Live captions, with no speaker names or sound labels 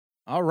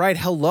All right.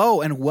 Hello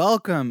and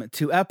welcome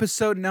to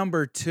episode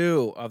number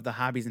 2 of the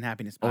Hobbies and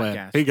Happiness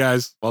podcast. Hey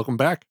guys, welcome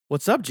back.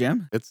 What's up,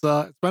 Jim? It's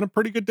been a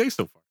pretty good day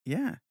so far.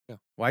 Yeah. Yeah.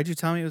 Why'd you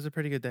tell me it was a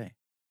pretty good day?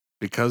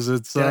 Because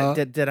it's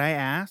Did I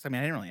ask? I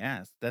mean, I didn't really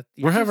ask.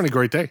 we're having a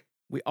great day.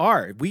 We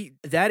are.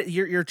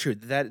 You're true.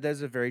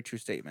 That's a very true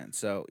statement.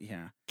 So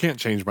yeah. Can't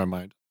change my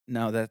mind.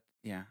 No,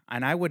 yeah.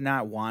 And I would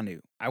not want to.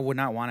 I would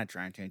not want to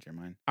try and change your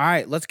mind. All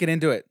right, let's get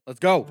into it.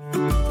 Let's go.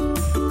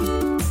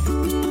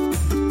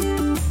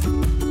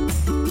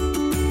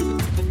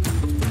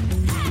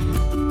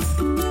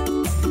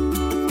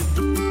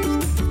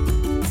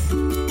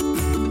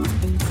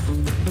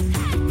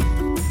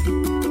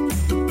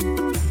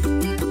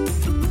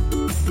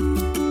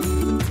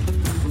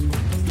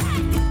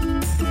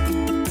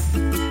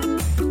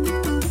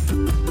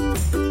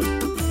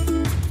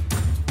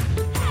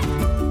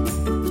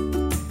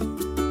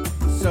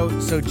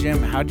 So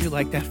Jim, how'd you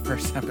like that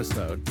first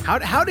episode?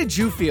 How did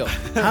you feel?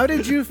 How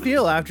did you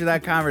feel after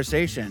that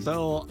conversation?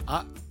 So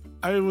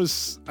I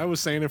was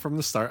saying it from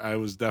the start. I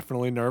was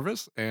definitely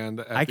nervous,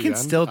 and I can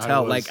still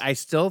tell. I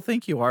still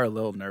think you are a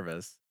little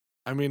nervous.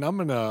 I mean, I'm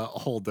in a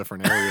whole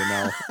different area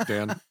now,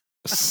 Dan.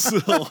 So,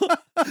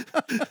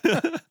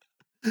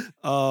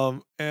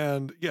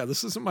 and yeah,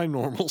 this isn't my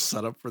normal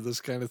setup for this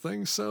kind of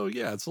thing. So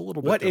yeah, it's a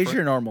little bit. What different. is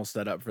your normal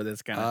setup for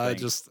this kind of thing? I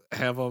just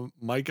have a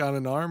mic on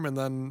an arm and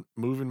then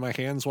moving my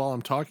hands while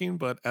I'm talking.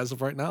 But as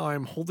of right now,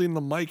 I'm holding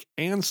the mic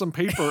and some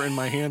paper in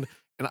my hand,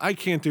 and I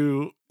can't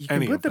do you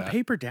any can of put the that.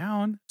 paper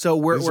down. So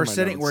we're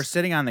sitting notes. we're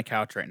sitting on the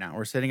couch right now.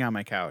 We're sitting on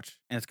my couch,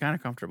 and it's kind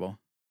of comfortable.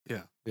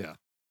 Yeah.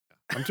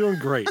 I'm doing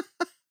great.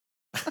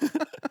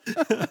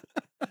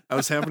 I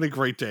was having a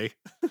great day.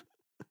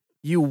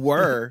 You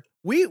were.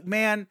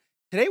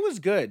 Today was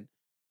good.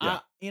 Yeah.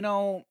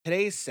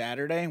 Today's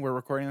Saturday. We're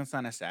recording this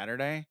on a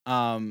Saturday.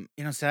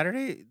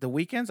 Saturday, the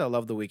weekends, I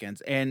love the weekends.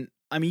 And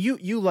I mean,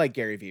 you like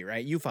Gary Vee,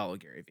 right? You follow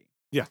Gary Vee.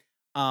 Yeah.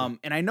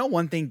 And I know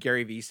one thing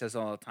Gary Vee says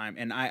all the time,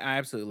 and I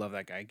absolutely love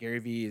that guy.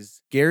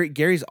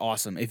 Gary's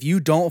awesome. If you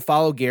don't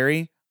follow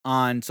Gary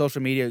on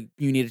social media,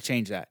 you need to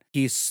change that.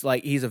 He's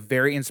a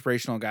very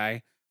inspirational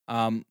guy.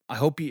 I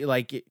hope you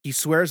like it. He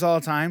swears all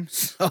the time.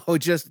 So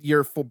just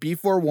be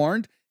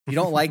forewarned. If you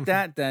don't like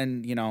that,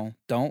 then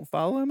don't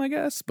follow him, I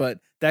guess. But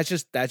that's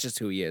just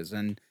who he is.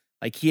 And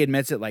like he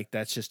admits it, like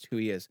that's just who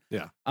he is.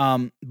 Yeah.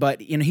 But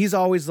he's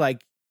always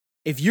like,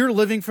 if you're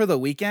living for the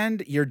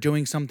weekend, you're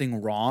doing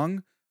something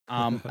wrong.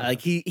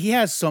 Like he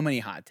has so many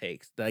hot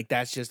takes. Like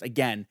that's just,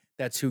 again,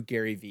 that's who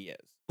Gary Vee is.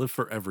 Live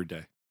for every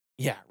day.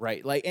 Yeah,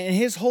 right. Like, and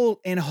his whole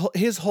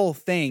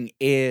thing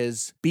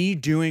is be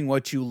doing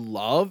what you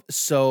love,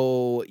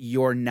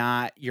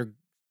 you're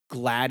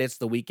glad it's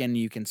the weekend and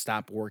you can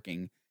stop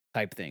working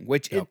type thing,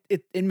 which Yep.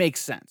 it makes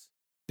sense.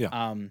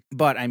 Yeah.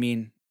 But I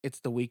mean, it's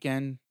the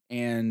weekend,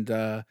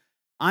 and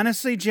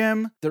honestly,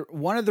 Jim,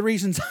 one of the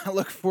reasons I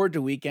look forward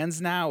to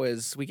weekends now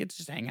is we get to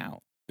just hang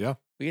out. Yeah.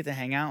 We get to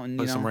hang out and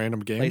Play some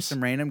random games. play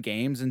some random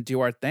games and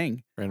do our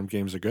thing. Random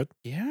games are good.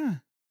 Yeah.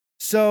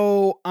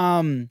 So,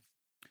 one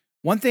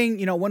thing,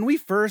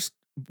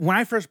 when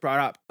I first brought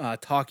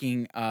up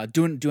doing a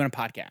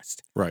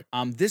podcast, Right.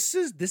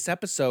 This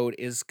episode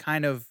is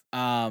kind of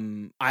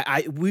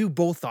we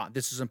both thought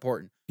this was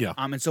important. Yeah.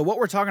 And so what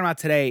we're talking about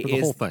today For the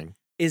whole thing.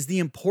 is the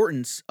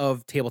importance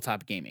of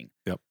tabletop gaming.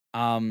 Yep.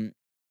 I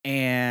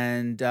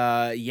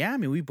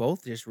mean, we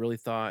both just really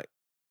thought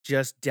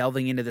just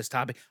delving into this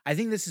topic. I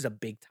think this is a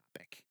big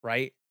topic,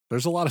 right?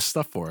 There's a lot of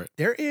stuff for it.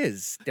 There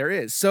is.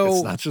 So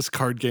it's not just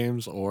card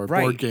games or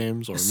Right. board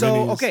games or So,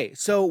 minis. okay.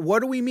 So what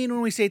do we mean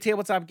when we say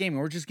tabletop gaming?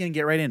 We're just going to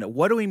get right into it.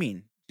 What do we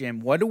mean, Jim?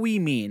 What do we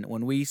mean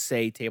when we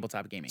say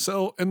tabletop gaming?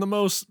 So in the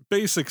most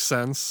basic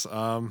sense,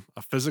 a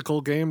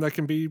physical game that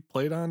can be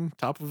played on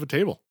top of a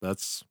table.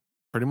 That's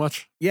pretty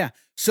much. Yeah.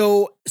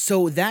 So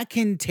that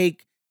can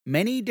take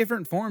many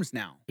different forms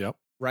now. Yep.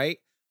 Right?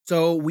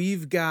 So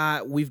we've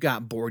got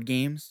board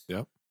games.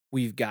 Yep.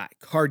 We've got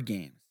card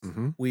games.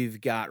 Mm-hmm.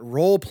 We've got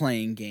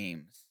role-playing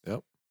games.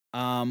 Yep.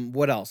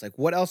 What else? Like,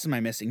 what else am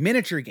I missing?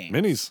 Miniature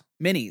games.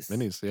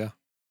 Minis, yeah.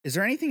 Is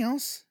there anything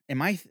else?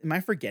 Am I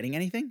forgetting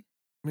anything?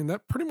 I mean,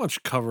 that pretty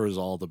much covers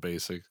all the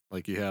basics.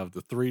 Like you have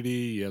the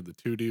 3D, you have the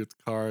 2D with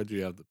the cards,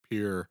 you have the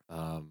pure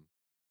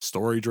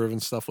story-driven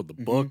stuff with the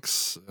Mhm.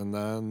 books, and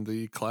then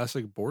the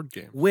classic board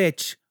game.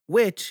 Which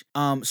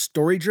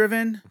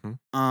story-driven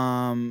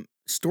Mhm.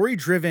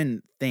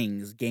 story-driven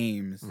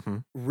games Mm-hmm.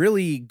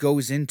 really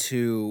goes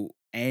into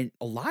a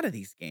lot of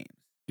these games.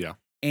 Yeah.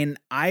 And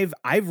I've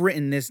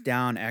written this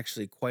down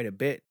actually quite a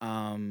bit.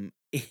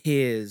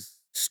 His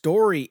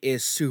story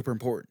is super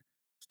important.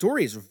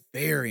 Story is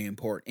very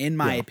important in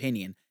my Yeah.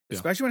 opinion, Yeah.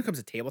 especially when it comes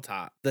to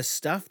tabletop. The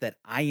stuff that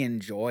I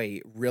enjoy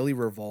really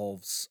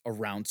revolves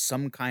around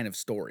some kind of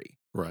story.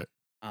 Right.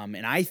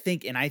 And I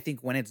think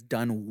when it's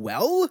done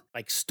well,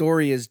 like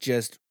story is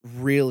just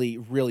really,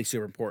 really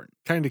super important.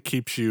 Kind of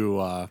keeps you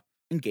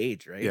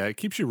Engaged, right? yeah, it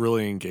keeps you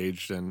really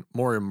engaged and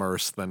more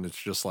immersed than it's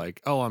just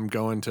like, oh, I'm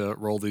going to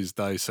roll these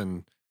dice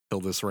and kill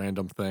this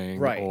random thing,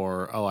 Right.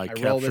 or oh, I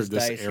roll captured this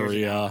dice, here's an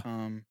area.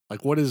 outcome.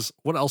 Like what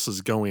else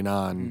is going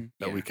on Mhm,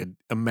 that we yeah. could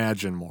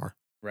imagine more?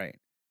 Right.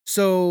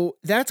 So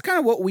that's kind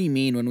of what we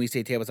mean when we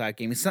say tabletop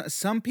gaming.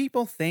 Some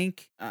people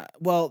think,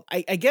 well,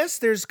 I guess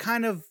there's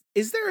kind of,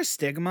 is there a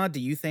stigma, do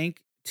you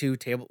think, to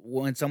table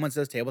when someone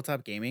says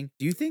tabletop gaming?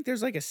 Do you think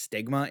there's like a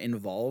stigma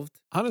involved?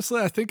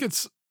 Honestly, I think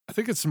it's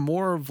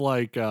more of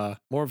like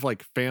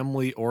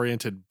family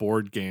oriented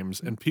board games,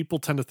 and people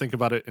tend to think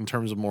about it in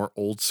terms of more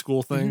old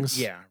school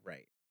things. Yeah,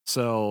 right.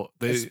 So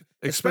they Especially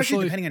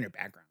especially depending on your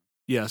background.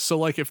 yeah. So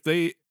like if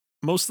they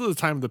most of the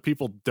time the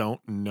people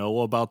don't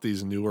know about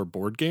these newer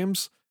board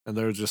games, and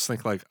they're just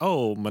think like,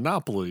 oh,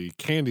 Monopoly,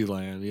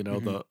 Candyland,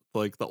 Mhm.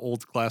 the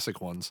old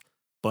classic ones.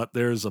 But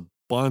there's a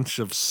bunch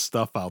of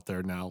stuff out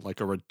there now, like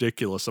a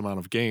ridiculous amount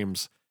of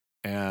games,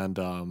 and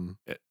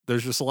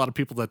there's just a lot of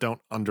people that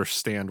don't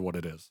understand what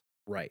it is.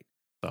 Right.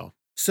 So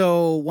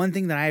So one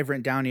thing that I have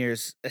written down here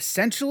is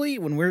essentially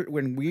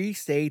when we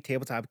say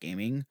tabletop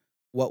gaming,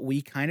 what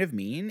we kind of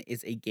mean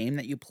is a game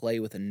that you play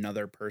with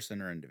another person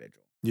or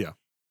individual. yeah,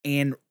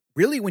 And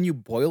really, when you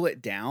boil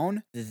it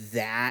down,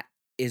 that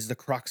is the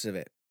crux of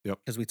it. Yep.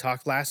 Because we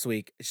talked last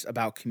week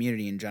about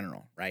community in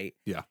general, right?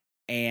 yeah,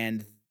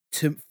 And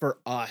for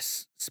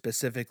us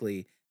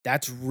specifically,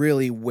 that's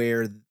really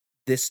where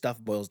this stuff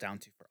boils down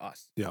to for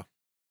us. yeah.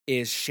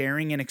 Is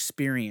sharing an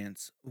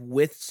experience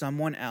with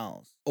someone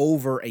else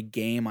over a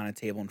game on a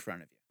table in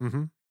front of you.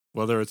 hmm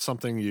Whether it's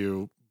something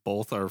you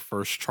both are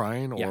first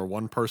trying, or Yeah.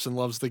 one person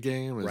loves the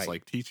game is Right.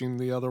 like teaching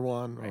the other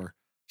one, Right. or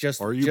Just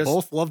you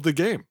both love the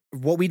game.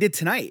 what we did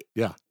tonight.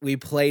 Yeah, We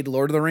played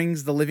Lord of the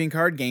Rings, the living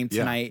card game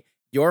Yeah. tonight.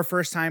 Your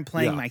first time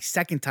playing, Yeah. my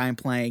second time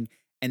playing,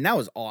 and that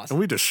was and awesome.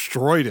 we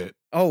destroyed it.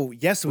 Oh,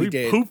 yes, we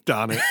did. Pooped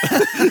on it.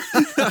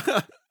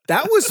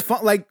 That was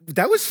fun. Like,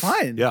 that was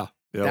fun. yeah,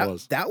 it that,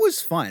 was. That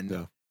was fun.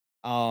 Yeah.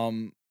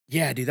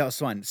 Yeah, dude, that was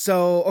fun.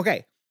 So,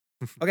 okay.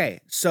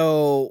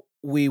 So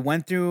we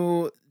went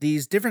through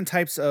these different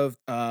types of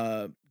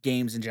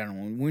games in general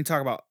when we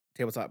talk about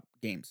tabletop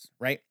games,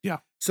 right? Yeah.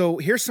 So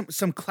here's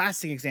some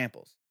classic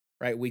examples,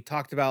 right? We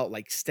talked about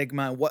like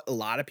stigma, what a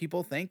lot of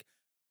people think.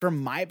 From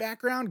my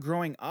background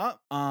growing up,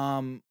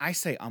 I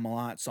say a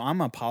lot, so I'm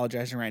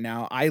apologizing right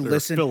now. I They're a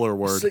listen filler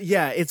word. So,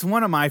 yeah, it's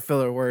one of my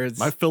filler words.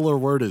 My filler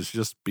word is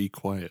just be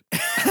quiet.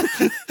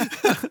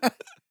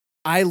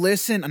 I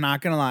listen, I'm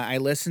not gonna lie, I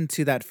listened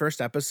to that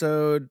first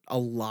episode a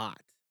lot.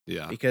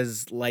 Yeah.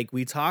 Because like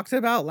we talked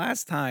about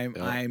last time,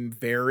 Yep. I'm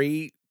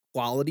very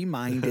quality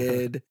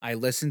minded. I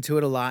listened to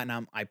it a lot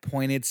and I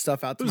pointed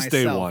stuff out It to was myself.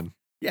 day one.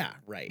 Yeah,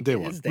 right. Day It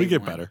one. is We day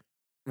get one. better.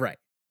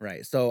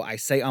 Right. So I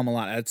say a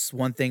lot. That's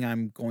one thing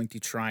I'm going to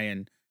try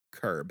and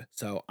curb.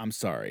 So I'm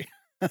sorry.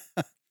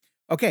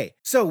 Okay,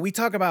 so we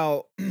talk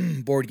about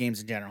board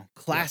games in general.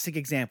 Classic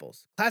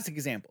examples.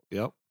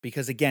 Yep.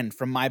 Because again,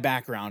 from my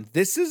background,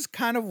 this is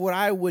kind of what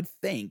I would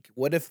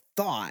have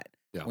thought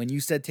Yeah. when you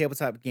said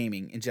tabletop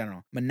gaming in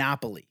general.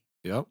 Monopoly.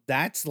 Yep.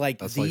 That's like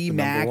That's the like the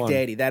number Mac one.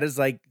 Daddy. That is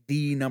like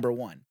the number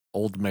one.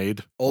 Old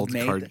Maid. Old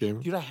Maid. card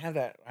game. Dude, I have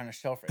that on a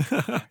shelf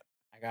right there.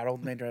 I got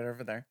Old Maid right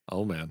over there.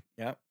 Oh man.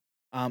 Yep.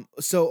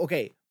 So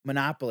okay,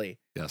 Monopoly.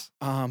 Yes.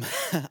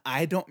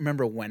 I don't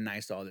remember when I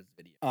saw this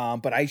video.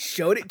 But I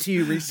showed it to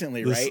you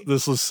recently, right?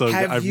 This was so good.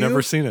 Have I've you-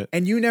 never seen it.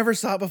 And you never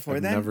saw it before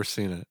I've then? never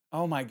seen it.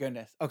 Oh my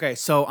goodness. Okay,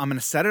 so I'm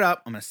gonna set it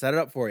up.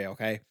 For you,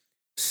 okay?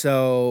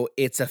 So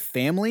it's a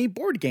family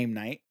board game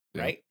night,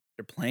 Yeah. right?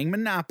 They're playing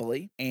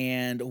Monopoly,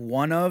 and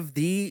one of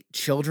the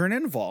children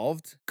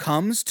involved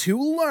comes to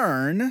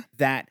learn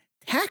that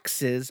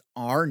taxes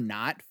are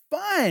not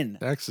fun.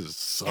 Taxes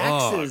suck.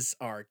 Taxes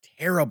are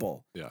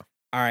terrible. Yeah.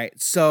 All right,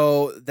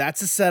 so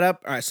that's a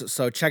setup. All right,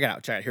 so check it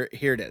out.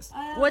 Here it is.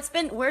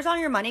 Where's all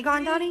your money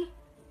gone, Daddy?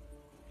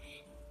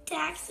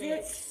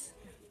 Taxes.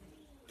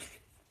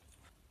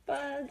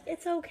 Bug,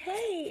 it's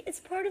okay. It's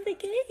part of the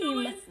game. No,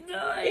 it's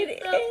not. It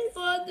It's not is.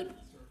 fun.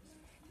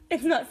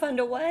 It's not fun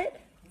to what?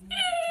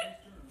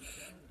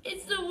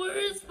 It's the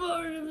worst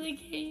part of the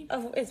game.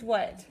 Oh, it's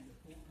what?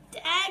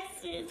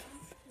 Taxes.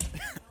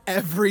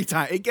 Every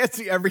time. It gets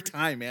you every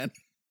time, man.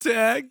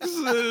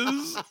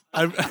 Taxes.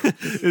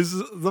 Is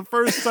the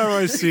first time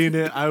I seen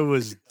it, I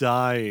was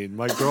dying.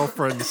 My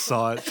girlfriend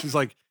saw it. She's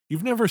like,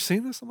 "You've never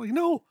seen this?" I'm like,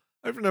 "No,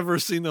 I've never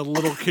seen a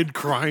little kid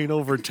crying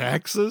over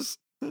taxes."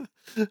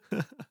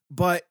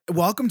 But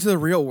welcome to the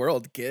real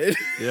world, kid.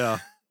 Yeah.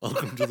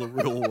 Welcome to the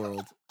real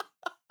world.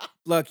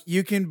 Look,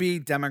 you can be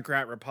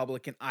Democrat,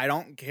 Republican. I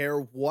don't care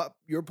what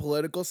your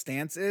political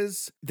stance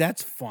is.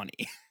 That's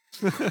funny.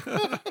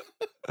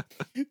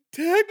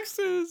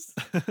 Texas.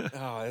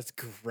 Oh, that's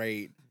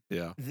great.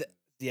 Yeah.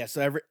 Yeah.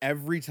 So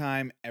every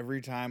time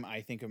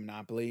I think of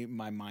Monopoly,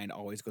 my mind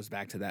always goes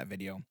back to that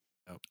video.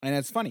 Yep. And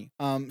it's funny.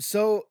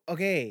 So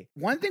okay,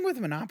 one thing with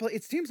Monopoly,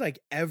 it seems like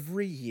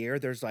every year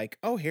there's like,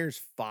 oh,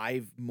 here's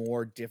 5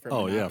 more different.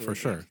 Oh yeah, Monopoly for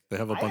sure. games. They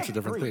have a I bunch have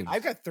of different 3. themes.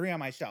 I've got 3 on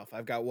my shelf.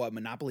 I've got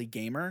Monopoly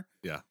Gamer.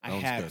 Yeah. I that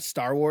one's have good.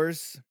 Star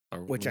Wars.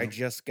 which I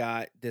just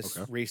got this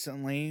Okay.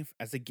 recently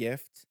as a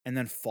gift, and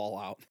then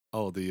Fallout.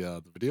 Oh,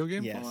 the video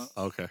game? Yes. Fallout?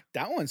 Okay.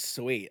 That one's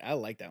sweet. I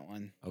like that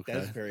one. Okay.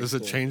 That is very Does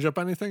cool. it change up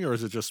anything, or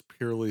is it just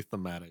purely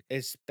thematic?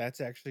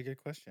 That's actually a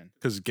good question.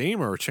 Because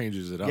Gamer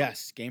changes it up.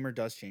 Yes, Gamer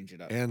does change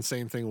it up. And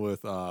same thing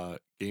with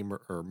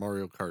Gamer or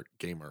Mario Kart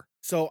Gamer.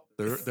 So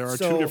there are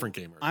two different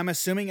gamers. I'm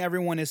assuming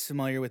everyone is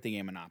familiar with the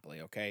game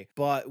Monopoly, okay?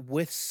 But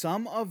with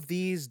some of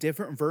these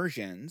different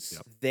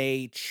versions,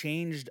 they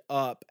changed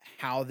up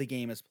how the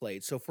game is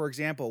played. So for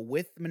example,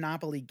 with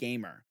Monopoly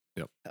Gamer,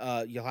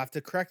 you'll have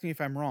to correct me if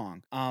I'm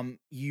wrong.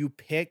 You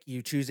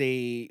choose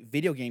a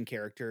video game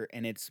character,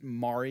 and it's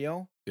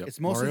Mario. It's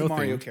mostly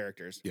Mario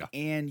characters. Yeah.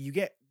 And you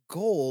get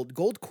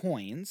gold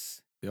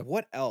coins. Yep.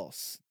 What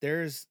else?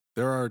 There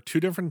are two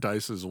different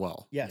dice as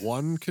well. Yes.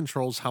 One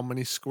controls how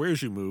many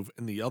squares you move,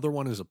 and the other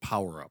one is a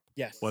power-up.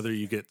 Yes. Whether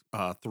you get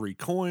 3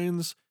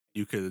 coins,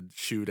 you could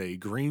shoot a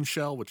green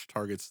shell, which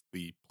targets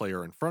the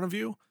player in front of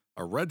you.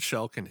 A red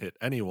shell can hit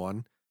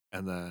anyone,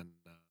 and then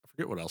I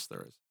forget what else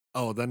there is.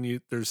 Oh,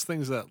 then there's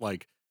things that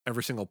like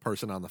every single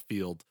person on the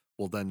field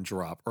will then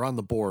drop, or on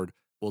the board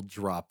will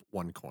drop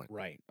 1 coin.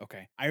 Right.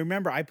 Okay. I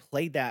remember I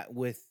played that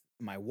with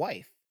my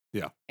wife.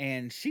 Yeah.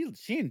 And she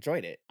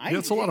enjoyed it.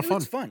 It's a lot of fun.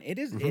 It's fun. It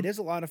is. It is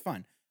a lot of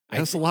fun.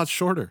 And it's a lot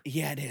shorter.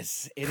 Yeah, it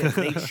is. It is.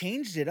 They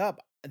changed it up.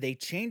 They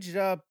changed it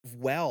up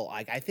well.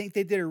 I think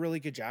they did a really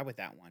good job with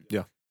that one.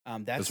 Yeah.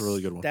 That's a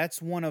really good one.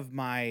 That's one of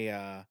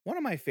my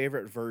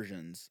favorite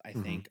versions, I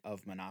think,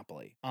 of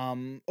Monopoly.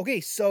 Okay,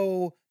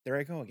 so there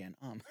I go again.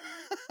 All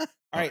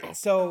right.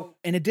 So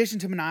in addition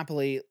to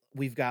Monopoly,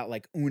 we've got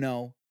like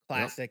Uno,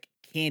 classic,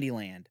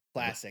 Candyland,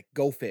 classic,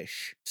 Go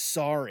Fish,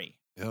 Sorry.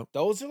 Yep.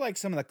 Those are like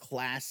some of the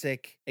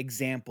classic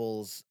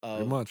examples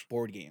of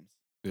board games.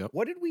 Yep.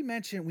 What did we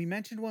mention? We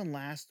mentioned one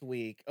last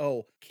week.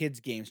 Oh,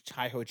 kids games,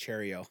 Chaiho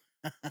Cheerio.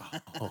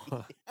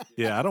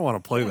 Yeah, I don't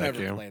want to play Don't that ever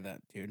game. play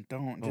that, dude.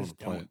 Don't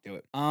Don't do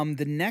it.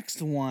 The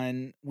next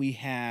one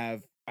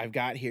I've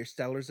got here,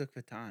 Settlers of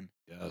Catan.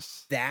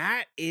 Yes.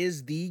 That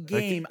is the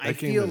game I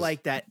feel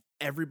like that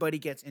everybody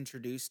gets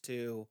introduced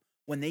to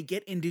when they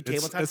get into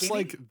tabletop It's gaming.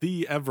 like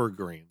the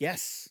evergreen.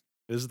 Yes.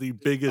 Is the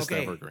biggest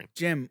evergreen.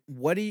 Jim,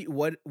 what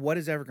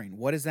is evergreen?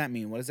 What does that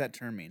mean? What does that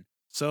term mean?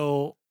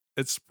 So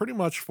it's pretty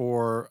much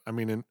for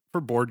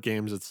board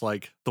games, it's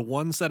like the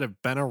ones that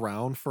have been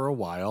around for a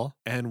while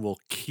and will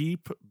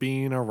keep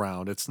being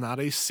around. It's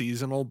not a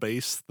seasonal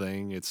based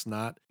thing. It's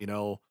not,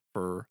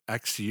 for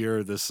X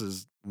year, this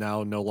is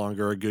now no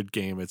longer a good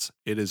game. It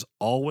is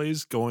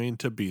always going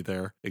to be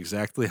there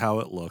exactly how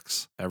it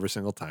looks every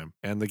single time.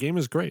 And the game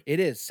is great.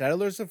 It is.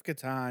 Settlers of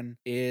Catan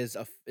is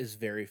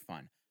very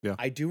fun. Yeah.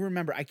 I do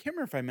remember, I can't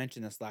remember if I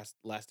mentioned this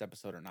last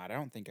episode or not. I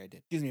don't think I did.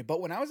 Excuse me. But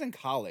when I was in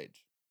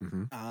college,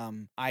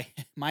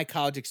 my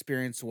college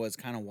experience was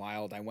kind of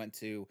wild.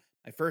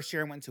 My first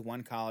year I went to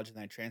one college, and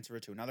then I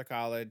transferred to another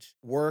college,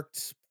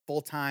 worked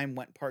full-time,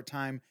 went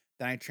part-time,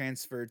 then I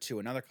transferred to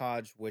another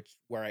college,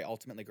 where I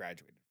ultimately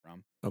graduated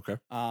from. Okay.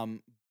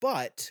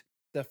 But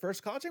the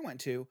first college I went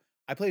to,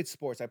 I played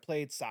sports. I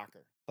played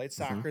soccer.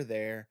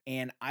 There,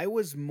 and I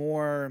was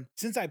more,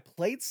 since I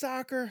played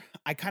soccer,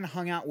 I kind of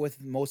hung out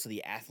with most of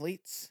the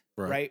athletes,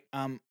 right?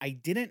 I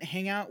didn't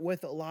hang out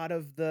with a lot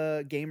of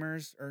the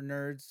gamers or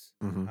nerds.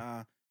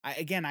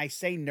 I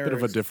say nerds. Bit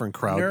of a different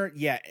crowd.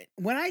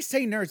 When I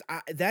say nerds,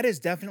 that is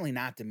definitely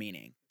not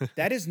demeaning.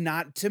 That is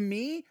not, to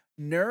me,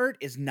 nerd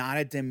is not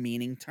a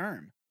demeaning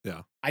term.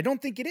 Yeah. I don't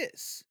think it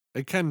is.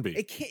 It can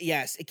be.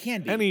 Yes, it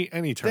can be.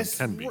 Any term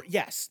can be.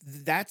 Yes,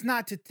 that's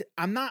not to.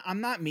 I'm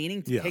not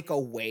meaning to take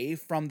away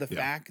from the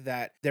fact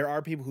that there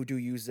are people who do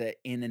use it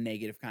in a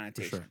negative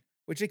connotation,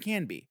 which it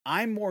can be.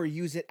 I more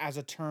use it as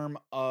a term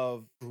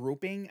of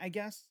grouping, I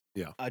guess.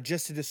 Yeah.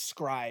 Just to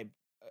describe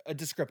a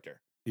descriptor.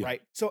 Yeah.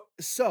 Right.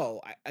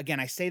 So again,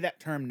 I say that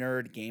term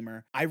nerd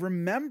gamer. I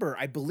remember,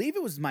 I believe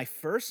it was my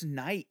first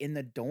night in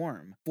the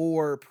dorm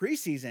for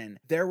preseason.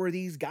 There were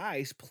these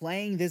guys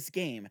playing this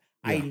game.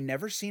 Yeah. I'd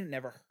never seen it,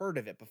 never heard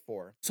of it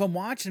before. So I'm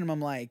watching them. I'm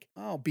like,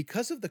 oh,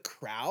 because of the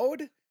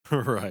crowd.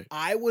 Right.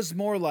 I was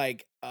more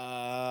like,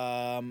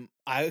 I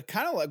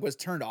kind of like was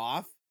turned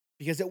off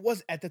because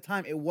at the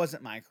time, it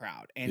wasn't my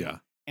crowd.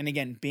 And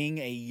again, being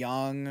a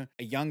young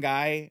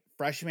guy,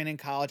 freshman in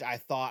college, I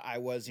thought I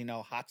was,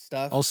 hot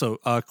stuff. Also,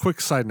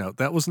 quick side note,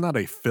 that was not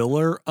a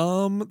filler.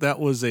 That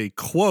was a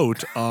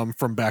quote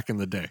from back in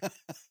the day.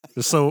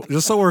 Just so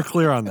we're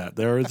clear on that.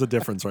 There is a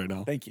difference right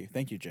now. Thank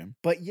you, Jim.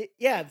 But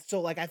yeah,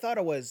 so like I thought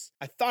I was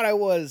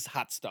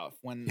hot stuff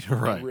when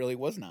I really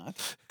was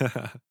not.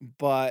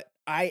 But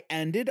I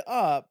ended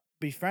up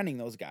befriending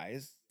those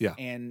guys. Yeah.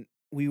 And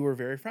we were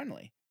very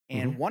friendly.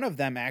 And one of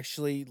them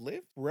actually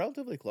lived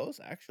relatively close,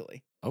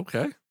 actually.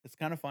 Okay. It's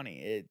kind of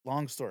funny.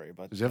 Long story,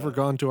 but... Has he ever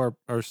gone to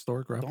our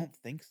store, Grandpa? Don't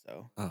think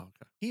so. Oh,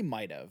 okay. He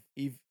might have.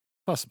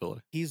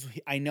 Possibility.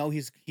 I know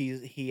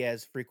he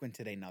has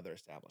frequented another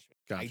establishment.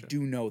 Gotcha. I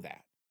do know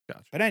that.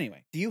 Gotcha. But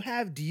anyway, do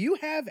you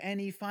have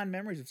any fond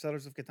memories of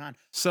Settlers of Catan?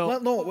 So...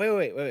 No,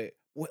 wait.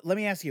 Let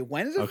me ask you,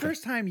 when is the Okay.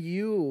 first time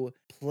you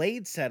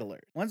played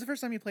Settlers? When's the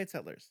first time you played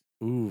Settlers?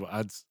 Ooh,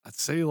 I'd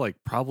say like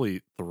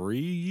probably 3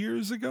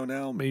 years ago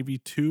now, maybe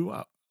two.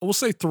 We'll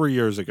say 3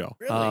 years ago.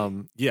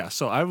 Really? Yeah.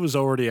 So I was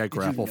already at Did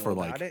you Grapple know for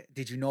about like it?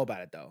 Did you know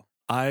about it though?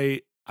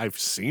 I've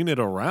seen it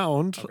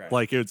around. Okay.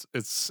 Like it's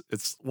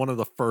one of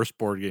the first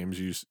board games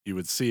you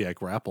would see at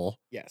Grapple.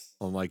 Yes.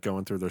 On like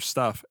going through their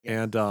stuff.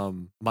 Yes.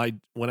 And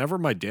whenever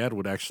my dad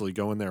would actually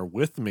go in there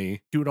with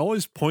me, he would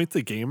always point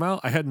the game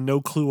out. I had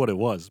no clue what it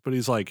was, but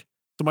he's like,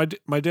 so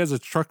my dad's a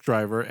truck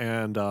driver,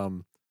 and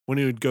when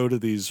he would go to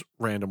these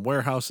random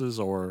warehouses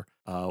or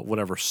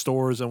whatever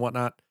stores and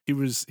whatnot, he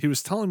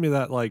was telling me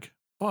that like,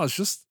 oh, it's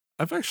just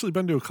I've actually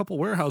been to a couple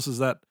warehouses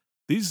that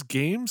these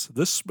games,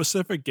 this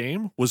specific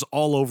game was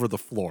all over the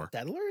floor.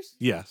 Settlers?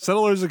 Yeah,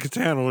 Settlers of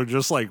Catan were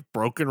just like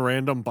broken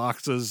random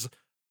boxes,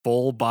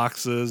 full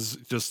boxes,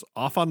 just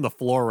off on the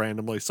floor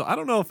randomly. So I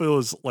don't know if it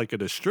was like a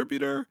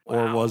distributor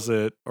or Wow. was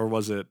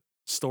it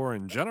store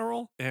in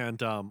general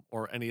and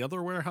or any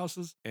other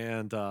warehouses.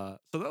 And so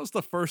that was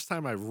the first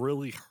time I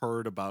really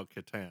heard about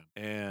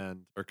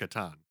Catan or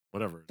Catan,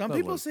 whatever. Some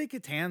people say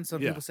Catan,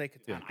 some Yeah. people say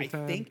Catan. Yeah, I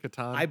Catan, think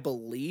Catan. I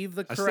believe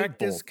the I say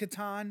correct is both.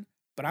 Catan,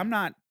 but I'm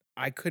not.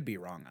 I could be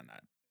wrong on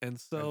that.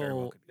 And very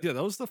well so, could be. yeah,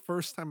 that was the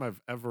first time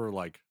I've ever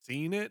like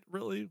seen it.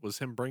 Really, was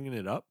him bringing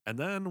it up. And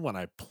then when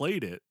I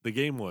played it, the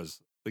game's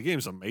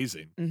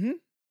amazing. Mm-hmm.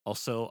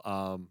 Also,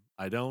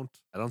 I don't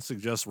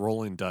suggest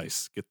rolling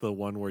dice. Get the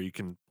one where you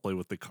can play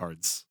with the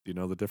cards. Do you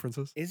know the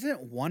differences?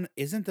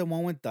 Isn't the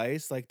one with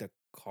dice like the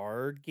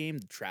card game,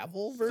 the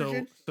travel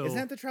version? Isn't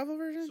that the travel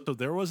version? So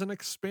there was an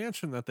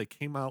expansion that they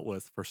came out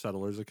with for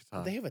Settlers of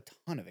Catan. They have a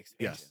ton of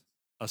expansions. Yes.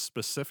 A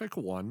specific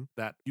one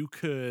that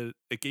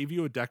it gave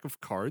you a deck of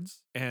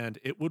cards and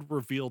it would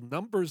reveal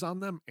numbers on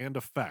them and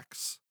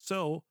effects.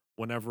 So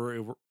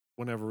whenever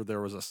there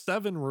was a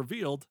 7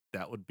 revealed,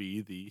 that would be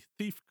the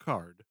thief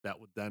card that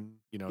would then,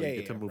 you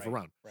get to move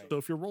around. Right. So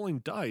if you're rolling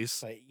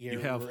dice, But you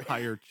have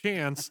higher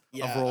chance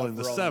yeah, of rolling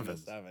the 7.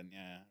 7,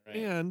 yeah. Right.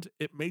 And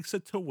it makes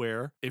it to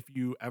where if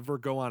you ever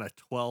go on a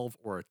 12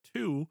 or a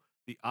 2,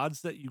 the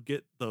odds that you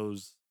get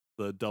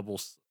the double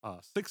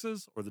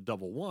 6s or the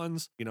double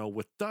 1s,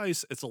 with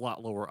dice, it's a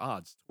lot lower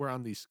odds. Where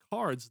on these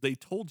cards, they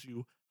told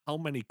you how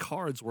many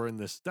cards were in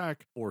this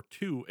deck for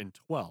 2 and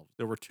 12.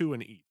 There were 2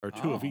 in each, or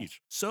 2 of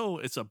each. So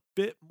it's a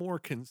bit more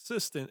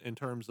consistent in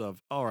terms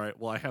of, all right,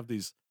 well, I have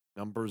these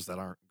numbers that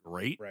aren't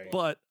great,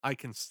 but I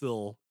can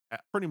still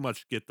pretty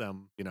much get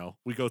them.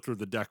 We go through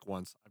the deck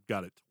once, I've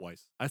got it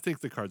twice. I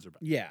think the cards are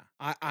better. Yeah,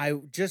 I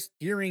just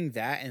hearing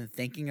that and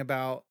thinking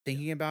about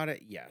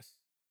it, yes.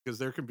 Because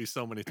there can be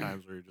so many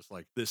times where you're just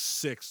like, this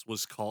 6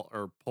 was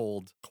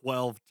pulled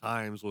 12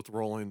 times with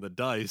rolling the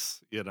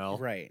dice,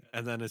 Right.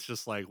 And then it's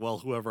just like, well,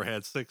 whoever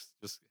had 6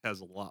 just has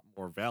a lot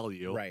more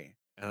value. Right.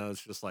 And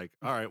it's just like,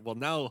 all right, well,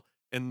 now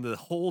in the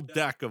whole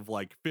deck of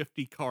like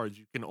 50 cards,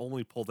 you can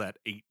only pull that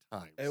 8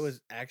 times. It was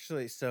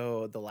actually,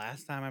 so the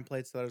last time I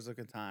played Settlers of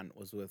Catan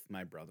was with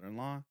my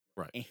brother-in-law.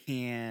 Right.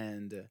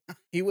 And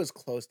he was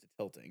close to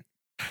tilting.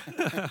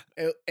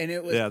 And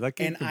it was, yeah, that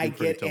game and can be I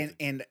pretty get,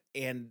 tilting.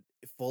 and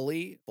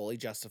fully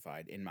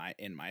justified in my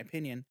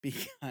opinion,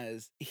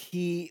 because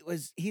he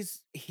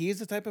is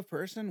the type of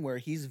person where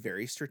he's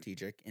very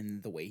strategic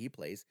in the way he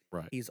plays.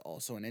 Right. He's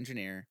also an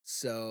engineer,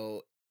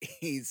 so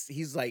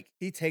he's like,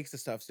 he takes the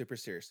stuff super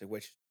seriously,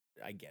 which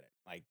I get it.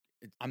 Like,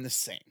 I'm the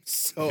same.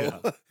 So,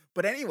 Yeah.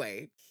 But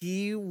anyway,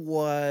 he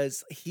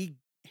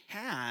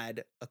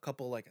had a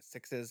couple like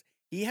 6s.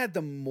 He had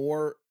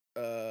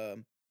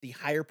the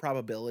higher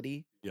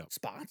probability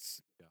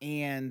spots,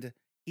 and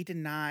he did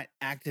not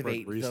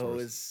activate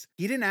those.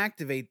 He didn't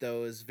activate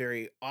those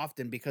very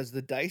often because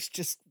the dice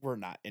just were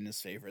not in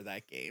his favor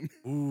that game.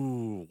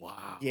 Ooh,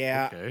 wow.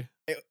 Yeah. Okay.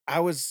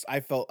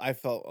 I felt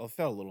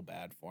a little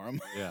bad for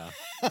him. Yeah.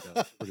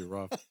 That's pretty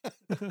rough.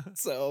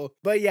 So,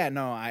 but yeah,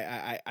 no,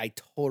 I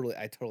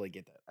totally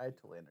get that. I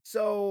totally understand.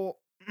 So,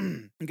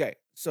 okay.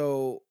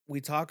 So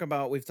we've talked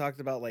about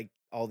like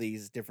all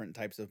these different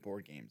types of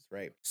board games,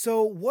 right?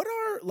 So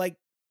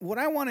what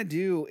I want to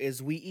do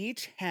is we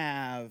each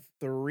have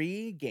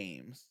 3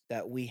 games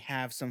that we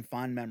have some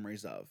fond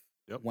memories of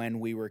when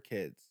we were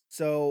kids.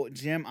 So,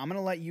 Jim, I'm going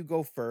to let you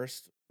go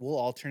first. We'll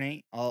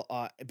alternate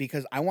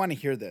because I want to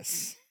hear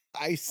this.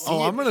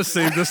 I'm going to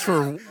save this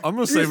for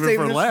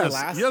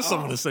last. Yes, I'm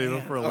going to save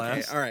it for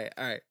last. All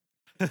right.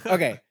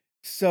 Okay.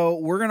 So,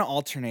 we're going to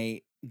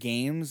alternate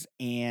games,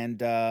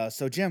 and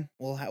so Jim,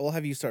 we'll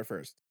have you start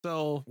first.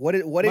 So, what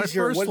is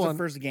the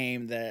first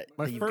game that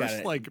you've got?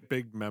 My first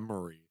big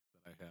memory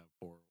that I have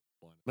for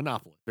one,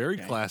 Monopoly. Very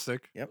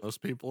classic. Yep.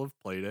 Most people have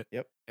played it.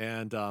 Yep.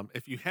 And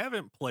if you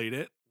haven't played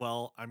it,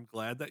 well, I'm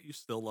glad that you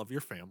still love your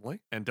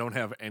family and don't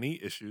have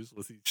any issues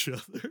with each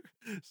other.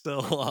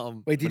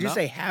 So, wait, did you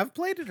say have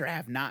played it or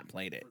have not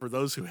played it? For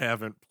those who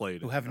haven't played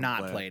it, who have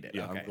not played it,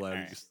 yeah, okay, I'm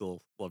glad you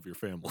still love your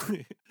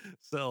family.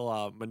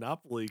 So,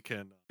 Monopoly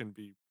can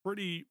be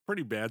pretty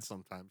bad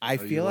sometimes. I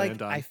feel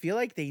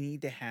like they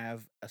need to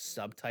have a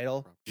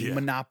subtitle. Yeah.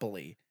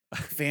 Monopoly.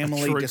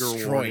 family trigger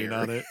destroyer warning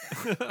on it.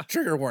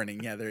 Trigger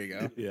warning. Yeah, there you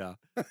go. Yeah.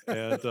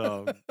 And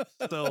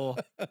so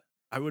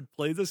I would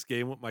play this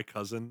game with my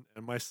cousin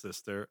and my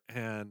sister,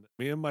 and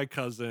me and my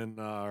cousin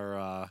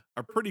are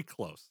pretty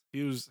close.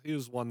 He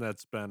was one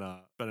that's been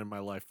in my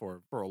life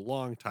for a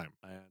long time,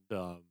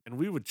 and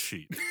we would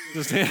cheat,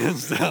 just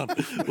hands down.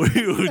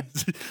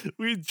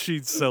 We'd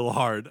cheat so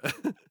hard.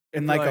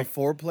 And like a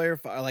 4-player,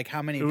 like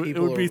how many people? It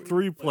would be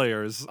 3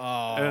 players,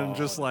 Oh, and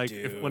just like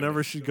dude.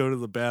 whenever she'd go to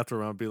the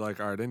bathroom, I'd be like,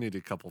 all right, I need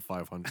a couple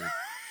 500.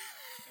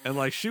 And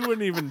like she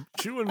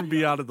wouldn't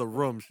be out of the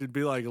room. She'd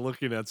be like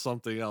looking at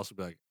something else. She'd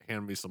be like,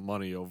 hand me some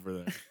money over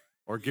there.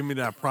 Or give me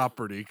that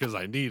property because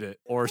I need it.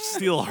 Or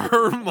steal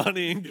her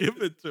money and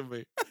give it to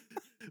me.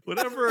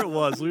 Whatever it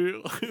was,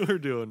 we were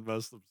doing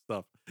messed up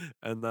stuff.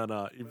 And then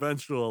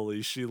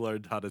eventually she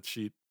learned how to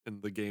cheat in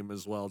the game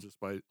as well, just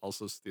by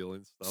also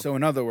stealing stuff. So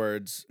in other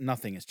words,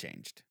 nothing has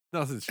changed.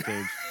 Nothing's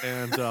changed.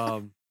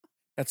 And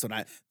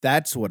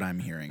That's what I'm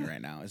hearing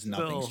right now. Is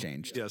nothing's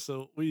changed. Yeah,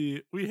 so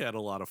we had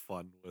a lot of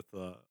fun with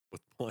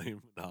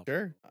playing Monopoly.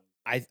 Sure.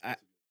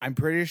 I'm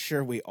pretty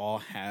sure we all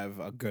have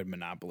a good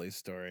Monopoly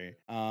story.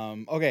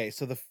 Okay,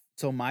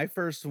 so my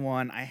first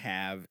one I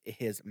have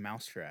is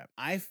Mousetrap.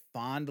 I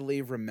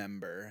fondly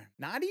remember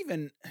not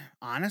even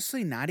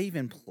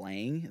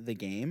playing the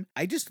game.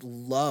 I just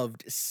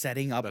loved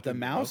setting up the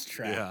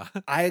Mousetrap.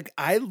 Yeah.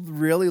 I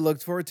really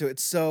looked forward to it.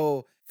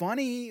 So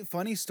funny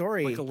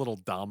story. Like a little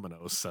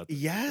domino set.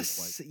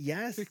 Yes, like,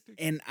 yes. tick, tick.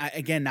 And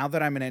again, now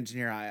that I'm an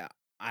engineer,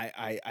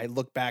 I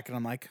look back and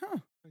I'm like, huh.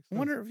 I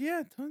wonder if,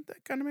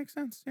 that kind of makes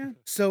sense. Yeah.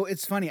 So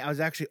it's funny. I was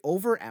actually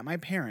over at my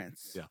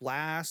parents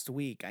last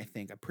week, I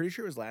think. I'm pretty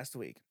sure it was last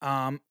week.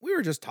 We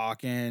were just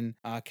talking,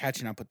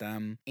 catching up with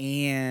them,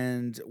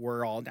 and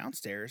we're all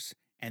downstairs.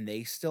 And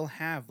they still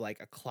have like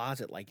a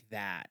closet like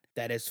that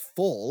is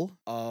full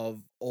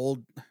of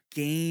old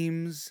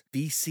games,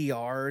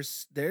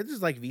 VCRs.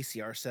 There's like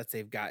VCR sets.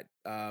 They've got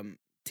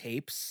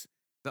tapes. Is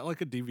that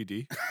like a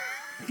DVD?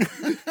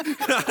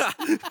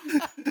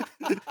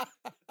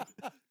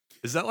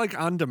 Is that like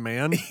on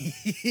demand?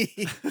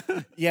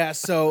 Yeah,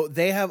 so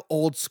they have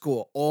old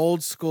school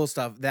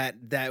stuff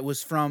that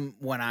was from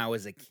when I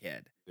was a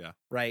kid. Yeah.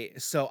 Right.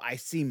 So I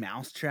see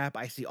Mousetrap,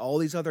 I see all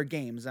these other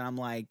games, and I'm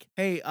like,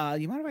 hey,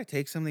 you mind if I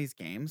take some of these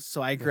games?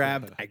 So I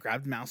grabbed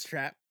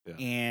Mousetrap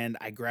and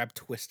I grabbed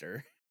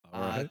Twister.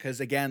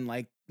 Because again,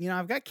 like,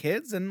 I've got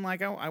kids and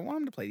like I want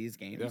them to play these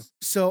games. Yeah.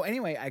 So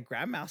anyway, I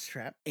grab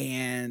Mousetrap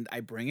and I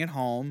bring it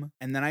home,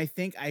 and then I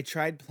think I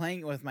tried playing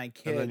it with my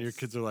kids. And then your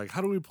kids are like,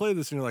 "How do we play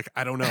this?" And you're like,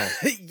 "I don't know.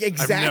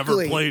 Exactly. I've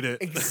never played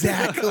it."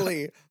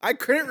 Exactly. I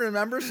couldn't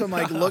remember, so I'm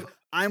like,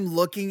 I'm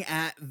looking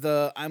at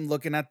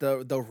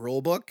the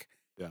rule book.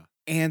 Yeah.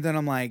 And then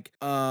I'm like,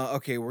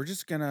 okay, we're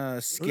just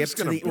gonna skip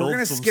to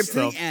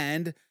the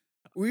end.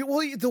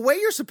 The way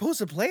you're supposed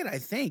to play it, I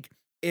think,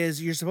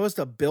 is you're supposed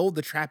to build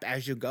the trap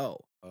as you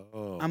go.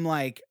 Oh. I'm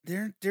like,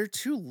 they're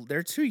too young.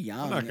 They're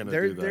not gonna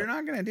do that. They're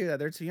not gonna do that.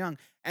 They're too young.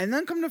 And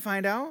then come to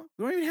find out,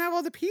 we don't even have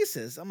all the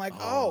pieces. I'm like,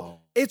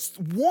 it's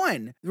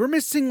one. We're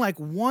missing like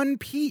one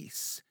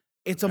piece.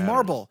 It's a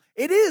marble.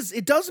 It is.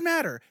 It does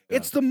matter. Yeah.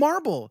 It's the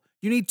marble.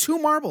 You need 2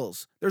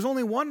 marbles. There's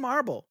only 1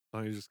 marble. Why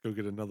don't you just go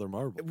get another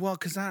marble? Well,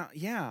 because I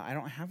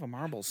don't have a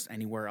marble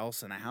anywhere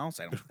else in the house,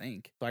 I don't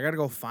think. So I got to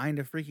go find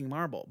a freaking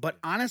marble. But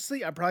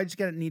honestly, I probably just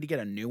need to get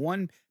a new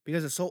one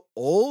because it's so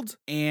old,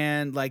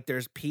 and like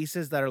there's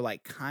pieces that are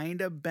like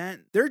kind of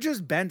bent. They're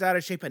just bent out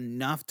of shape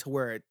enough to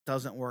where it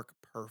doesn't work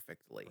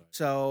perfectly. Right.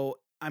 So,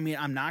 I mean,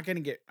 I'm not going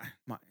to get...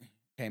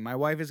 my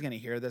wife is going to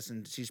hear this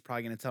and she's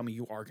probably going to tell me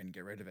you are going to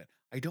get rid of it.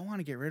 I don't want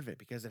to get rid of it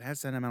because it has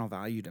sentimental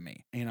value to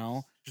me,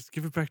 Just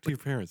give it back to your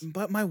parents.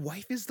 But my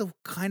wife is the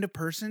kind of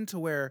person to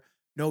where,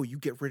 no, you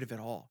get rid of it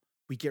all.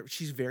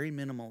 She's very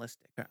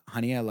minimalistic.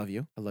 Honey, I love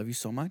you. I love you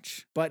so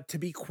much. But to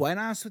be quite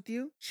honest with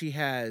you,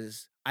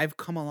 I've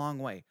come a long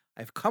way.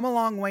 I've come a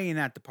long way in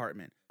that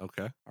department.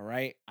 Okay. All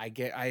right.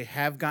 I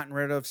have gotten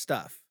rid of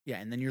stuff. Yeah.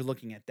 And then you're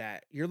looking at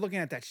that. You're looking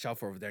at that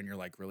shelf over there and you're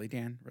like, really,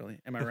 Dan? Really?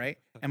 Am I right?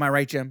 Am I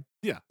right, Jim?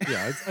 Yeah.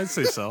 Yeah. I'd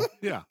say so.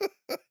 Yeah.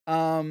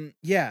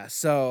 Yeah.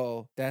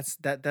 So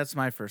that's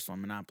my first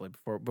one, Monopoly.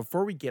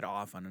 Before we get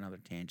off on another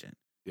tangent.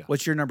 Yeah.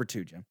 What's your number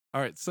 2, Jim?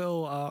 All right.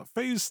 So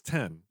phase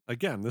 10.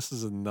 Again, this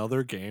is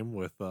another game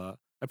with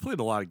I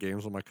played a lot of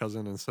games with my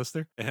cousin and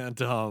sister. And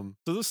so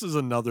this is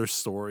another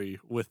story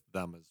with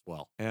them as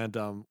well. And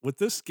with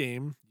this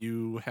game,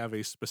 you have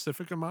a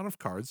specific amount of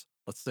cards.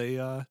 Let's say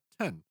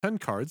 10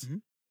 cards. Mm-hmm.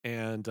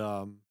 And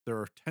there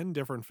are 10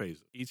 different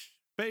phases. Each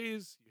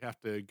phase, you have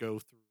to go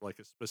through like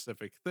a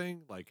specific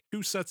thing, like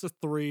 2 sets of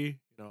 3,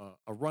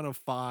 a run of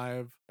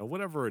 5,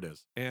 whatever it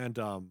is. And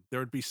there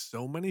would be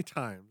so many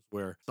times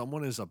where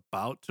someone is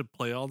about to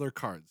play all their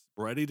cards,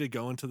 ready to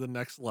go into the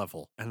next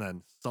level, and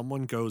then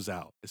someone goes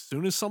out. As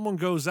soon as someone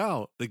goes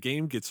out, the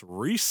game gets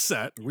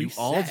reset. You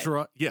all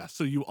draw. Yeah,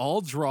 so you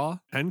all draw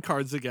 10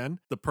 cards again.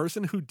 The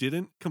person who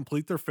didn't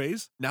complete their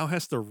phase now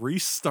has to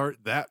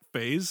restart that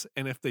phase.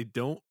 And if they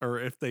don't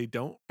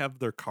have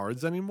their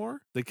cards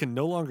anymore, they can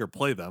no longer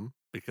play them.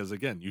 because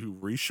again, you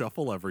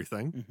reshuffle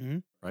everything, Mm-hmm.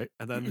 right?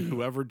 And then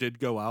whoever did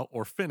go out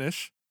or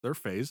finish their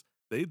phase,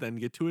 they then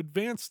get to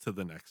advance to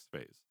the next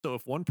phase. So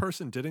if one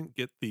person didn't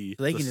get the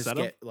So they the can just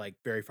setup, get like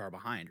very far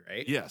behind,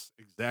 right? yes,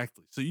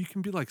 exactly. So you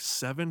can be like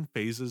 7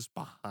 phases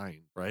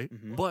behind, right?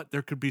 Mhm. But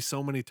there could be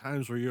so many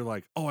times where you're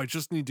like, oh, I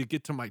just need to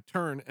get to my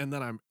turn, and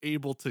then I'm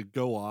able to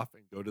go off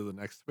and go to the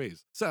next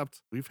phase.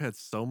 Except we've had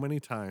so many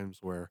times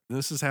where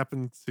this has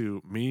happened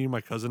to me,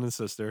 my cousin, and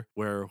sister,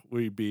 where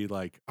we'd be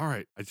like, all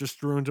right, I just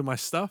drew into my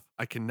stuff.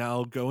 I can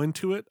now go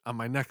into it on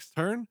my next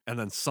turn. And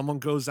then someone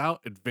goes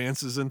out,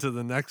 advances into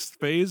the next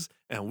phase,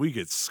 and we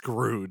get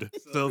screwed.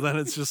 So then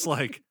it's just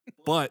like,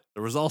 but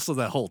there was also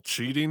that whole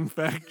cheating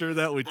factor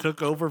that we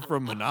took over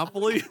from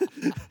Monopoly.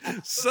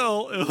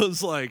 So it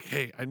was like,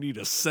 hey, I need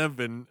a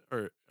 7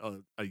 or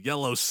a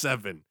yellow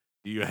 7.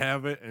 Do you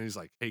have it? And he's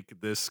like,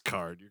 take this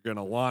card. You're going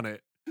to want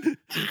it.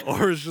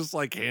 Or it's just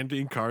like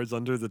handing cards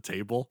under the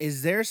table.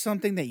 Is there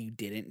something that you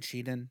didn't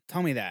cheat in?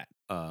 Tell me that.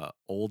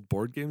 Old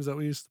board games that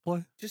we used to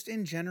play. Just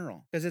in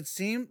general. Because it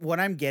seemed what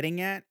I'm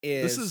getting at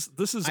is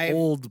This is I've-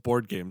 old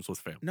board games with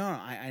family. No,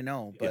 I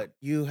know, Yeah. but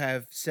you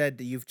have said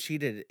that you've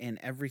cheated in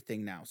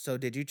everything now. So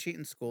did you cheat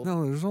in school?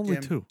 No, there's only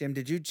Jim, 2. Jim,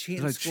 did you cheat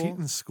Did in I school? cheat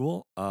in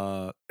school?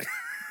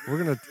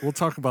 We'll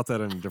talk about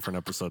that in a different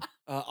episode.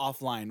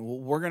 Offline.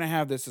 We're gonna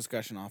have this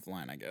discussion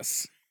offline, I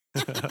guess.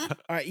 All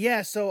right,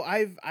 yeah. So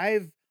I've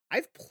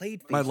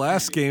played My Phase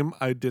last 10. game,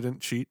 I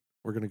didn't cheat.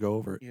 We're gonna go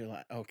over it. You're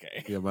like,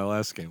 okay. Yeah, my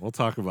last game. We'll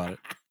talk about it.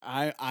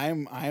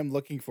 I'm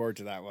looking forward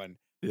to that one.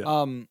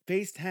 Yeah.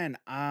 Phase 10.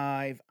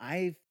 I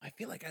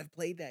feel like I've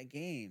played that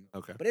game,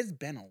 Okay. but it's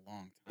been a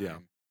long time. Yeah.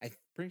 I'm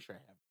pretty sure I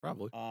have.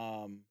 Probably.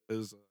 It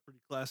was a pretty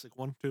classic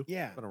one too.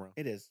 Yeah, Been around.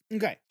 it is.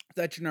 Okay,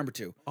 that's your number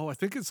 2. Oh, I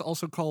think it's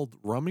also called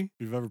Rummy. If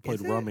you've ever played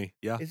Is it? Rummy.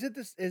 Yeah. Is it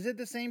this? Is it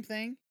the same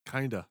thing?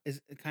 Kinda. Is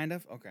it kind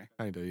of okay?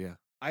 Yeah.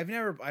 I've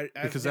never.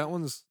 Because that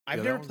one's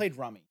I've never played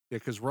Rummy. Yeah,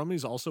 because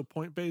Rummy's also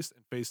point based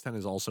and Phase 10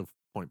 is also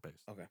point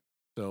based. Okay.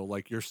 So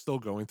like you're still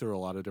going through a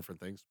lot of different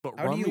things. But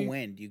How Rummy, do you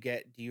win? Do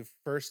you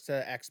first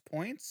to X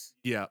points?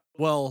 yeah.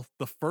 Well,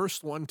 the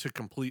first one to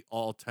complete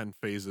all 10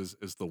 phases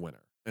is the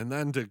winner. And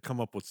then to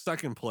come up with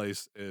second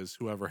place is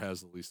whoever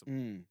has the least,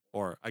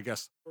 or I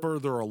guess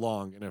further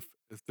along. And if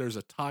there's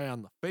a tie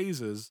on the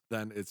phases,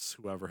 then it's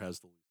whoever has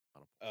the least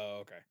amount of points.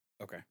 Oh, okay.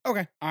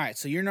 Okay. All right.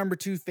 So your number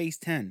 2, Phase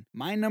 10.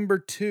 My number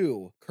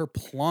 2,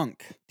 Kerplunk.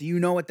 Do you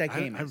know what that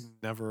game I've is?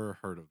 never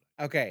heard of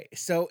that. Okay,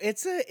 so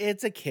it's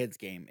a kids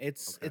game.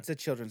 It's a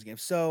children's game.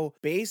 So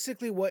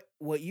basically, what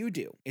you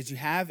do is you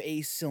have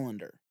a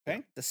cylinder.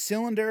 Okay, the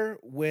cylinder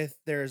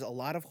there's a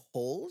lot of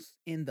holes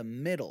in the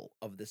middle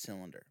of the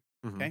cylinder.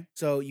 Mhm. Okay,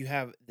 so you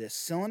have this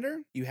cylinder,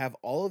 you have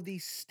all of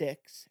these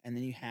sticks, and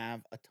then you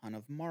have a ton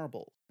of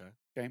marbles.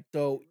 Okay,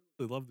 so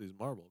They love these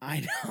marbles. I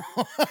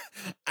know.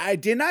 I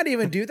did not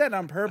even do that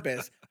on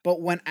purpose. But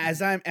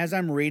as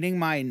I'm reading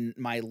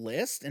my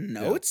list and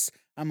notes,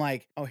 I'm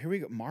like, oh, here we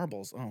go,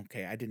 marbles. Oh,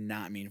 okay, I did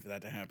not mean for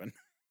that to happen.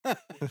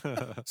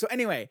 So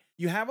anyway,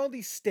 you have all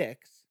these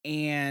sticks,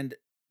 and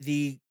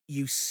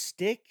you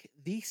stick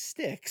these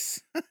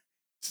sticks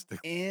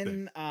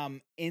in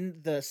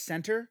the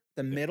center,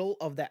 the middle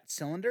of that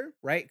cylinder,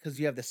 right? Because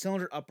you have the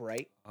cylinder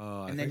upright.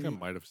 I and think then I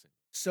might have seen.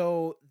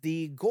 So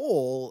the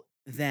goal,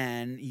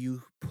 then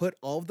you put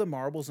all of the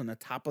marbles on the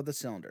top of the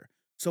cylinder.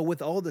 So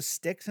with all the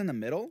sticks in the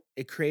middle,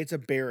 it creates a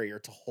barrier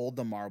to hold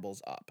the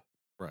marbles up.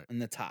 Right. In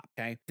the top.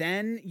 Okay.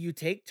 Then you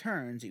take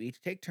turns. You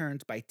each take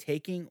turns by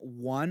taking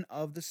one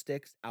of the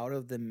sticks out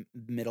of the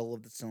middle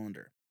of the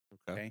cylinder.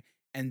 Okay.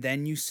 And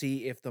then you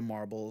see if the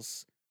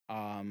marbles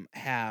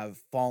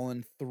have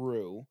fallen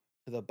through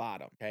to the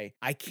bottom. Okay.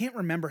 I can't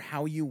remember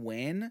how you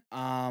win.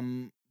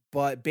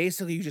 But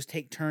basically you just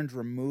take turns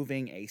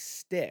removing a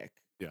stick.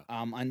 Yeah.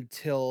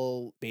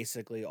 Until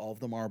basically all of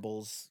the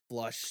marbles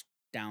flush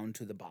down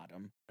to the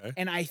bottom. Okay.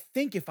 And I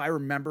think if I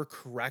remember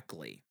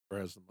correctly, Who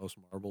has the most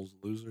marbles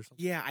lose or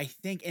something? yeah, I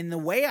think, and the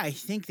way I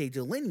think they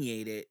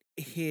delineate it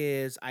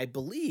is, I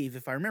believe,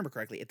 if I remember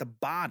correctly, at the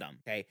bottom,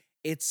 okay,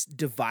 it's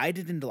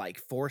divided into like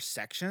 4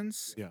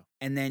 sections. Yeah.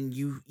 And then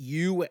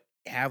you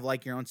have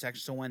like your own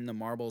section. So when the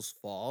marbles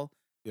fall,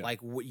 like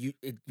you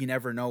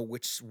never know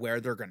where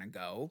they're gonna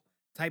go,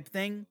 type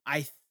thing.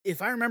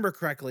 If I remember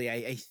correctly,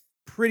 I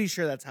pretty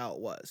sure that's how it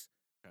was.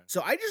 Okay.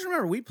 So I just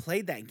remember we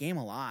played that game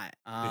a lot.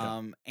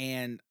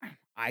 And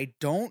I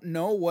don't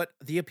know what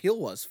the appeal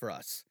was for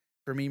us.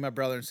 For me, my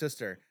brother and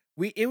sister,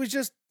 it was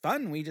just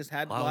fun. We just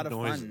had a lot of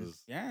fun.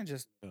 noises. Yeah,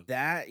 just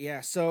that.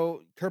 Yeah.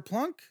 So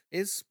Kerplunk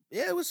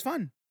it was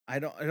fun. I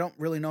don't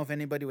really know if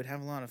anybody would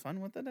have a lot of fun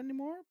with it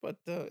anymore, but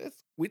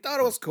we thought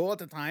it was cool at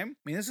the time.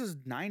 I mean, this is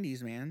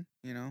 90s, man.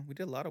 You know, we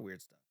did a lot of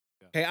weird stuff.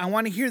 Okay, I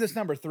want to hear this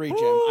number 3, Jim.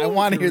 I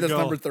want to hear this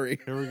number 3.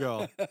 Here we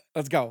go.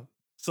 Let's go.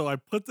 So I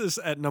put this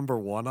at number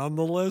 1 on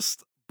the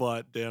list,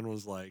 but Dan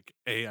was like,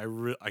 "Hey, I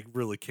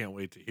really can't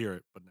wait to hear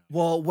it." But now,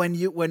 Well, when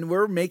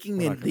we're making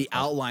We're not gonna the talk.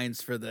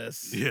 outlines for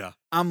this, yeah.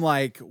 I'm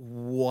like,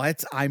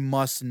 what? I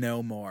must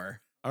know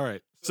more. All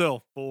right.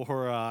 So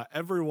for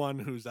everyone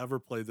who's ever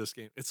played this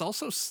game, it's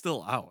also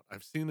still out.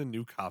 I've seen a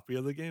new copy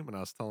of the game, and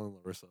I was telling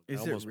Larissa, I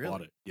Is it almost bought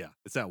really? it. Yeah,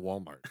 it's at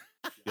Walmart.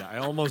 Yeah, I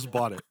almost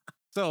bought it.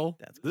 So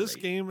That's this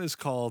great. game is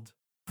called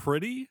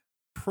Pretty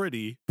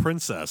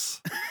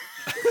Princess.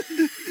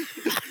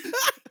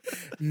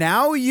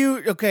 Now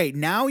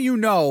you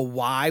know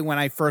why when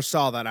I first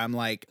saw that I'm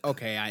like,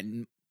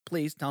 okay,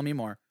 please tell me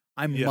more.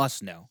 I Yeah.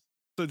 must know.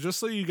 So just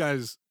so you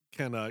guys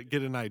can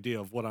get an idea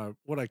of what I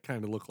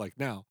kind of look like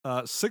now.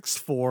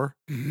 6'4",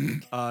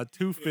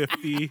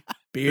 250,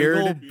 Beard,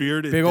 big old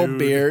bearded big old dude.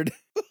 beard.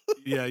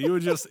 Yeah, you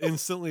would just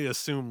instantly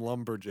assume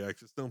lumberjack.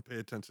 Just don't pay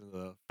attention to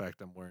the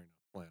fact I'm wearing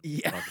a flannel.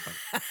 Yeah.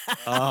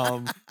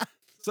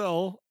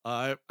 So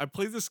I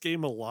played this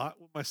game a lot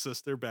with my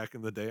sister back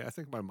in the day. I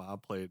think my mom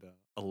played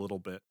a little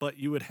bit, but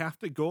you would have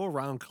to go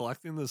around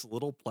collecting this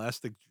little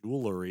plastic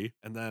jewelry,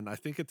 and then I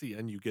think at the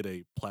end you get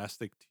a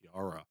plastic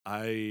tiara.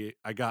 I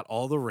got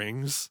all the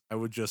rings. I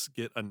would just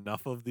get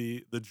enough of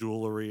the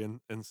jewelry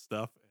and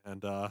stuff,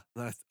 and I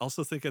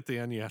also think at the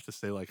end you have to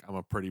say like I'm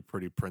a pretty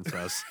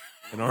princess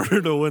in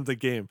order to win the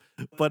game.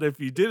 But if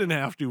you didn't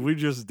have to, we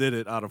just did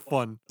it out of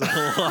fun.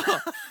 So,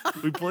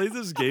 we played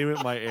this game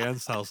at my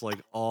aunt's house like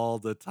all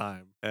the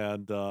time,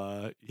 and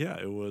yeah,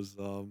 it was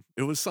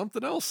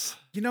something else.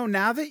 You know,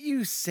 now that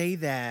you say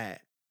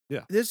that,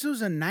 Yeah. this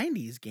was a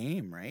 90s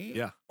game, right?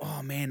 Yeah,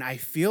 Oh man, I I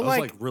feel was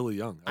like really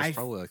young. I was I-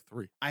 probably like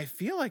 3. I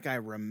feel like I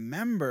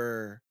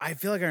remember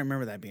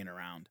that being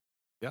around.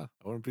 Yeah,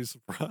 I wouldn't be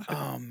surprised.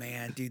 Oh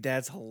man, dude,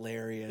 that's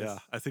hilarious. Yeah,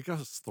 I think I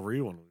was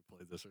 3 when we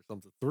played this or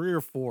something. 3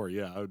 or 4.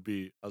 Yeah, I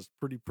was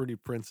pretty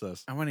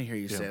princess. I want to hear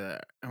you say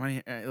that.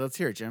 Let's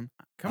hear it, Jim.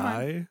 Come on.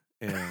 I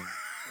am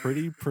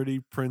pretty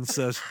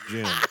princess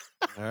Jim.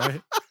 All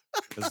right.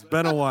 It's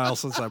been a while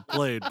since I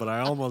played, but I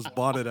almost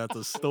bought it at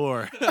the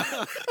store.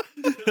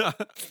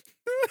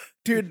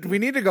 Dude, we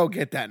need to go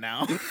get that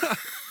now.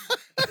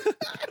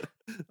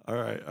 All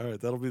right.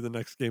 That'll be the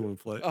next game we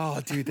play.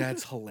 Oh, dude,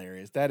 that's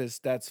hilarious.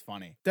 That's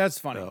funny. That's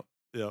funny.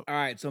 Yep. All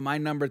right, so my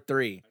number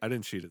 3. I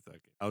didn't cheat at that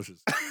game. I was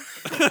just.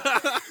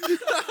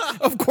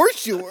 Of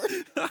course you were.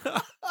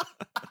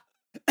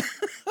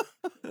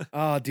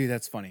 Oh, dude,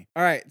 that's funny.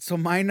 All right, so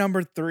my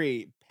number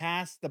 3,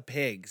 Pass the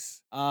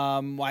Pigs.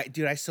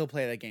 Dude, I still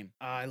play that game.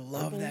 I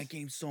love Marbles? that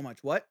game so much.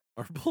 What?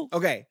 Marbles?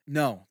 Okay,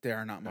 no, there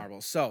are not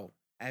marbles. So,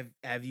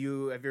 have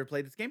you ever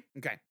played this game?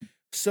 Okay,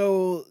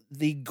 so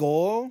the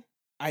goal,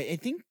 I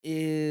think,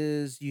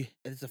 is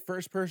it's the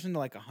first person to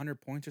like 100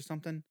 points or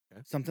something,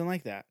 something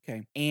like that.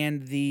 Okay,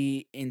 and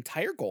the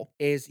entire goal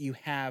is you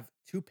have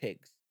 2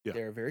 pigs. Yeah.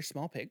 They're a very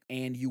small pig,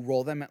 and you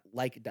roll them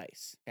like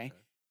dice. Okay.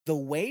 The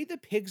way the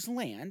pigs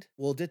land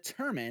will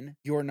determine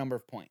your number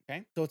of points.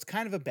 Okay. So it's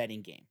kind of a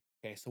betting game.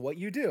 Okay. So what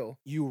you do,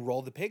 you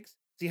roll the pigs,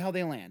 see how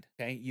they land.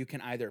 Okay. You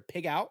can either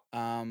pig out.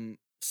 And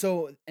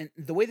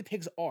the way the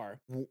pigs are,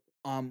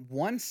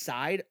 one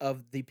side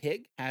of the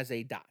pig has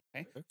a dot.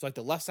 Okay. So like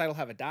the left side will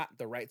have a dot,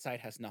 the right side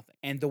has nothing.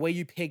 And the way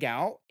you pig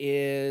out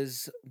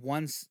is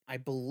once, I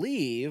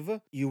believe,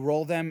 you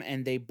roll them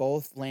and they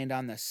both land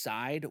on the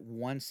side.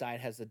 One side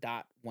has a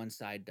dot, one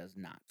side does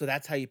not. So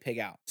that's how you pig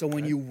out. So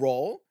when you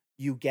roll,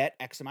 you get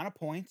X amount of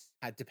points.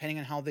 Depending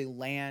on how they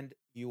land,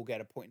 you will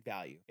get a point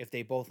value. If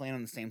they both land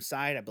on the same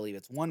side, I believe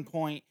it's 1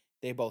 point.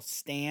 They both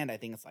stand, I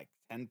think it's like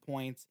 10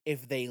 points.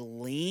 If they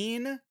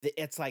lean,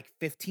 it's like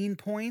 15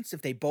 points.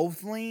 If they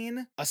both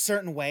lean a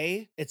certain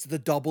way, it's the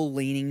double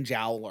leaning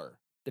jowler.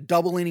 The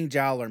double leaning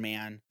jowler,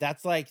 man.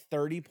 That's like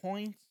 30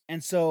 points.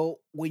 And so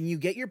when you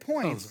get your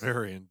points, Sounds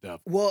very in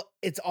depth. well,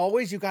 it's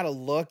always you got to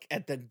look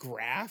at the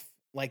graph,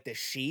 like the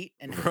sheet,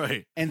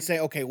 and say,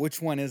 okay, which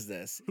one is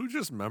this? Who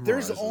just memorizes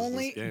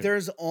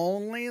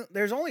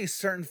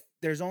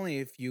There's only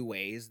a few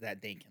ways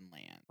that they can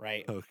land,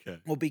 right? Okay.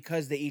 Well,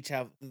 because they each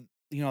have,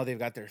 they've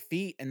got their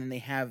feet, and then they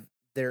have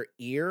their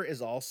ear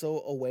is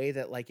also a way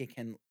that like it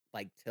can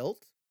like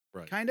tilt,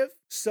 Right. kind of.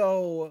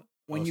 So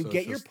when you so get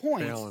it's your just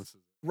points,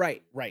 balances.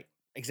 right,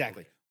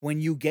 exactly. When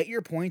you get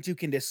your points, you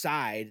can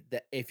decide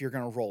that if you're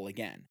gonna roll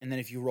again, and then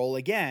if you roll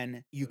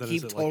again, you Then keep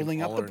is it like an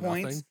totaling up all the or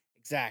points. nothing?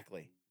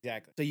 Exactly.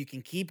 So you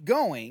can keep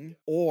going,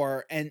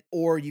 or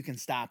you can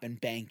stop and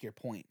bank your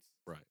points.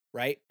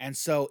 Right. And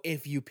so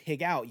if you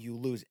pig out, you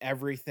lose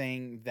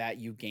everything that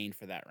you gained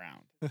for that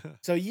round.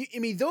 So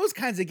those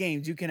kinds of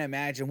games you can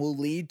imagine will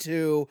lead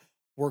to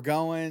we're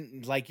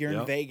going like you're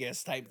in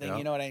Vegas type thing. Yep.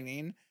 You know what I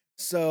mean?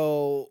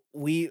 So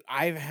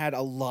I've had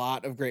a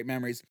lot of great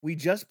memories. We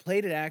just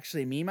played it,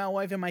 actually. Me, my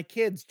wife, and my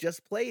kids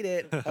just played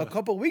it a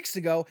couple weeks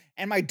ago,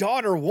 and my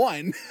daughter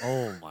won.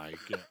 Oh my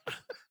god.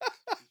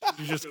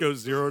 You just go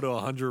 0 to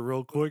 100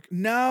 real quick?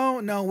 No,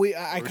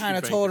 I Or kind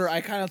of she told her,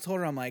 banked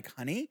I'm like,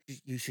 honey,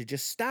 you should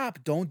just stop.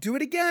 Don't do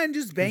it again.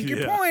 Just bank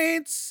your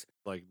points.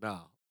 Like, nah,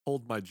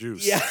 hold my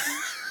juice. Yeah.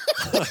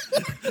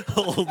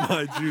 Hold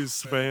my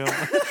juice, fam.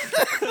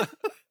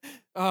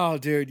 Oh,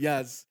 dude,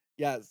 yes.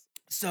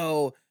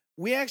 So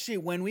we actually,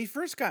 when we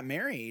first got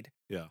married,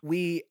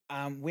 we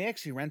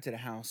actually rented a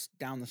house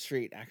down the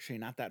street, actually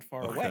not that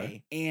far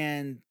away,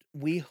 and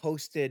we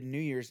hosted New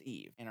Year's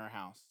Eve in our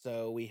house.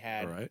 So we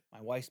had All right.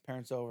 my wife's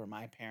parents over,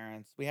 my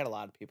parents. We had a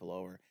lot of people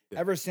over. Yeah.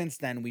 Ever since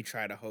then, we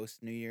try to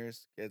host New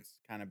Year's. It's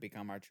kind of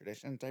become our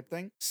tradition type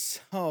thing.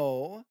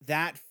 So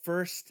that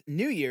first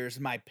New Year's,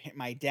 my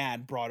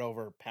dad brought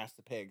over Pass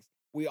the Pigs.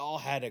 We all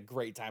had a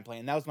great time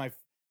playing. That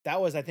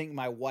was I think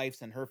my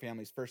wife's and her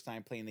family's first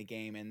time playing the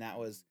game, and that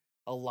was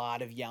a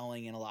lot of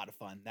yelling and a lot of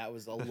fun. That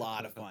was a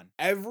lot of fun.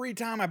 Every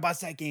time I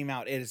bust that game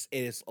out, it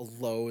is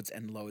loads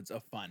and loads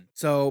of fun.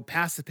 So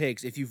Pass the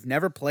Pigs, if you've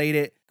never played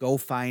it, go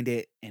find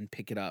it and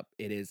pick it up.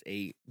 It is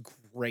a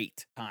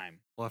great time.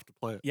 We'll have to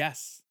play it.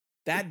 Yes.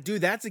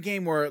 That's a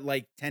game where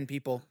like 10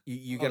 people,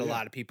 you get a yeah.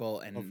 lot of people,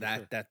 and Oh, for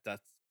sure.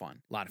 that's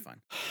fun. A lot of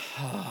fun.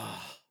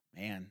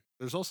 Man.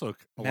 There's also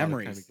a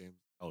Memories. lot of kind of games.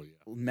 Oh yeah.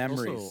 There's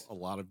Memories. also a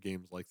lot of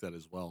games like that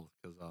as well.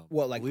 Because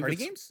What, I like believe party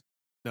it's- games?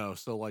 No,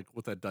 so like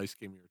with that dice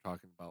game you were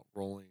talking about,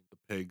 rolling the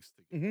pigs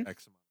to get Mhm.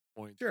 X amount of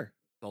points. Sure.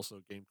 There's also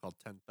a game called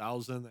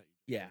 10,000 that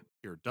you Yeah.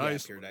 pure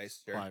dice. pure whether dice,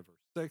 it's sure. 5 or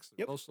 6. There's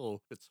Yep.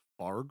 also it's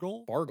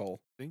Fargo. Fargo.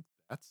 I think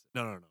that's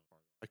no. Fargo.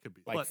 That could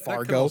be Like but that could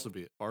Fargo? also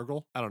be it.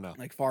 Fargo. I don't know.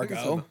 Like I think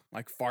it's Fargo.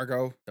 Like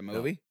Fargo, the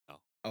movie? No.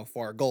 Oh,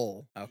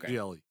 Fargo. Okay.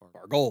 GLE. Fargo.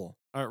 Fargo. All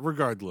right,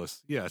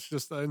 regardless, yeah, it's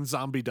just in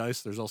zombie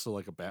dice. There's also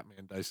like a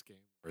Batman dice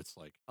game where it's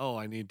like, oh,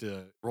 I need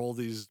to roll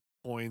these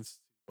points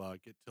to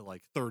get to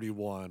like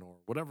 31 or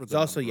whatever. It's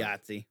also number is.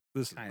 Yahtzee.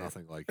 This is kind of.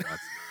 nothing like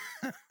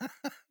Yahtzee.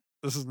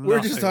 This is We're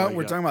just nothing talking. like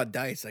We're Yahtzee. talking about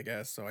dice, I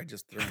guess. So I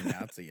just threw in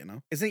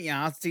Yahtzee. Isn't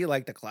Yahtzee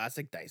like the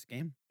classic dice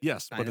game?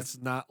 Yes, kind but of. it's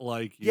not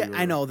like Yeah, I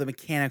your- know the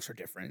mechanics are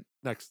different.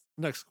 Next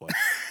question.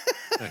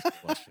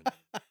 Next question.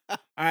 All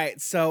right.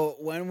 So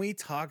when we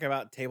talk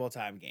about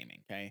tabletop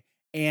gaming, okay,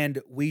 and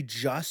we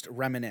just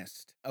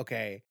reminisced,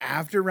 okay,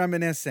 after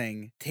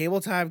reminiscing,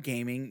 tabletop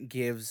gaming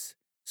gives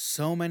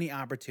so many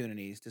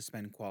opportunities to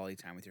spend quality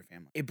time with your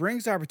family. It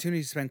brings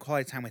opportunities to spend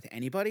quality time with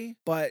anybody,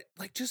 but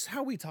like just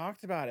how we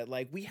talked about it,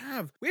 like we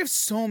have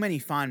so many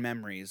fond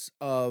memories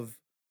of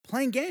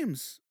playing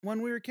games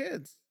when we were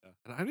kids. Yeah.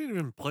 And I didn't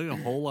even play a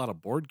whole lot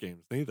of board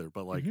games neither,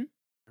 but like Mhm.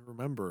 I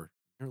remember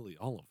nearly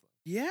all of them.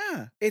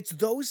 Yeah, it's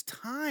those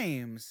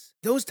times.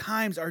 Those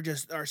times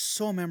are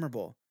so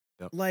memorable.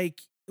 Yep.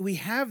 Like we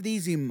have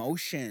these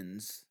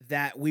emotions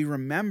that we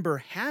remember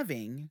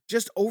having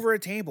just over a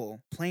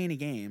table playing a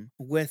game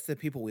with the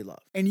people we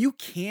love. And you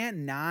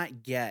can't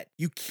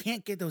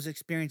get those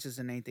experiences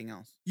in anything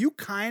else. You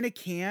kind of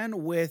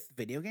can with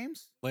video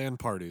games. LAN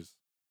parties.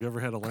 You ever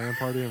had a LAN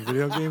party in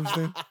video games,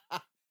 Dan?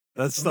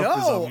 That stuff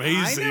is No,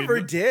 amazing. I never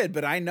did,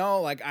 but I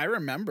know, like I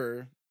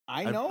remember.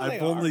 I've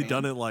only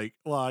done it like,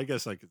 well, I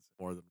guess I could say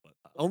more than, but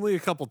only a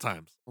couple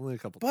times.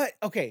 But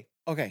okay.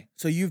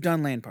 So you've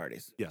done LAN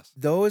parties. Yes.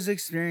 Those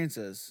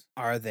experiences,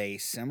 are they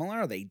similar?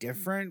 Are they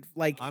different?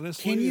 Like,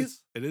 Honestly, can you?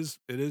 it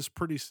is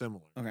pretty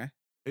similar. Okay.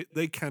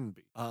 They can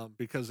be,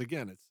 because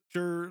again, it's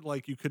sure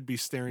like you could be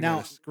staring Now,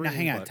 at a screen.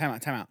 hang on. but-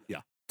 Time out.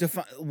 Yeah.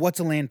 What's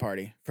a LAN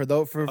party for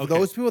Okay.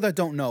 those people that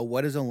don't know?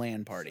 What is a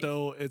LAN party?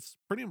 So it's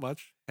pretty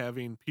much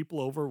having people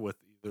over with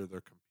either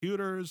their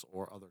computers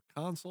or other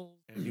consoles,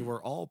 and you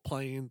are all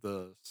playing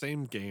the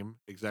same game,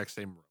 exact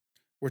same room.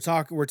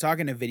 We're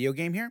talking a video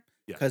game here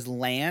Yeah. because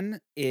LAN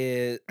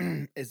is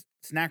it's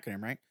an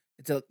acronym, right?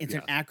 It's an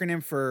Yes.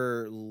 acronym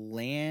for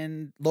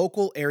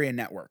local area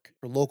network.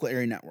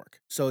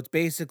 So it's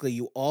basically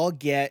you all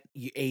get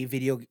a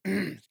video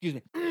excuse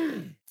me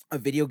a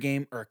video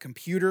game or a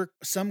computer,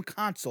 some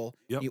console.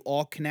 Yep. You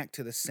all connect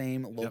to the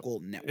same local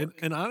network.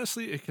 And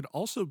honestly, it could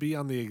also be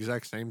on the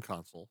exact same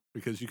console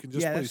because you can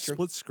just Yeah, play that's true.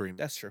 split screen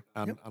That's true.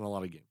 on, Yep. on a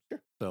lot of games.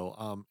 Sure.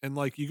 So, and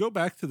like you go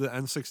back to the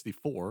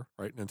N64,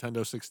 right?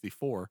 Nintendo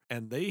 64,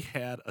 and they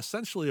had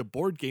essentially a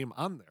board game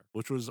on there,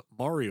 which was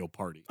Mario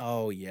Party.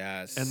 Oh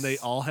yes. And they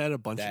all had a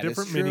bunch That of is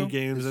different true. mini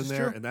games This in is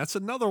there, true. and that's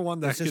another one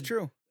that This is could.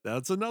 true.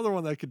 That's another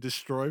one that could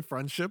destroy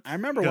friendships. I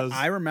remember. because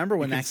I remember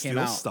when you that can came steal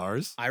out.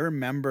 Stars. I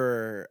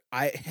remember.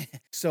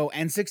 So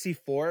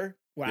N64.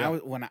 Yeah.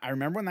 I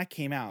remember when that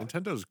came out.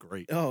 Nintendo's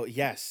great. Oh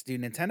yes,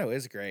 dude, Nintendo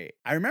is great.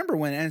 I remember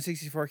when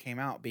N64 came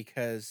out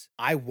because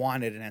I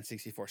wanted an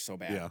N64 so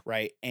bad, Yeah.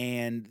 right?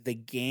 And the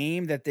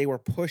game that they were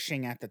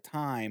pushing at the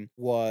time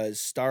was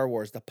Star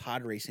Wars, the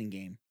pod racing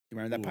game. You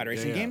remember that Ooh, pod yeah,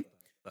 racing yeah, game?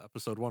 the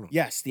episode 1.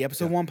 Yes, the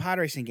episode Yeah. 1 pod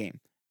racing game.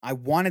 I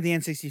wanted the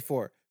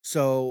N64.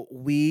 So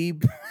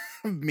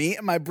me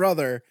and my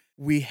brother,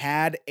 we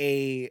had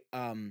a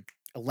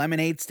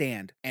lemonade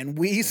stand and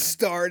we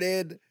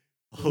started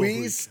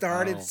Holy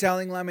cow.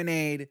 selling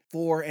lemonade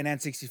for an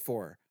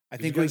N64. I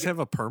Did think you guys have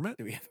a permit?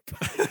 do we have a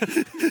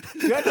permit?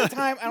 Dude, at the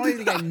time, I don't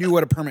even think I knew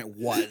what a permit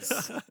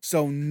was.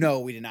 So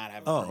no, we did not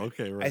have a Oh, permit.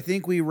 okay, right. I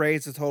think we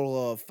raised a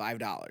total of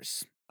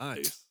 $5.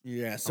 Nice.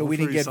 Yeah, so How we much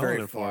were didn't you get selling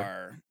very it for?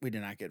 far. We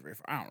did not get very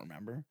far. I don't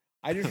remember.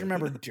 I just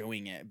remember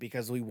doing it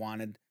because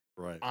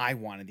Right. I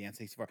wanted the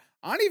N64.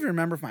 I don't even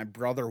remember if my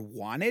brother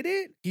wanted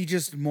it. He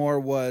just more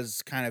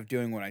was kind of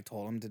doing what I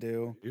told him to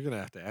do. You're gonna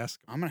have to ask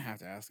him. I'm gonna have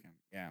to ask him.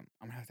 Yeah, I'm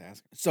gonna have to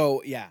ask him.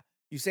 So yeah,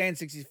 you say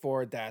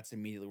N64, that's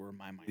immediately where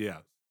my mind Yeah.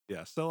 goes.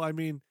 Yeah. So I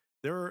mean,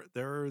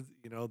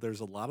 there's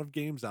a lot of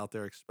games out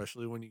there,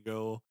 especially when you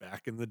go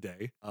back in the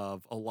day,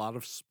 of a lot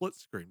of split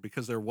screen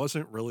because there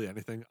wasn't really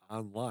anything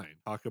online.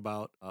 Talk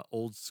about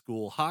old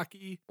school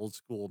hockey, old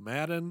school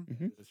Madden.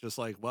 Mhm. It's just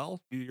like,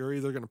 well, you're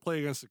either going to play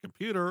against a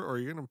computer or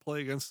you're going to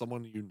play against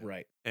someone you know.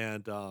 Right.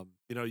 And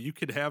you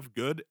could have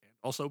good and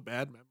also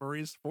bad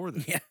memories for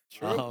this. Yeah.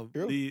 True.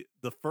 True.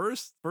 The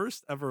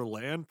first ever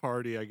LAN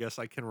party I guess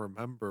I can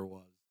remember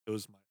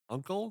was my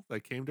uncle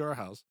that came to our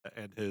house,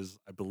 and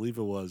I believe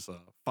it was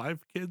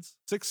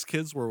 6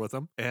 kids were with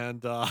him,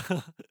 and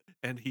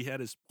and he had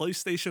his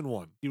PlayStation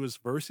 1. He was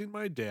versing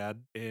my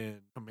dad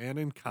in Command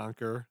and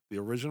Conquer, the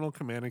original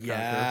Command and Conquer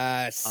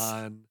Yes.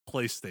 on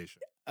PlayStation.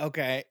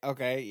 Okay.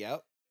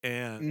 Yep.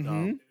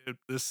 And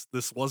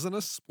this wasn't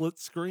a split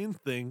screen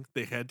thing.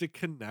 They had to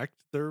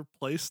connect their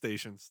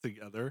PlayStations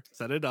together,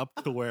 set it up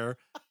to where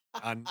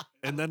and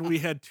then we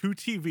had 2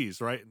 TVs,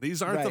 right? And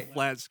these aren't the Right.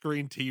 flat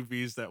screen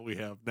TVs that we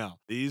have now.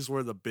 These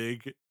were the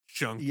big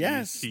chunky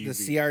Yes. TVs. The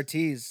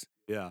CRTs.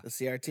 Yeah. The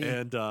CRT.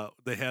 And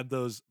they had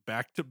those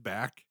back to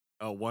back.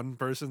 One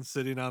person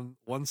sitting on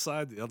one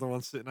side, the other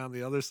one sitting on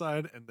the other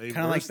side, and they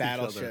Kind of like versed each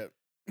other. Battleship.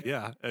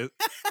 Yeah,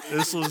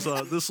 this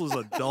was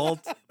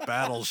adult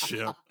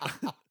Battleship.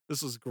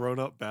 This was grown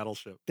up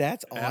Battleship.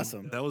 That's And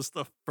awesome. that was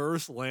the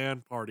first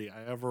LAN party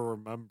I ever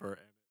remember,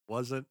 and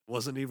it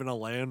wasn't even a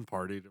LAN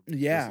party to me.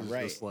 Yeah, This is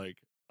right. just like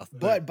a thing.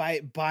 But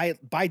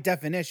by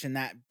definition,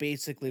 that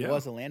basically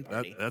was a LAN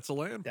party. That's a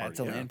LAN party. That's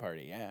a yeah. LAN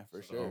party. Yeah,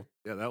 for So, sure.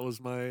 yeah, that was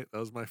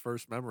my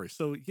first memory.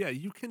 So yeah,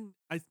 you can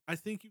I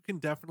think you can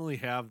definitely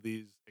have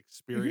these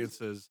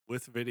experiences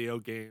with video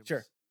games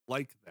Sure.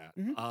 like that.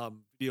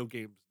 Mhm. Video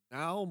games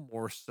now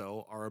more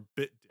so are a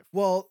bit different.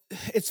 Well,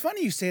 it's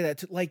funny you say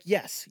that. Like,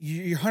 yes,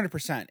 you're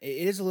 100%.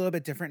 It is a little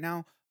bit different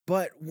now.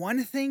 But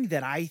one thing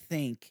that I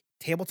think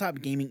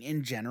tabletop gaming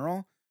in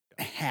general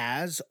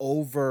has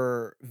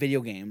over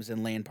video games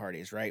and LAN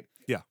parties, right?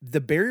 Yeah.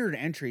 The barrier to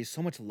entry is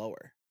so much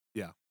lower.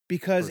 Yeah,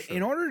 Because for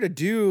in sure. order to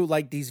do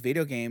like these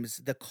video games,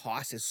 the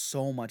cost is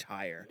so much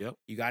higher. Yep.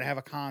 You got to have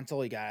a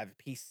console, you got to have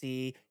a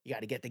PC, you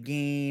got to get the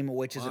game,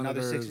 which is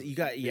another six. Monitors, You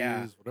got,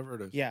 yeah. TVs, whatever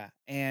it is. Yeah.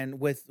 And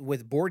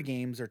with board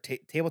games or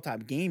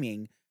tabletop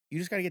gaming, you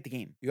just got to get the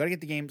game. You got to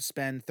get the game,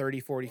 spend 30,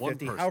 40, One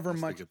 50, person however has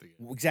to much. get the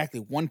game. Exactly.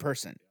 One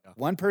person. Yeah.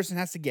 One person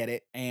has to get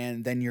it,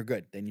 and then you're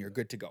good. Then you're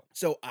good to go.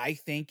 So I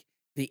think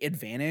the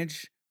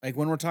advantage, like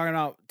when we're talking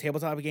about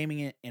tabletop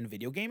gaming and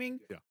video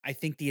gaming, Yeah. I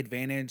think the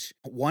advantage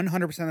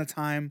 100% of the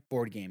time,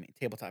 board gaming,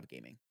 tabletop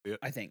gaming. Yeah.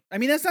 I think. I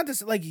mean, that's not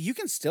this, like you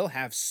can still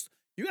have,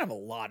 you can have a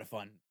lot of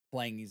fun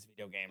playing these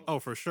video games. Oh,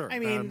 for sure. I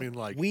mean,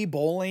 like Wii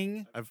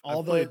bowling, I've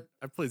all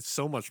played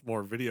so much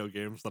more video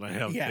games than I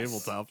have Yes.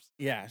 tabletops.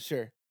 yeah,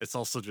 sure. It's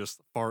also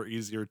just far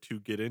easier to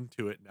get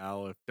into it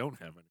now if you don't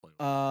have any play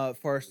with.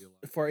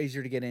 Far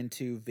easier to get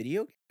into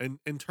video. And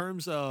in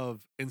terms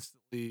of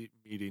instantly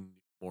meeting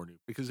more new,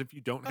 because if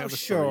you don't Oh, have a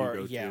sure, store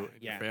you go yeah, to and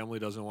yeah. your family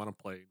doesn't want to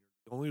play, and you're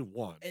the only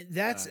one. And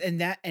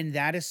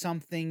that is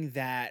something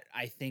that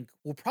I think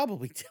we'll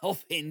probably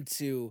delve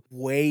into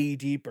way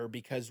deeper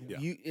because Yeah.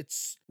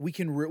 we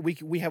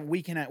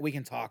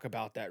can talk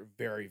about that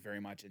very, very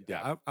much in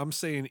depth. Yeah, I'm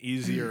saying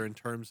easier in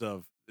terms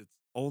of it's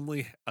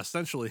only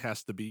essentially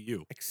has to be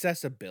you.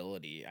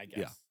 Accessibility, I guess.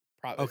 Yeah.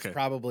 It's Okay.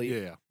 probably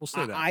Yeah, we'll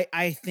say that.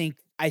 I think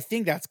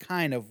that's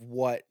kind of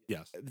what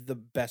Yes. the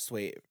best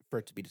way for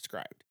it to be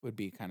described would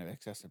be kind of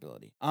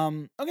accessibility.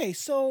 Okay,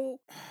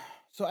 so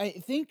I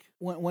think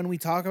when we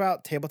talk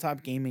about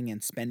tabletop gaming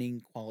and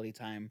spending quality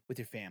time with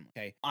your family,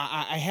 okay,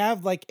 I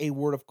have like a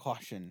word of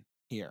caution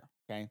here.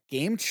 Okay,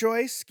 game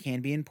choice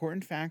can be an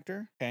important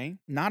factor. Okay,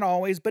 not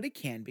always, but it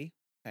can be.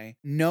 Okay,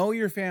 know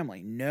your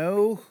family,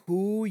 know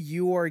who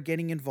you are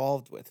getting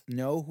involved with,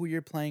 know who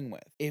you're playing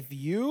with. If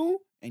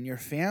you and your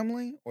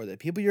family or the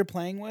people you're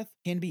playing with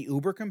can be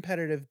uber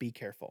competitive, be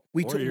careful.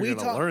 Or you're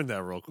gonna learn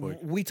that real quick.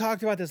 We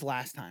talked about this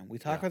last time.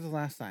 What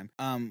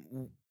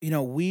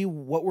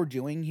we're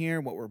doing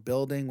here, what we're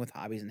building with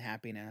Hobbies and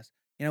Happiness,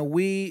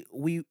 we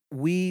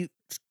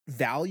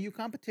value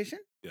competition.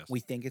 Yes. We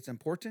think it's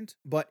important,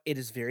 but it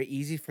is very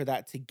easy for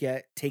that to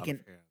get Out of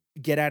hand.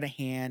 get out of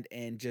hand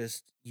and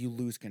just you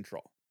lose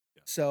control.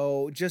 Yeah.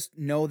 So just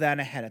know that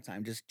ahead of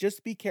time.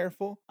 Just be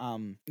careful.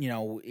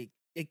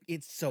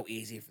 It's so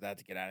easy for that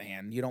to get out of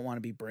hand. You don't want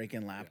to be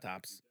breaking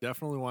laptops.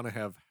 Definitely want to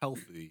have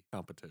healthy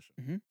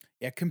competition.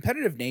 Yeah,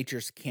 competitive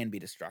natures can be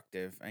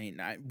destructive. I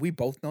mean, we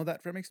both know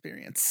that from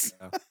experience.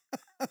 Yeah.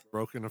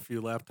 Broken a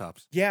few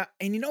laptops. Yeah,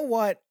 and you know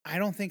what? I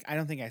don't think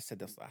I said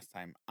this last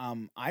time.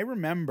 I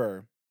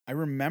remember.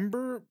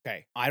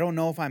 Okay, I don't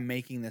know if I'm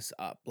making this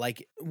up.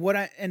 Like what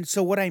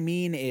I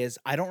mean is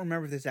I don't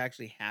remember if this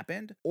actually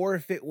happened or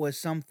if it was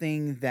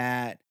something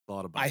that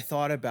I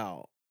thought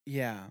about.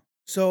 Yeah.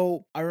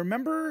 So I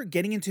remember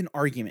getting into an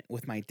argument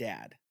with my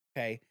dad.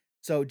 Okay.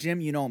 So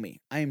Jim, you know me.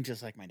 I am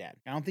just like my dad.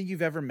 I don't think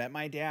you've ever met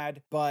my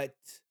dad, but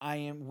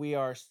we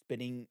are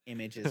spitting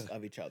images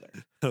of each other.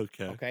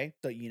 Okay. Okay.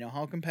 So you know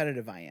how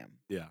competitive I am.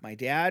 Yeah. My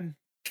dad,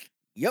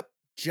 yep,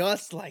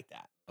 just like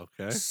that.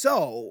 Okay.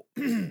 So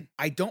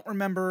I don't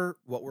remember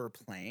what we were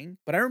playing,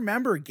 but I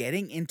remember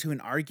getting into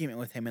an argument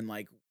with him and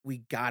like we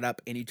got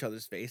up in each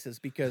other's faces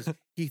because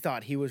he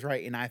thought he was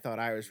right and I thought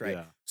I was right.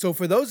 Yeah. So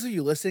for those of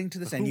you listening to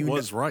this and Who you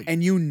was right?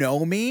 and you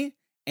know me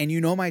and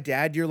you know my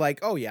dad, you're like,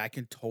 oh yeah, I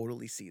can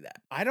totally see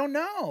that. I don't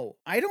know.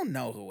 I don't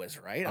know who was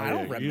right. Oh, I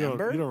don't yeah,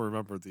 remember. You don't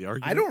remember the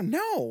argument? I don't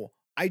know.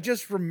 I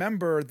just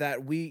remember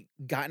that we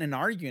got in an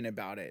argument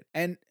about it.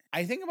 And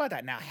I think about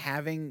that now,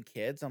 having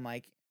kids, I'm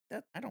like,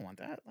 I don't want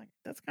that. Like,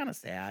 that's kind of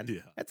sad. Yeah.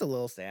 That's a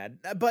little sad.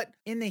 But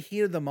in the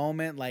heat of the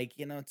moment, like,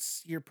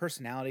 it's your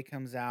personality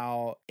comes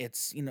out.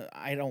 It's,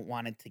 I don't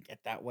want it to get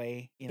that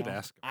way. Could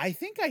ask him. I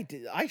think I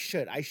did. I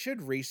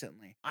should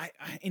recently.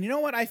 And you know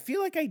what? I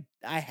feel like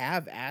I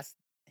have asked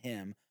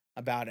him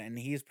about it, and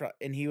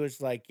he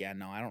was like, yeah,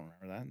 no, I don't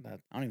remember that.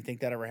 I don't even think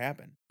that ever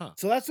happened. Huh.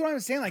 So that's what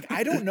I'm saying. Like,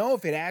 I don't know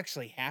if it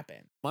actually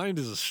happened. Mind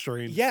is a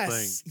strange thing.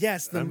 Yes.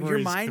 Your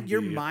Memories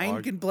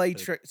mind can play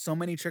augmented. so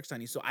many tricks on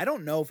you. So I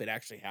don't know if it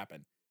actually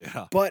happened,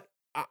 Yeah. but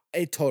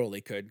it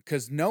totally could.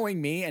 Because knowing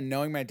me and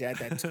knowing my dad,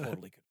 that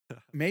totally could.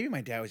 Maybe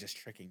my dad was just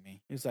tricking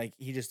me. He was like,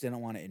 he just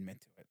didn't want to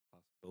admit to it.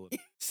 Possibility.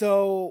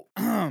 So,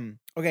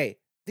 okay.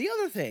 The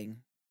other thing,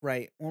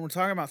 right, when we're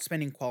talking about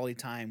spending quality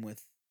time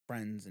with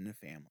friends and a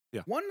family,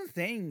 Yeah. one of the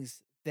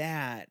things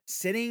that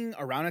sitting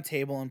around a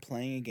table and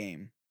playing a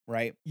game,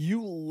 right,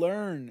 you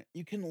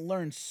can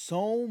learn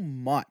so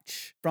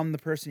much from the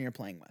person you're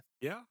playing with.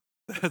 Yeah,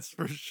 that's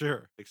for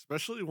sure.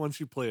 Especially once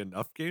you play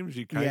enough games,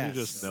 you kind of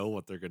just Yes. know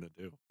what they're going to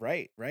do.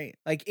 Right.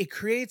 Like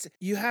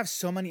you have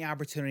so many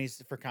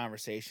opportunities for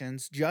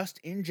conversations just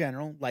in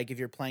general. Like if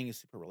you're playing a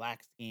super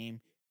relaxed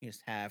game, you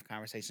just have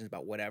conversations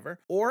about whatever.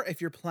 Or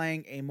if you're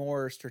playing a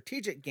more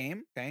strategic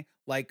game, okay,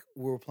 like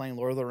we were playing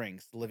Lord of the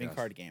Rings, the living Yes.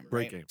 card game,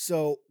 Great right? game.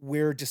 So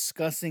we're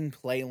discussing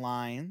play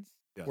lines.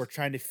 Yes. We're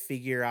trying to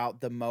figure out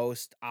the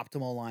most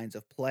optimal lines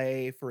of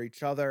play for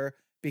each other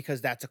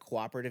because that's a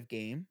cooperative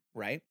game,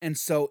 right? And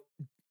so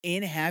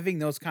in having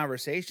those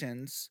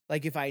conversations,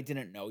 like if I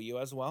didn't know you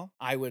as well,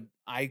 I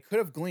could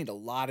have gleaned a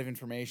lot of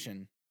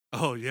information.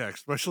 Oh yeah,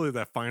 especially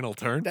that final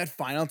turn. That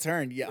final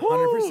turn, yeah, Woo!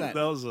 100%.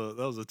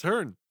 That was a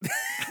turn.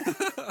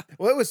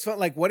 Well, it was fun.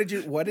 Like, what did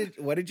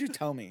you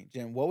tell me,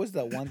 Jim? What was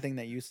the one thing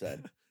that you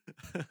said?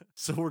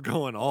 So we're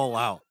going all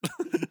out.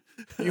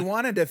 You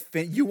wanted to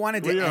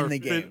end the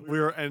game. We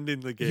are ending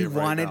the game. You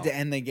right wanted now. to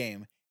end the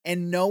game,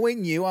 and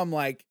knowing you, I'm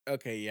like,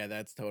 okay, yeah,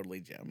 that's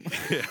totally Jim.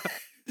 Yeah.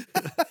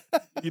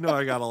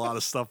 I got a lot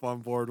of stuff on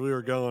board. We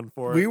were going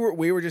for it.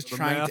 We were just The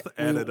trying math to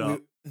added up.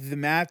 The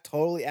math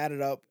totally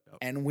added up, Yep.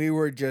 and we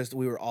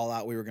were all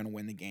out. We were going to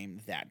win the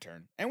game that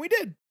turn, and we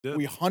did. Did.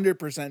 We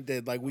 100%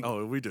 did. Like we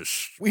we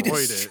destroyed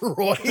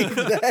destroyed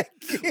that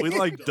game. We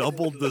like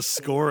doubled the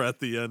score at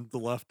the end, the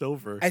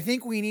leftover. I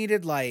think we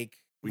needed 12.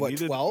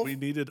 We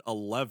needed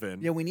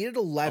 11. Yeah, we needed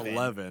 11.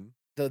 11.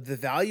 The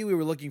value we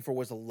were looking for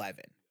was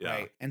 11, Yeah.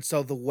 right? And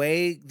so the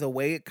way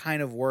it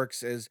kind of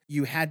works is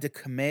you had to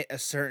commit a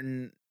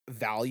certain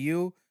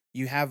value.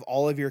 You have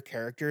all of your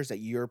characters that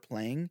you're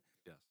playing.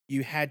 Yes.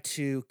 You had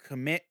to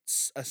commit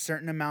a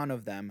certain amount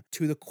of them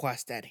to the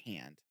quest at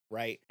hand,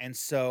 right? And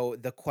so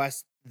the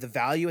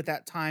value at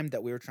that time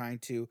that we were trying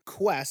to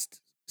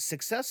quest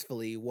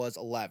successfully was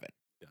 11.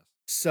 Yes.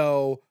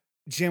 So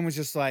Jim was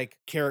just like,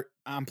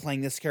 I'm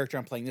playing this character,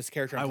 I'm playing this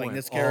character, I'm playing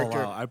this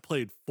character. I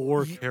played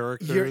 4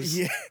 characters.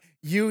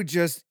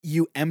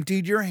 You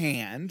emptied your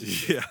hand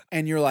Yeah.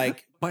 and you're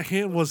like, My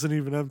hand wasn't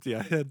even empty.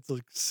 I had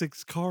like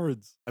 6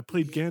 cards. I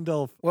played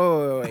Gandalf.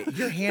 wait.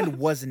 Your hand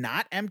was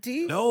not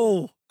empty?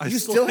 No. You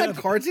still had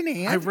cards in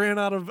hand? I ran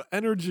out of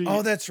energy.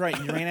 Oh, that's right.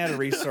 You ran out of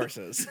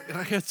resources. And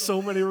I had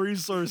so many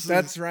resources.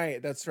 That's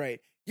right.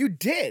 You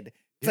did.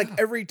 It's like Yeah.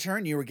 every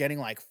turn you were getting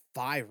like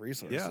 5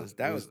 resources.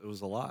 Yeah, it was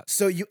a lot.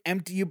 So you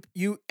emptied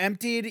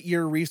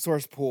your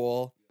resource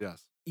pool.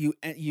 Yes.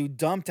 You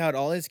dumped out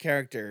all his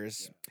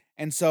characters. Yeah.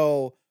 And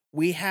so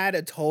we had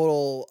a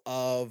total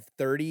of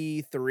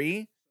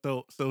 33.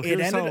 So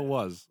here's how it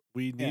was.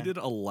 We needed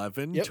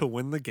 11 Yep. to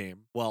win the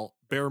game. Well,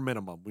 bare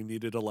minimum, we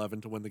needed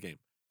 11 to win the game.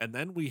 And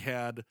then we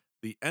had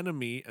the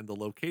enemy and the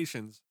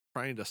locations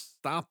trying to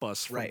stop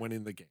us from Right.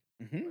 winning the game.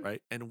 Mm-hmm.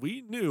 Right. And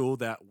we knew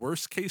that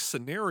worst case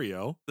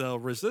scenario, the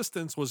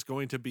resistance was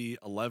going to be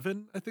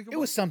 11. I think It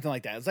was something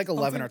like that. It's like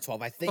 11 or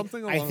 12. I think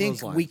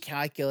those we lines.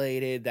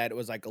 calculated that it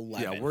was like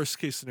 11. Yeah. Worst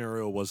case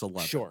scenario was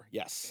 11. Sure.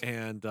 Yes.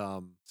 And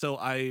so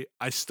I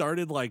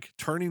started like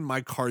turning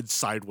my cards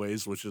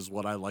sideways, which is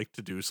what I like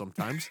to do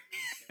sometimes.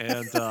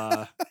 and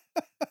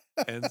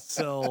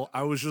so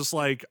I was just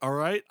like, all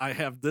right, I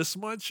have this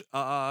much.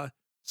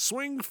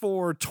 Swing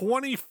for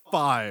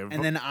 25.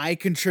 And then I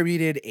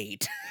contributed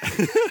 8.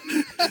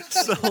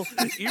 So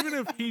even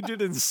if he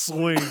didn't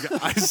swing,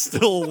 I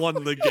still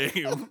won the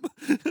game.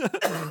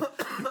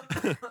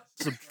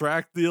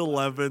 Subtract the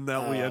 11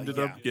 that we ended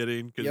up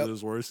getting because it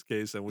was worst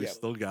case, and we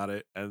still got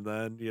it. And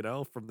then,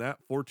 from that,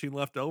 14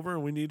 left over,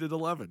 and we needed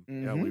 11.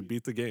 Yeah, we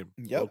beat the game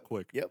real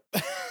quick. Yep.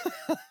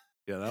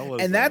 Yeah, that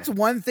was. And that's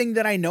one thing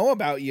that I know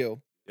about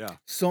you. Yeah.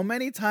 So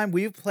many times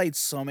we've played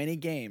so many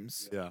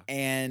games. Yeah.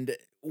 And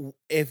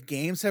if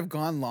games have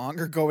gone long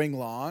or going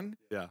long,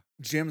 Yeah.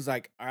 Jim's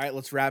like, all right,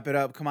 let's wrap it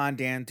up. Come on,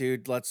 Dan,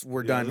 dude,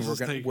 we're Yeah, done. this is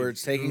taking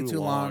It's taking too too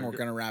long. long. We're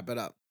gonna wrap it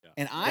up. Yeah.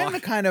 And I'm the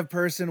kind of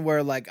person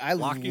where like I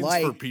Blocking's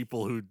like for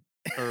people who,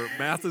 or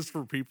math is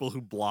for people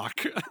who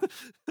block.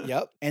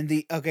 Yep.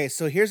 And okay,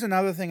 so here's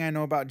another thing I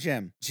know about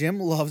Jim. Jim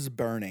loves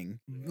burning.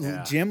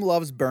 Yeah. Jim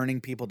loves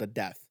burning people to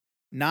death.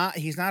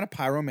 He's not a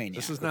pyromaniac.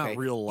 This is not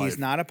real life. He's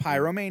not a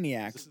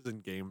pyromaniac. This is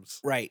in games.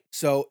 Right.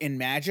 So in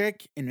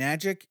Magic,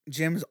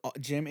 Jim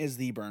is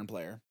the burn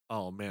player.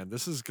 Oh man,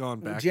 this has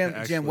gone back. Jim, to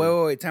actually,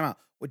 wait, time out.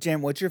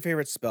 Jim, what's your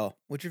favorite spell?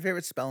 What's your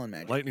favorite spell in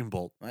Magic? Lightning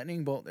bolt.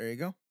 Lightning bolt. There you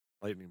go.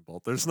 Lightning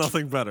bolt. There's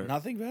nothing better.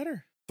 Nothing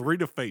better. 3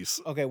 to face.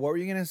 Okay, what were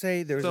you gonna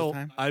say? There was a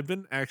time. I've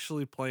been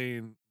actually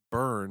playing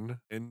burn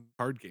in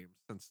card games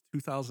since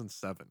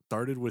 2007.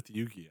 Started with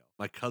Yu-Gi-Oh.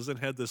 My cousin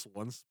had this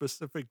one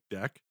specific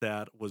deck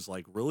that was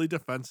like really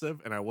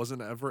defensive, and I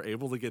wasn't ever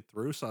able to get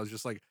through. So I was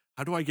just like,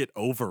 how do I get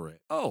over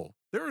it? Oh,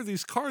 there are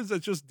these cards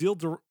that just deal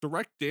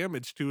direct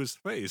damage to his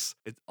face.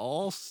 It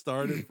all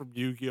started from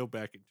Yu-Gi-Oh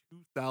back in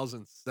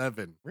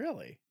 2007.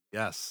 Really?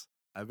 Yes,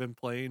 I've been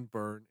playing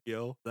burn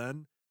Yu-Gi-Oh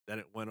then. Then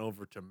it went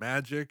over to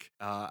Magic.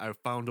 I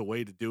found a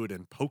way to do it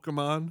in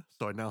Pokemon.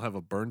 So I now have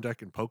a burn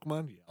deck in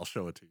Pokemon. Yeah, I'll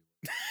show it to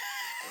you.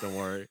 Don't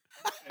worry.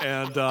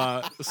 And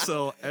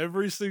so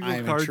every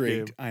single card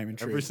game, I am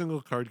intrigued. every single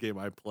card game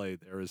I play,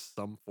 there is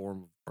some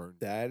form of burn.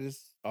 That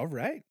is all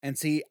right. And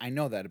see, I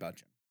know that about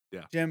Jim.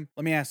 Yeah. Jim,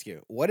 let me ask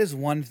you, what is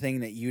one thing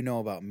that you know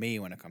about me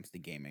when it comes to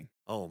gaming?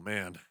 Oh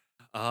man.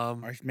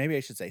 Or maybe I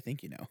should say,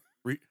 think you know.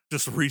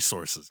 Just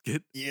resources.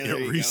 Get there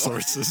you go.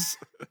 resources.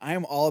 I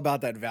am all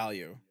about that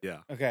value.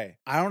 Yeah. Okay.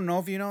 I don't know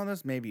if you know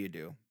this. Maybe you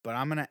do. But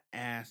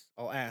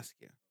I'll ask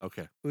you.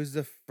 Okay. Who's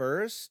the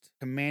first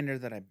commander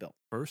that I built?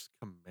 First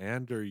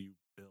commander you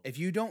built. If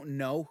you don't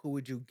know, who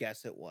would you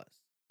guess it was?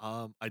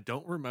 I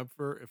don't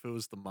remember if it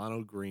was the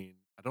mono green.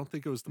 I don't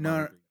think it was the No,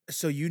 mono green.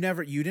 so you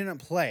didn't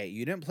play.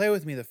 You didn't play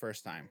with me the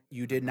first time.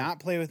 You did not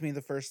play with me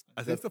the first.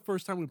 I think the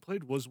first time we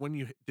played was when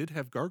you did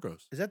have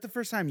Gargos. Is that the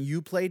first time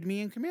you played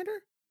me in Commander?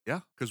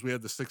 Yeah, because we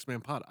had the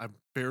 6-man pod. I'm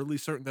fairly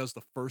certain that was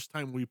the first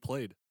time we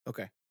played.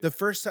 Okay. The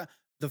first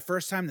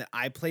time that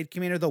I played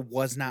Commander though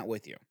was not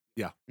with you.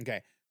 Yeah.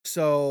 Okay.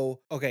 So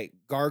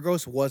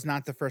Gargos was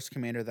not the first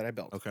commander that I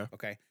built. Okay.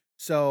 Okay.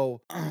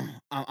 So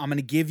I'm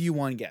gonna give you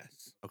one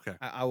guess. Okay.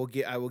 I will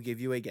give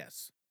you a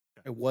guess.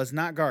 Okay. It was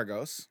not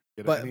Gargos.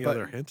 Any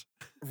other hint?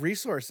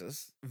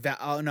 Resources.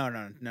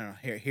 No.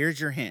 Here's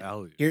your hint.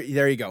 Value.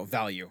 There you go.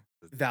 Value.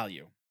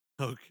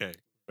 Okay.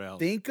 Value.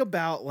 Think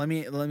about. Let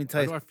me tell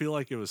Why you. do I feel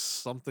like it was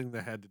something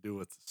that had to do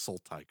with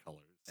Sultai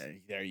colors?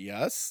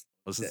 Yes.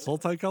 Was it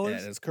Sultai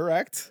colors? That is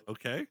correct.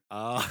 Okay.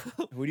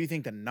 Who do you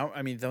think the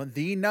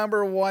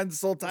number one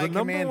Sultai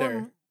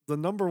commander? The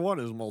number one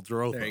is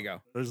Muldrotha. There you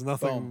go. There's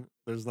nothing. Boom.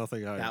 There's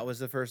nothing. That was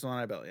the first one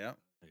I built. Yeah.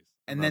 Nice.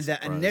 And then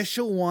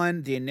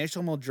the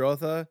initial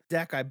Muldrotha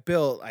deck I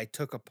built, I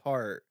took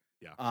apart.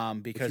 Yeah.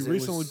 Because you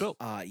recently built.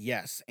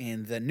 Yes,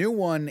 and the new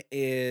one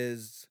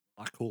is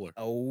a lot cooler.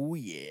 Oh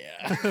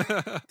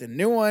yeah. The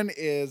new one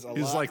is a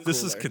He's lot like,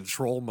 this is cooler.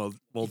 control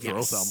Muldrotha.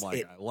 Yes, I'm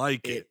like, I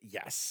like it.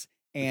 Yes.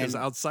 Because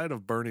And outside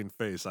of Burning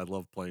Face, I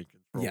love playing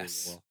control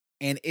as well.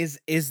 And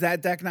is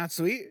that deck not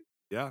sweet?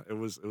 Yeah, it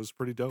was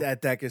pretty dope.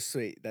 That deck is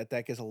sweet. That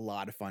deck is a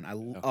lot of fun. I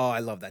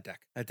love that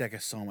deck. That deck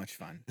is so much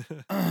fun.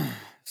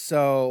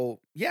 So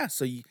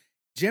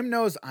Jim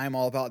knows I'm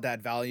all about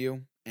that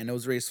value and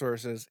those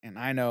resources, and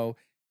I know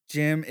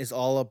Jim is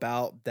all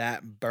about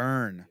that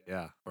burn.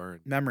 Yeah,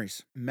 burn.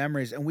 Memories.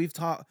 And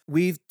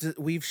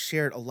we've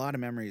shared a lot of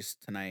memories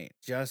tonight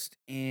just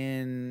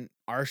in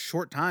our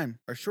short time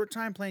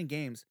playing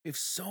games. We have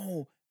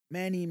so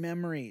many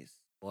memories.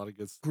 A lot of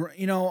good stuff.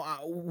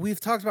 We've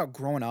talked about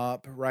growing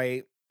up,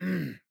 right?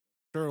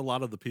 Sure, a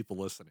lot of the people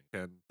listening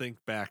can think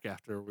back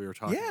after we were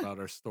talking about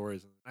our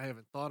stories, and I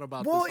haven't thought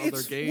about this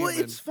other game. Well,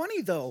 it's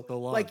funny though. So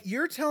long. Like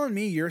you're telling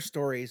me your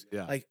stories,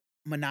 Yeah. like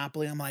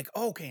Monopoly. I'm like,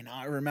 okay, now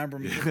I remember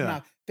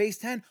Yeah. Phase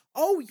 10.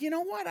 Oh, you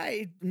know what?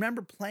 I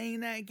remember playing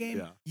that game.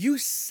 Yeah. You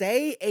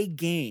say a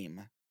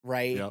game,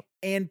 right? Yep.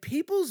 And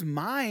people's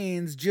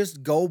minds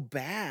just go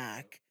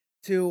back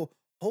to,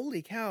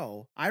 holy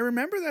cow, I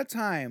remember that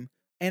time.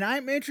 And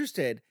I'm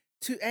interested.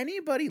 To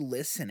anybody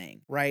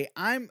listening, right?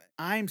 I'm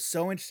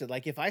so interested.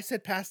 Like if I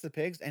said Pass the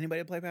Pigs,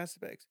 anybody play Pass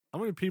the Pigs? How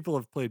many people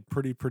have played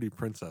Pretty Pretty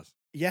Princess?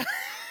 Yeah.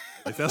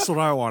 Like that's what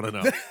I want to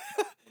know.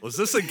 Was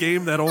this a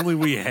game that only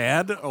we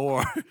had,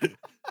 or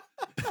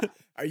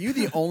Are you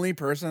the only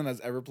person that's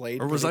ever played?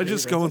 or was I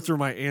just going through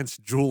my aunt's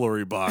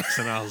jewelry box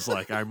and I was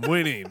like, I'm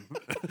winning?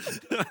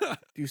 Do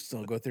you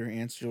still go through your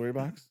aunt's jewelry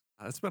box?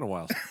 It's been a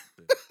while.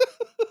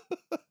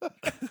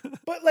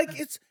 But like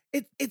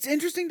it's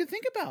interesting to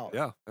think about.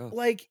 Yeah.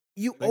 Like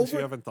you Things you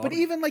haven't thought but about.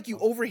 even like you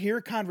overhear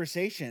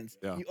conversations.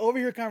 Yeah. You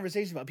overhear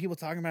conversations about people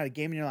talking about a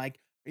game and you're like,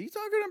 are you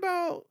talking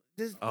about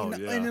This, Oh,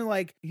 and yeah. they're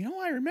like,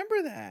 I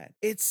remember that.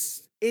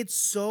 It's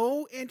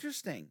so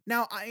interesting.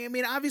 Now, I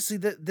mean, obviously,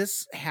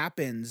 this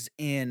happens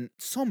in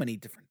so many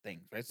different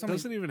things, right? It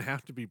doesn't even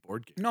have to be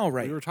board games. No,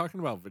 right. We were talking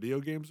about video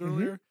games Mhm.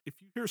 earlier. If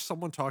you hear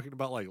someone talking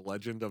about like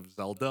Legend of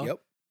Zelda,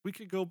 Yep. we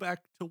could go back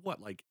to what,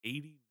 like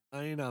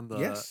 89 on the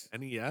Yes.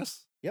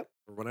 NES? Yep.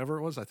 Or whatever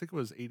it was. I think it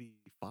was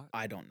 85.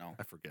 I don't know.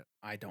 I forget.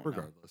 I don't know.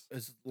 Regardless.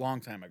 It's a long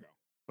time ago.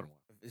 Been a while.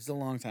 It's a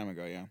long time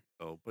ago. Yeah.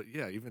 Oh, but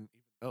yeah, even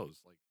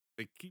those, like,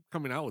 they keep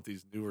coming out with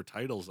these newer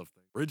titles of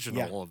the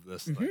original of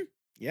this thing. Mhm.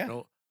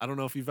 Yeah. I don't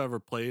know if you've ever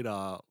played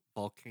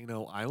Volcanic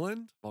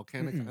Island.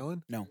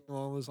 No.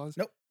 Along those lines.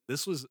 Nope.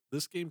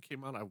 This game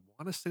came out, I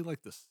want to say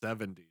like the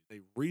 70s.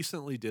 They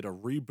recently did a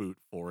reboot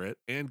for it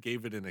and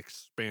gave it an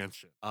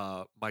expansion.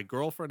 My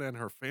girlfriend and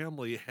her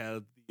family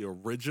had the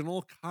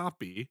original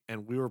copy,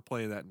 and we were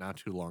playing that not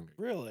too long ago.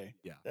 Really?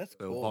 Yeah. That's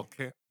So cool.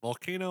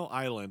 Volcano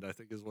Island, I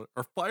think is what,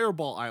 or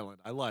Fireball Island.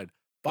 I lied.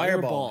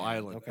 Fireball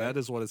Island. Okay. That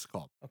is what it's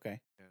called.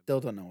 Okay. And Still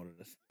don't know what it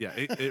is. yeah,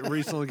 it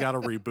recently got a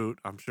reboot.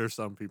 I'm sure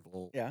some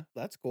people. Yeah,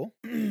 that's cool.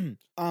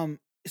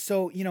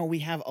 So, we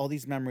have all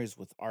these memories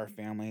with our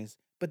families,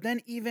 but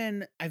then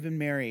even I've been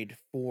married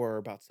for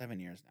about 7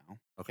 years now.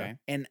 Okay.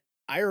 And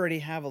I already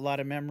have a lot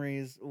of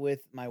memories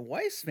with my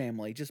wife's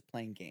family just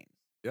playing games.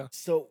 Yeah.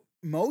 So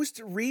most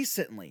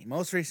recently,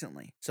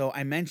 so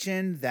I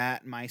mentioned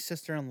that my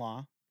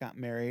sister-in-law got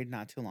married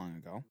not too long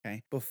ago.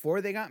 Okay.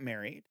 Before they got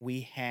married,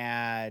 we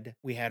had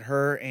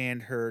her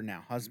and her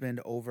now husband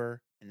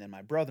over, and then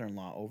my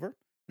brother-in-law over,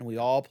 and we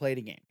all played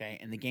a game. Okay.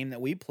 And the game that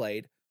we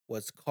played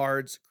was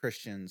Cards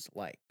Christians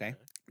Like. Okay.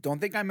 Don't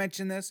think I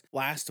mentioned this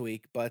last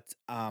week, but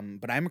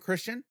I'm a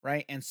Christian,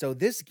 right? And so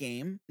this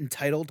game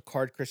entitled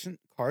Cards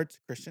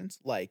Christians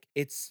Like,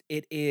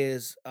 it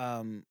is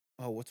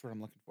what's what I'm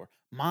looking for?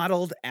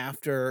 Modeled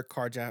after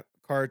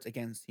Cards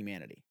Against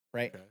Humanity,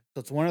 right? Okay.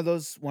 So it's one of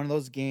those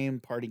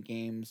party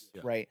games,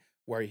 Yeah. right?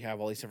 Where you have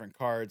all these different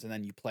cards, and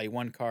then you play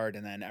one card,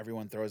 and then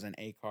everyone throws in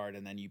a card,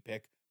 and then you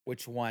pick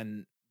which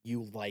one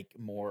you like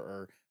more,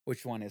 or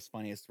which one is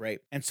funniest, right?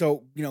 And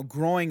so,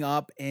 growing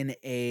up in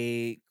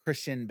a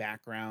Christian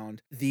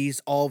background,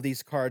 all of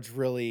these cards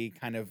really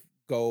kind of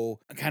go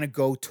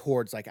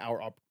towards like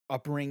our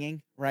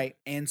upbringing, right?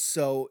 And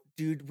so,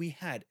 dude, we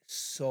had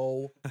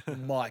so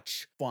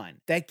much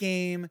fun. That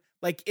game,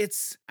 like,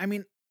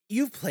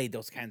 you've played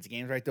those kinds of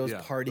games, right? Those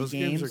Yeah, party those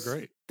games are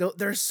great.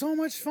 They're so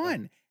much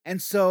fun. And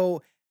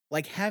so,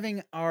 like,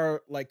 having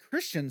our like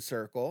Christian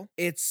circle,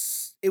 it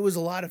was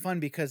a lot of fun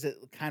because it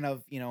kind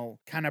of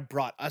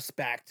brought us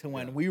back to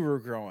when we were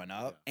growing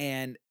up. Yeah.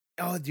 And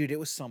oh, dude, it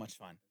was so much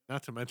fun.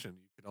 Not to mention,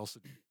 you could also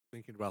be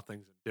thinking about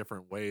things in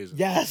different ways. And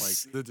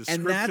Yes. like the And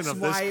description that's of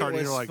this why card, it and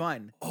was you're like,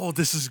 fun. oh,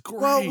 this is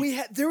great.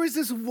 Well, there was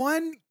this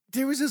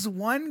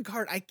one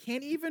card. I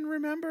can't even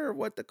remember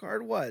what the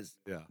card was.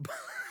 Yeah.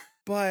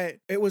 But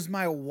it was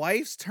my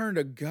wife's turn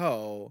to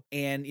go,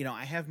 and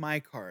I have my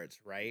cards,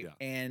 right? Yeah.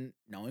 And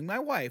knowing my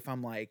wife,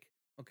 I'm like,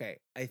 okay,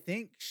 I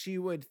think she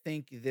would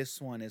think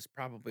this one is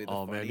probably the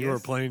Oh funniest. man, you were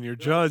playing your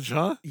judge,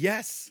 huh?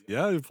 Yes.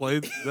 Yeah, you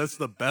played. That's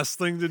the best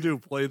thing to do.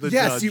 Play the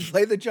Yes, judge. you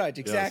play the judge.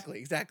 Yes.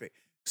 Exactly.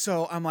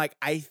 So I'm like,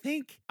 I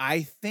think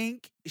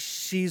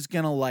she's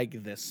gonna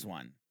like this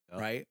one, Yep.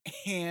 right?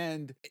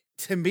 And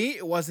to me,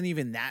 it wasn't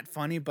even that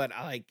funny, but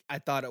I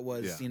thought it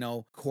was,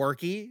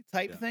 quirky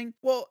type Yeah. thing.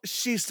 Well,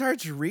 she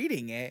starts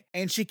reading it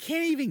and she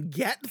can't even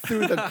get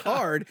through the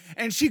card,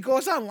 and she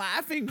goes on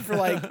laughing for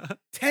like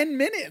 10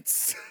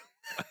 minutes.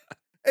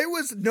 It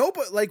was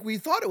we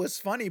thought it was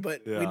funny,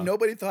 but Yeah.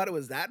 nobody thought it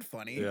was that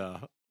funny.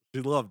 Yeah,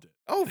 she loved it.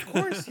 Oh, of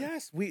course,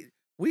 yes.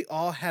 We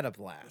all had a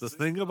blast. The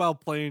thing about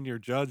playing your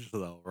judge,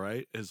 though,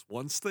 right, is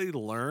once they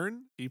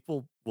learn,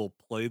 people will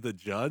play the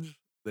judge.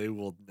 They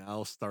will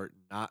now start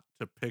not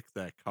to pick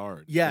that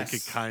card. Yes.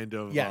 It could kind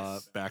of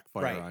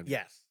backfire on you.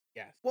 Yes.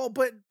 Well,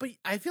 but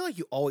I feel like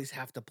you always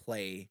have to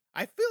play.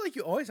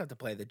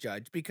 The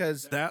judge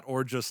because That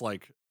or just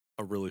like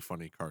a really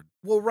funny card.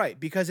 well, right,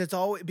 because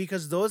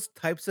because those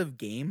types of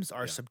games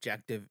are Yeah.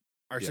 subjective.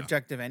 Yeah.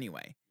 Subjective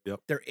anyway.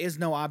 Yep. There is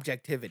no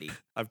objectivity.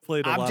 I've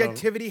played a lot of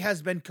Objectivity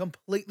has been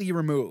completely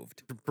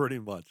removed. pretty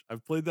much.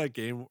 I've played that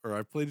game, or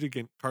I played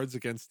Cards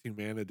Against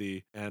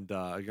Humanity, and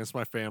against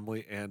my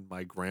family, and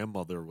my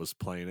grandmother was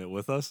playing it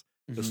with us.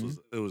 Mhm.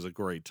 It was a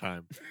great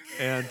time,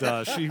 and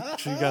she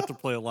got to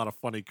play a lot of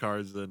funny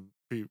cards,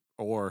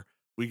 or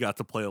we got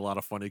to play a lot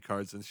of funny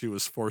cards, and she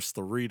was forced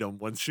to read them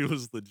when she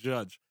was the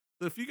judge.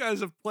 So if you guys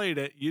have played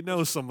it, you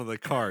know some of the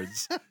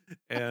cards,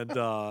 and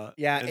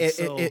Yeah, and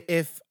so-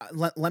 if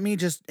let me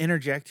just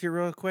interject here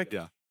real quick.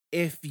 Yeah.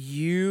 If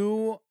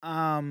you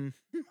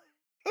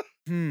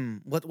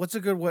what's a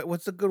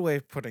good way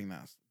of putting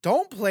this?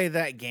 Don't play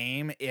that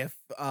game if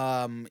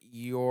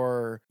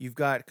you've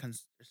got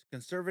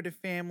conservative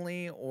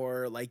family,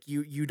 or like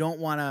you don't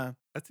want to.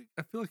 I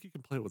feel like you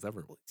can play it with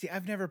everyone. See,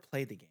 I've never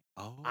played the game.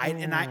 Oh, I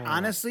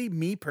honestly,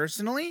 me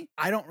personally,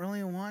 I don't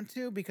really want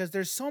to, because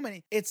there's so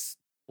many.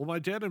 Well, my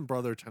dad and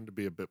brother tend to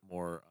be a bit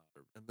more,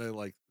 and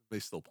they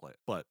still play it,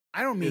 but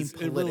I don't mean it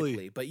really-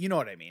 politically, but you know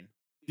what I mean.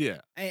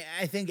 Yeah.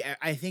 I think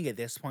at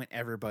this point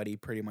everybody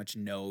pretty much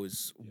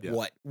knows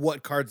Yeah.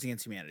 what Cards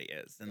Against Humanity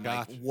is and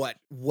Gotcha. like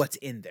what's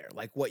in there,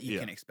 like what you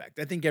Yeah. can expect.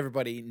 I think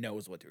everybody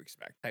knows what to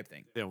expect, type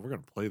thing. Yeah, we're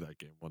gonna play that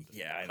game one day.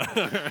 Yeah, I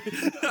know.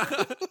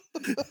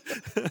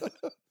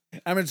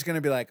 I'm just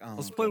gonna be like, oh,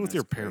 Let's play with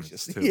your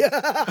goodness parents gracious. too.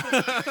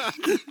 Yeah.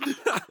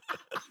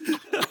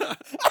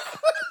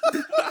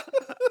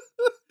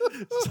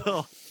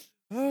 so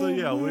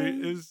yeah,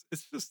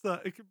 it's just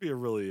it could be a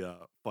really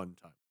fun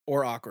time.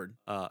 Or awkward.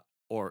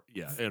 Or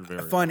yeah, and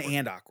very Fun awkward.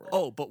 and awkward.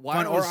 Oh, but why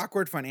fun I was, or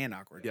awkward, fun and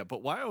awkward. Yeah,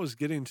 but why I was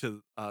getting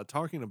to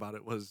talking about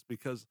it was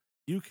because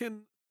you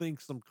can think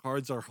some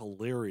cards are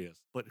hilarious,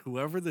 but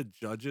whoever the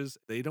judges,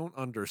 they don't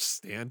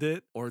understand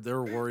it, or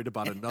they're worried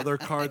about another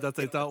card that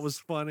they thought was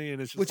funny,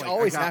 and it's just Which like,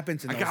 always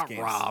happens in I those got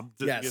games.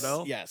 robbed. Yes, you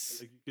know, yes.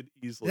 like you could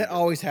easily. That get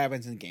always robbed.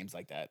 happens in games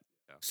like that.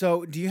 Yeah.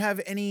 So, do you have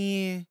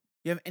any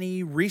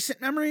recent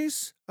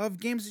memories of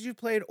games that you've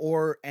played,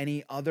 or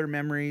any other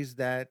memories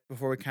that,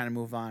 before we kind of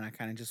move on, I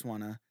kind of just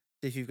want to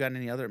see if you've got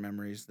any other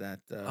memories that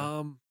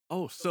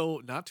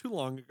So not too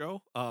long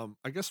ago,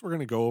 I guess we're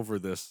gonna go over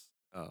this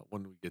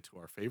when we get to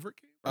our favorite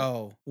game.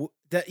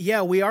 Right?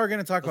 yeah, we are going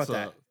to talk about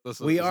that.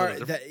 We is are that a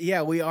different-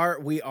 yeah, we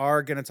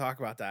are going to talk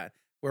about that.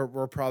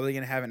 We're probably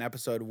going to have an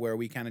episode where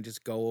we kind of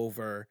just go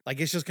over, like,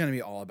 it's just going to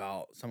be all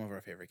about some of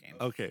our favorite games.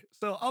 Okay,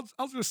 so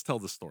I'll just tell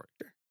the story.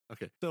 Sure.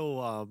 Okay,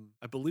 so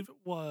I believe it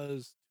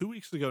was 2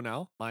 weeks ago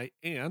now. My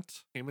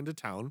aunt came into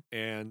town,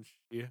 and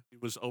she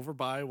was over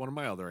by one of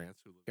my other aunts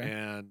who lived, Okay.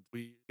 and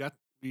we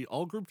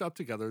all grouped up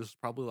together. There's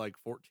probably like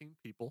 14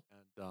 people, and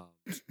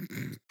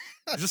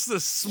just a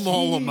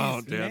small Jeez,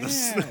 amount, Dan,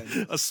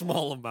 man. a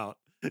small amount,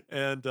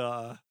 and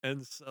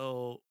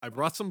so I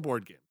brought some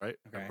board game, right?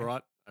 Okay. I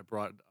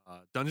brought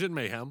Dungeon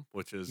Mayhem,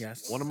 which is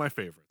Yes. one of my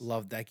favorites.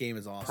 Love that game,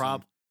 is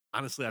awesome.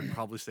 Honestly, I'd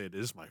probably say it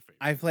is my favorite.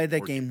 I've played that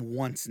board game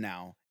once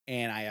now,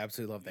 and I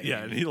absolutely love that Yeah,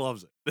 game. and he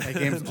loves it. That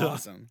game's And,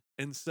 awesome.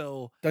 And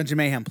so, Dungeon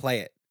Mayhem, play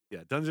it.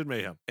 yeah, Dungeon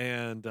Mayhem.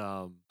 And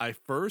I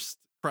first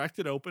cracked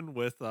it open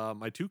with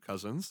my two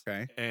cousins.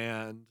 Okay.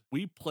 And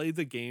we played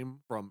the game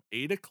from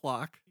 8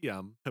 o'clock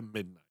p.m. to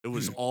midnight. It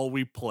was all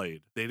we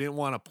played. They didn't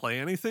want to play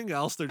anything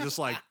else. They're just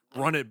like,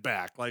 run it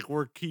back. Like,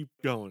 keep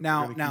going.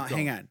 Now,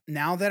 hang on.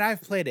 Now that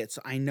I've played it,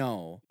 so I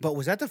know. But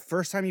was that the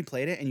first time you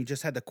played it and you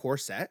just had the core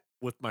set?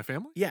 With my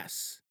family?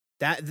 Yes.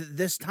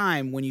 This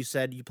time when you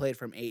said you played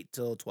from 8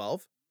 till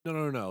 12?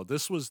 No.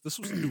 This was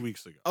 2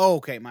 weeks ago. Oh,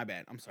 okay, my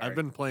bad. I'm sorry. I've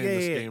been playing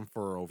this game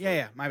for over.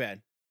 Yeah, my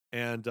bad.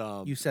 And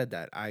You said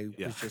that. I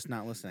yeah. was just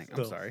not listening. I'm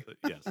So- sorry.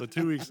 So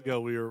 2 weeks ago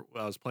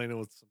I was playing it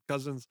with some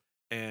cousins,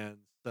 and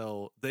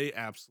so they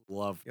absolutely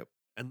loved it. Yep.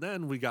 And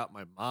then we got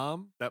my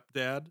mom,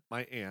 stepdad,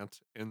 my aunt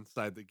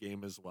inside the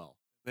game as well.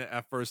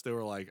 At first they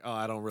were like, "Oh,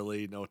 I don't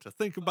really know what to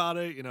think about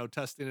it,"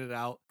 testing it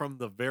out. From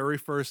the very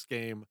first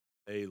game,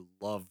 they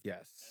loved it.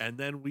 Yes. And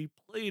then we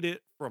played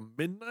it from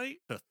midnight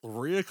to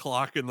 3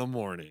 o'clock in the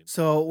morning.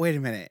 So wait a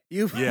minute.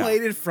 You Yeah.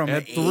 played it from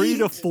At 3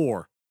 to 8?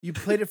 4. You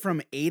played it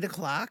from 8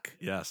 o'clock?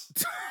 Yes.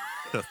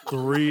 To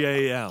 3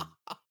 a.m.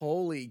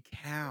 Holy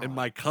cow. And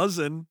my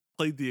cousin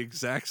played the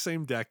exact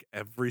same deck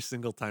every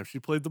single time. She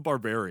played the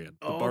Barbarian.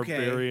 The Oh, okay.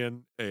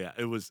 Barbarian. Yeah,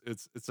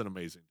 it's an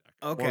amazing deck.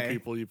 More Okay.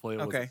 people you play it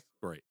with, Okay. it's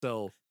great.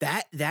 So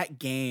that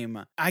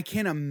game, I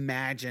can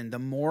imagine the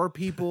more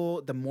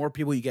people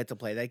you get to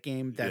play that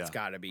game, that's Yeah.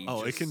 gotta be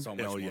it just can so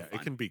much more fun.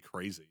 it can be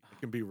crazy. It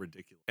can be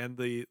ridiculous. And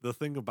the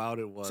thing about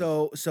it was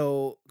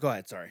So go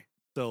ahead, sorry.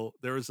 so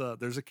there's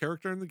a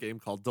character in the game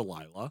called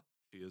Delilah.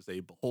 She is a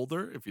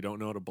beholder. If you don't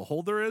know what a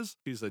beholder is,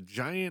 she's a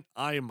giant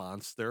eye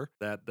monster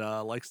that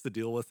likes to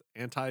deal with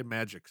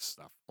anti-magic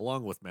stuff,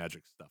 along with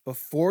magic stuff.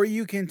 Before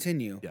you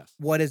continue, Yes.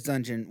 what is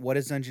Dungeon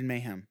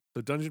Mayhem?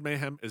 So Dungeon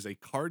Mayhem is a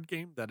card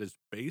game that is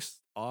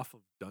based off of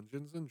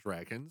Dungeons and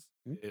Dragons.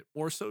 It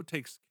more so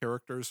takes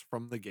characters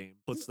from the game,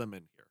 puts them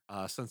in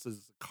here. Since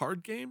it's a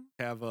card game,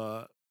 have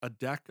a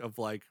deck of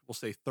like, we'll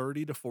say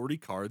 30 to 40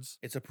 cards.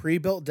 It's a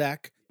pre-built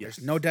deck. Yes.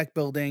 There's no deck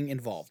building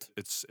involved.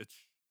 It's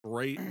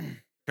great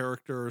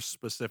character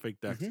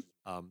specific decks.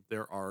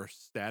 There are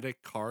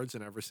static cards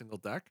in every single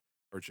deck,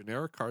 or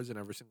generic cards in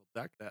every single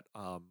deck that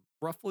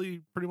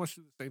roughly pretty much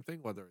do the same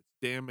thing, whether it's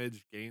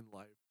damage, gain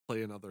life,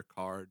 play another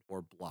card,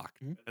 or block.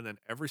 And then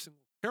every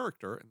single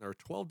character, and there are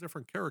 12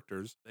 different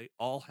characters, they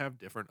all have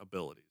different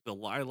abilities.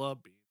 Delilah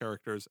being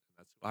characters, and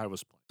that's who I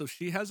was playing. So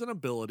she has an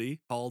ability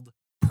called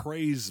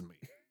Praise Me.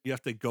 You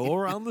have to go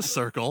around the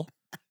circle,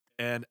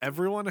 and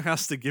everyone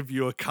has to give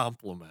you a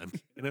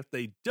compliment. And if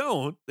they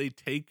don't, they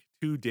take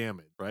 2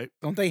 damage, right?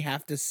 Don't they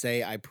have to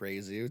say "I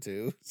praise you"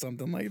 too?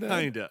 Something like that.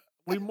 Kinda.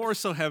 We more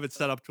so have it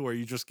set up to where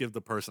you just give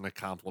the person a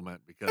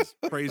compliment, because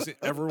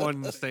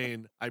everyone's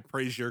saying, "I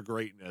praise your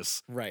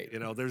greatness." Right.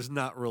 There's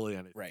not really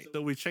anything. Right.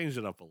 So we changed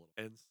it up a little.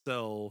 And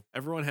so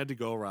everyone had to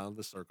go around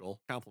the circle,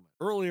 compliment.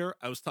 Earlier,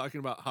 I was talking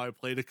about how I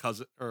played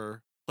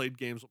played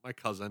games with my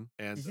cousin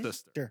and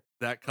sister. Sure.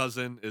 That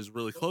cousin is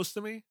really close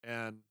to me,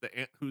 and the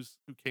aunt who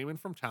came in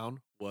from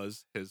town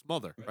was his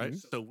mother, right?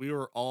 So we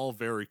were all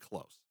very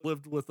close.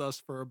 Lived with us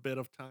for a bit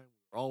of time.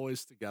 We were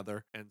always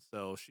together. And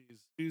so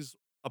she's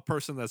a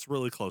person that's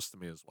really close to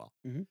me as well.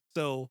 Mhm.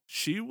 So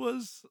she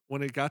was,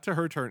 when it got to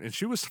her turn, and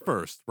she was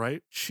first,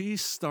 right? She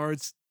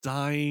starts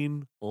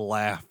dying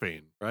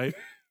laughing, right?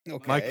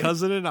 Okay. My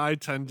cousin and I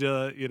tend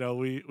to,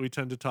 we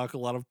tend to talk a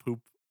lot of poop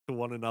to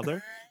one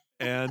another.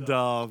 And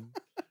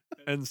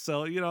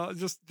so,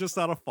 just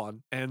out of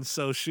fun. And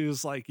so she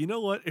was like, you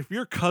know what? If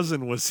your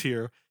cousin was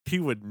here, he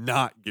would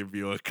not give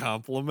you a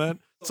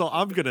compliment. So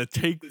I'm going to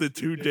take the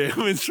 2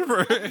 damage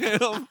for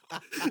him.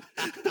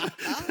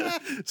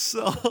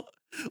 So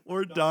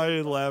we're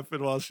dying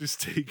laughing while she's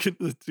taking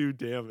the 2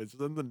 damage.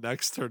 Then the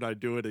next turn I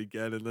do it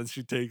again, and then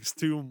she takes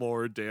 2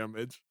 more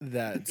damage.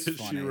 That's Because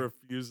she funny.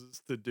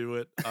 refuses to do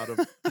it out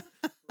of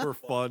for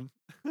fun.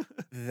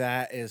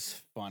 That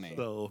is funny.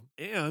 So,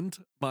 and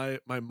my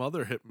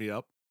mother hit me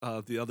up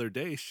the other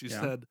day. She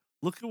Yeah. said,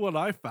 "Look at what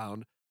I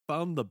found.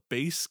 Found the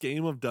base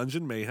game of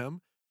Dungeon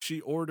Mayhem. She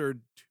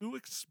ordered 2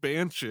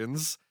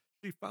 expansions.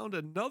 She found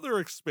another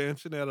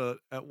expansion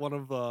at one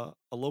of a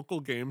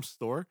local game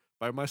store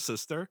by my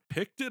sister.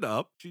 Picked it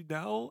up.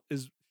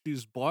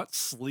 She's bought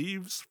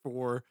sleeves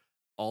for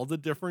all the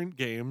different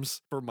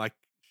games for my.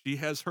 She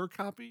has her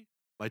copy.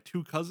 My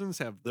 2 cousins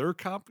have their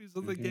copies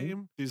of the Mhm.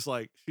 game.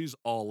 She's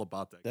all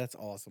about that. That's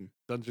awesome.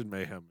 Dungeon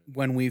Mayhem.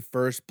 When we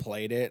first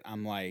played it,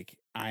 I'm like,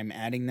 I'm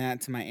adding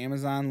that to my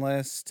Amazon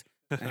list.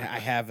 I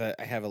have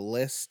a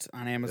list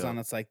on Amazon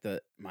that's like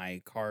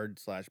my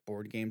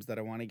card/board games that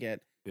I want to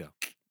get. Yeah.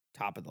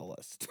 Top of the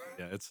list.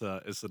 Yeah, it's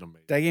an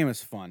amazing. That game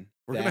is fun.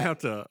 We're gonna have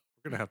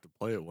to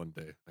play it one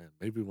day, man.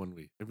 Maybe when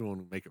we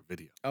make a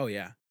video Oh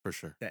yeah. for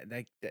sure.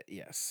 That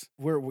yes.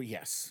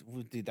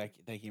 Dude,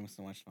 that game was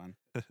so much fun.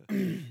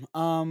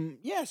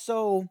 Yeah,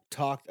 so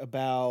talked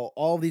about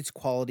all these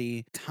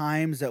quality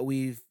times that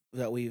we've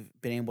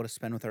been able to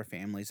spend with our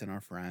families and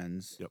our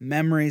friends, Yep.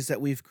 memories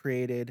that we've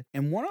created.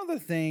 And one other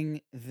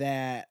thing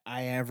that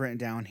I have written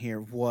down here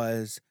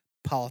was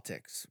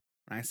politics.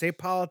 When I say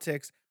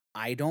politics,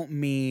 I don't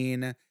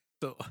mean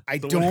So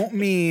don't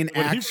mean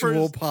when he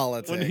actual first-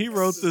 politics. when he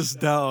wrote this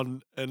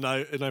down, and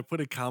I put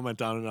a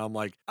comment on it, and I'm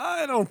like,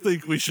 I don't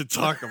think we should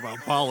talk about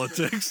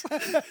politics.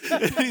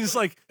 And he's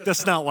like,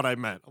 that's not what I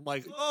meant. I'm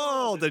like,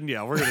 oh, then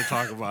yeah, we're gonna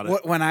talk about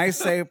it. When I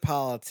say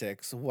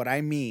politics, what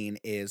I mean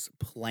is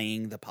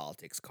playing the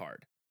politics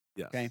card.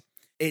 Yes. Okay.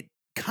 It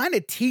kind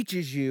of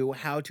teaches you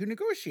how to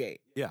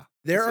negotiate. Yeah.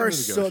 There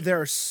It's in the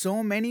are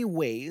so many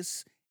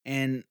ways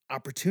and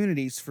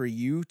opportunities for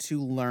you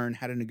to learn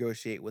how to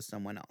negotiate with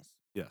someone else.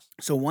 Yes.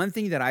 So one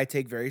thing that I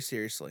take very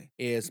seriously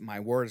is my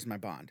word is my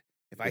bond.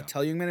 If I Yeah.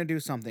 tell you I'm going to do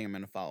something, I'm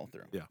going to follow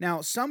through. Yeah.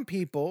 Now, some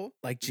people,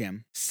 like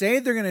Jim, say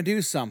they're going to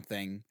do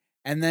something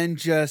and then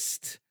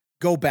just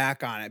go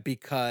back on it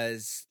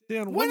because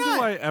Dan, why when not?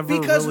 do I ever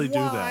Because really do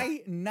that?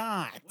 why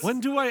not? When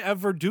do I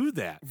ever do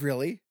that?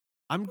 Really?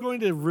 I'm going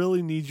to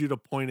really need you to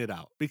point it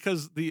out,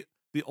 because the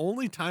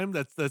only time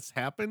that's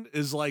happened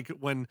is like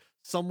when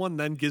someone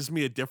then gives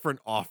me a different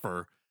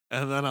offer,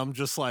 and then I'm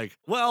just like,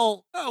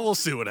 well, we'll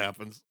see what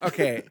happens.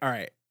 Okay. All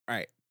right.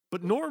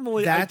 But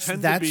normally That's I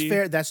tend to be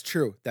fair. That's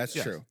true. That's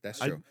Yes. true.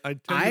 That's I true.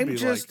 tend to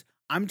be like,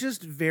 I'm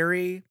just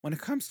very, when it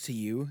comes to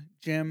you,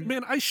 Jim.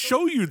 man, I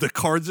show you the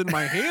cards in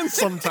my hand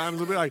sometimes.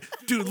 I'll be like,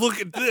 dude,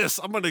 look at this.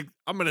 I'm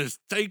gonna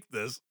take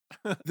this.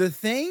 The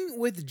thing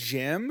with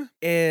Jim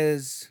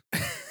is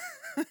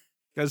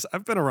Guys,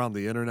 I've been around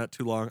the internet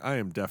too long. I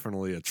am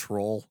definitely a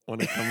troll when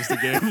it comes to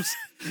games.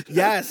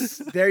 yes,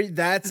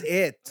 that's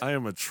it. I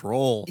am a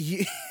troll.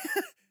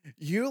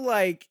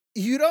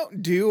 You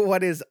don't do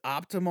what is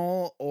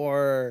optimal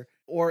or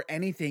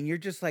anything. You're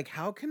just like,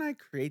 how can I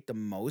create the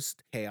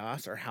most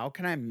chaos, or how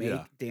can I make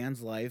Yeah.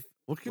 Dan's life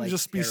What can like,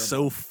 just be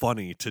so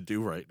funny to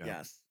do right now?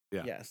 yes.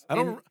 Yeah. Yes. I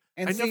don't.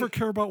 And I see- never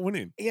care about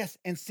winning. Yes,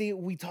 and see,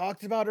 we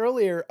talked about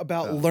earlier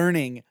about Yeah.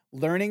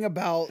 learning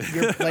about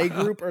your play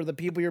group or the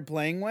people you're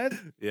playing with,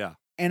 Yeah.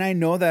 and I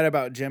know that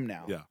about Jim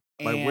now. Yeah.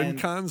 My win And-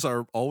 cons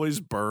are always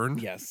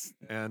burned. Yes,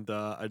 And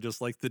I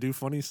just like to do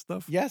funny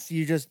stuff. yes,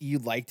 you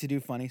like to do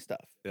funny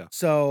stuff. Yeah.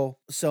 So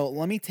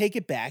let me take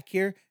it back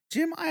here,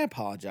 Jim. I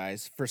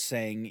apologize for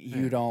saying you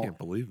Man, I don't can't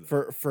believe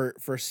that.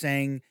 for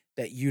saying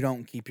that you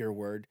don't keep your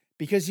word,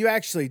 because you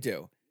actually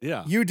do.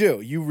 Yeah. You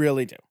do. You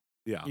really do.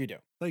 Yeah. You do.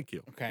 Thank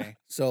you. Okay.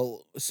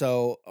 So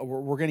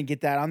we're gonna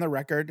get that on the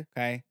record.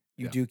 Okay.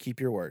 You Yeah. do keep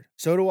your word.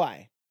 So do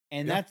I.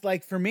 And Yeah. that's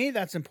like, for me,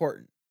 that's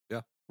important.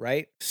 Yeah.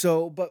 Right.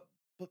 So, but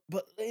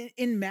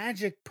in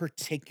Magic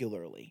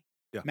particularly,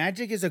 Yeah.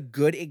 Magic is a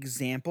good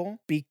example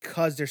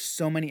because there's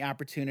so many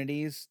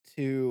opportunities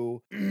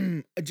to,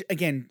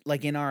 again,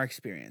 like in our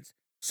experience,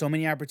 so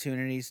many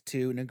opportunities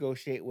to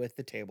negotiate with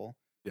the table.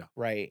 Yeah.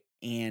 Right.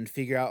 And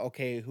figure out,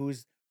 okay,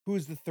 who's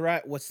the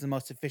threat? What's the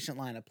most efficient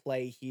line of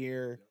play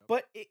here? Yep.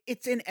 But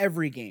it's in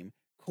every game.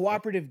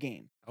 Cooperative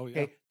game. Oh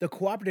yeah. Okay. The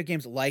cooperative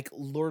games like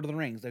Lord of the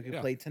Rings that we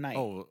Yeah. played tonight.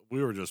 Oh,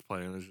 we were just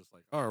playing. It's just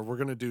like, oh, we're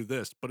gonna do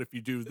this, but if you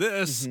do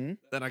this, Mhm.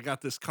 then I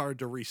got this card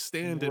to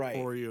restand it Right.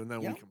 for you, and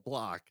then Yep. we can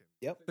block. And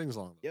Yep. Things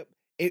along. Yep.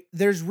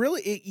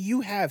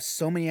 You have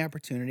so many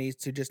opportunities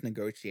to just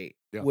negotiate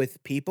Yeah.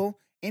 with people.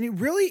 And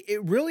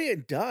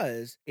it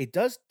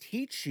does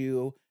teach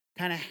you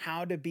kind of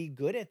how to be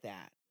good at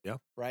that. Yeah.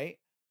 Right?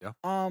 Yeah.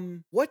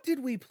 What did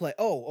we play?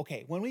 Oh,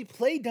 okay. When we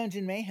played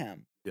Dungeon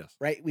Mayhem, Yes.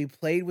 right? We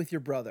played with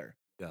your brother,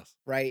 Yes.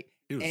 right?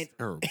 He was And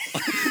terrible.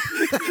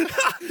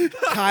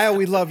 Kyle,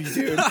 we love you,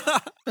 dude.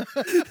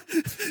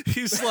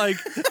 He's like,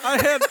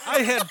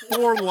 I had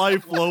 4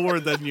 life lower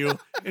than you,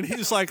 and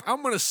he's like,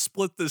 I'm gonna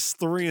split this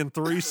 3 and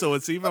 3 so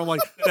it's even. I'm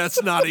like,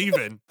 that's not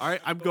even. All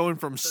right, I'm going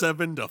from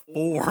 7 to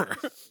 4.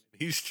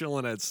 He's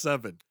chilling at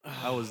 7.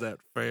 How is that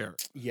fair?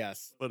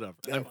 Yes. Whatever.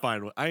 I'm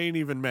fine with. I ain't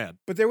even mad.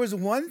 But there was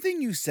one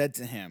thing you said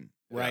to him,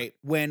 right?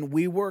 When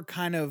we were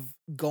kind of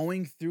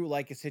going through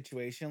like a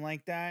situation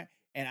like that,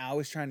 and I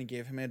was trying to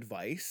give him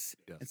advice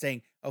and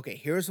saying, okay,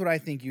 here's what I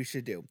think you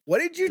should do. What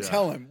did you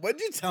tell him? What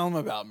did you tell him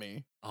about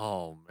me?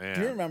 Oh man.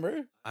 Do you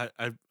remember? I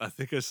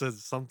think I said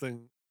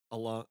something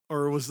along,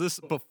 or was this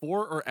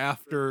before or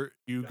after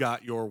you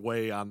got your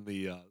way on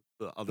the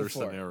other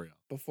scenario?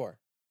 Before.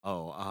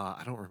 Oh,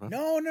 I don't remember.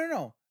 No,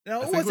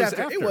 I it think was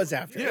after. It was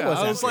after. Yeah, It was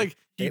I was after. like,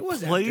 he It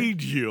was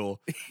played you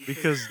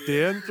because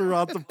Dan threw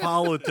out the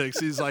politics.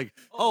 He's like,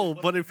 oh,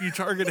 but if you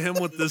target him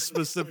with this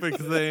specific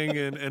thing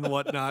and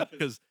whatnot,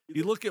 because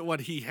you look at what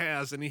he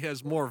has and he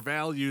has more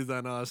value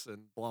than us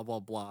and blah,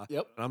 blah, blah.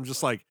 Yep. And I'm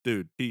just like,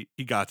 dude, he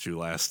got you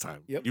last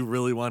time. Yep. You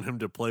really want him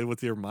to play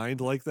with your mind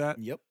like that?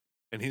 Yep.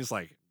 And he's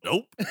like,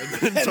 nope. And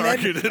then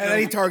targeted and then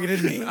he him.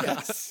 targeted me.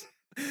 Yes.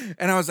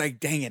 And I was like,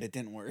 dang it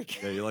didn't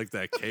work. Yeah, you like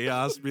that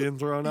chaos being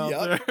thrown out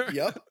there?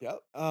 Yep.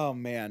 Oh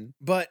man.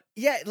 But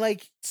yeah,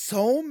 like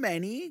so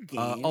many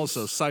games.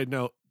 Also, side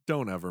note,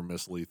 don't ever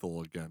miss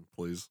lethal again,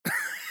 please.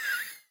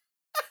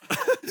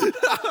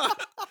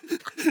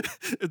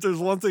 If there's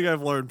one thing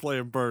I've learned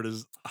playing Bird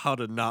is how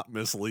to not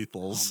miss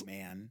lethals. Oh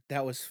man,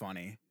 that was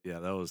funny. Yeah,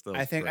 that was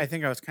I think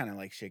great. I was kind of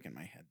like shaking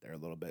my head there a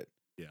little bit.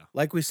 Yeah.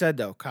 Like we said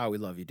though, Kyle, we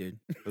love you, dude.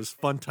 It was a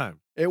fun time.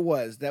 It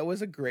was. That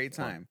was a great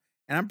Fun. time.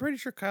 And I'm pretty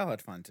sure Kyle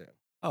had fun too.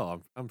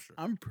 Oh, I'm sure.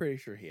 I'm pretty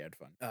sure he had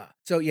fun.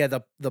 So yeah,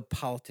 the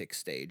politics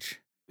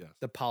stage. Yes.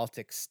 The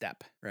politics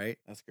step, right?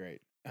 That's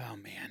great. Oh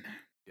man.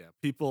 Yeah,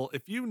 people,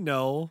 if you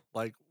know,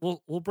 like,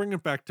 we'll bring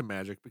it back to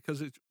Magic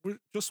because it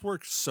just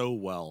works so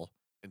well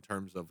in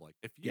terms of like,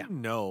 if you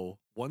know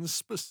one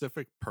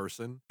specific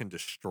person can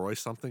destroy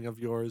something of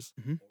yours,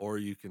 or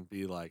you can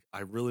be like, I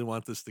really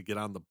want this to get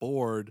on the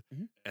board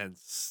and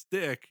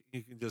stick.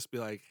 You can just be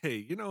like,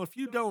 hey, if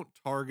you don't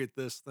target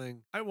this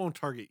thing, I won't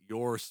target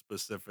your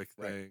specific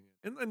thing.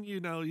 And then,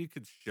 you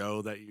could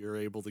show that you're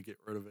able to get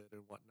rid of it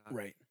and whatnot.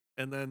 Right.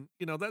 And then,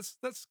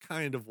 that's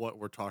kind of what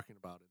we're talking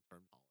about in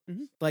terms of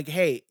like,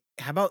 hey,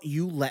 how about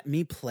you let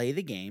me play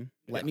the game?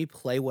 Let me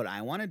play what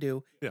I want to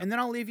do, and then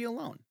I'll leave you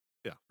alone.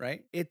 Yeah.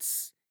 Right?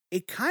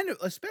 It kind of,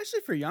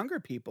 especially for younger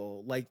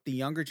people, like the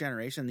younger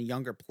generation, the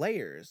younger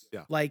players,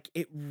 like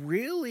it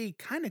really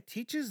kind of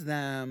teaches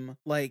them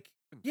like,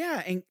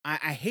 and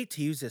I hate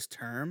to use this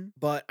term,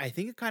 but I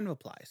think it kind of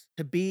applies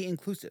to be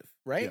inclusive,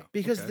 right? Yeah,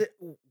 Because okay.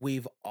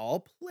 we've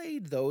all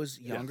played those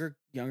younger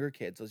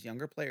kids, those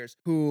younger players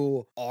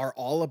who are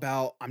all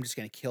about, I'm just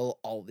going to kill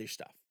all of their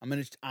stuff.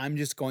 I'm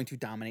just going to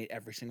dominate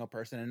every single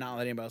person and not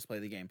let anybody else play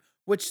the game.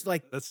 Which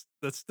like that's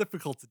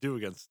difficult to do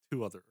against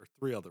 2 other or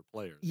 3 other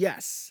players.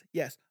 Yes.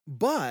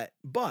 But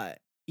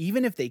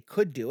even if they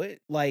could do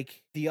it,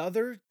 like the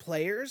other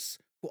players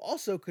who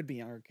also could be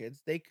younger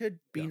kids, they could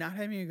be not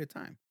having a good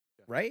time.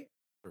 Right?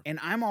 Sure. And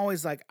I'm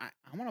always like, I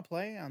want to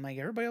play. I'm like,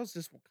 everybody else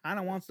just kind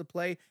of wants to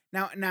play.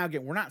 Now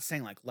again, we're not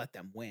saying like let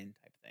them win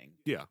type thing.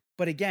 Yeah.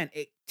 But again,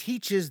 it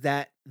teaches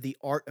that the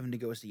art of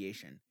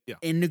negotiation. Yeah.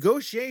 And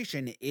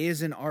negotiation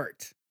is an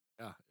art.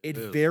 Yeah. It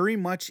is. very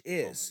much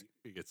is.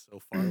 You get so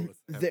far with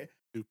having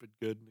stupid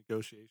good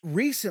negotiation.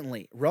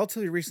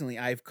 Relatively recently,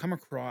 I've come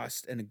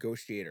across a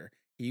negotiator.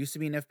 He used to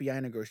be an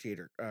FBI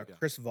negotiator,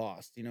 Chris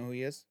Voss. Do you know who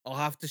he is? I'll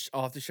have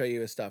to show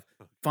you his stuff.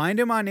 Find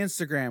him on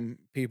Instagram,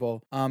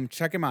 people.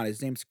 Check him out.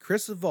 His name's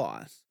Chris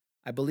Voss.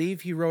 I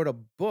believe he wrote a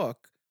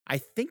book. I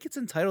think it's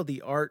entitled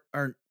The Art,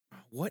 or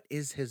what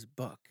is his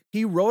book?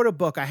 He wrote a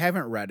book. I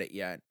haven't read it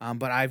yet.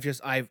 But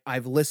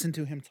I've listened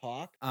to him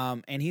talk.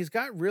 And he's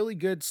got really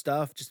good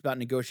stuff just about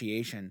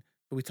negotiation.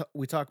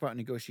 We talk about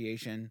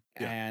negotiation,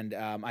 and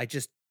I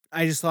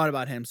just thought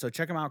about him. So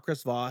check him out,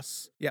 Chris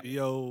Voss. Yeah,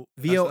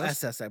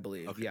 VOSS, I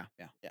believe. Okay.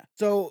 Yeah.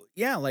 So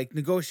yeah, like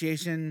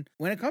negotiation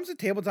when it comes to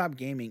tabletop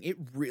gaming, it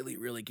really,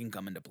 really can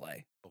come into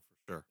play. Oh,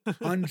 for sure,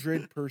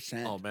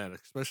 100%. Oh man,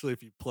 especially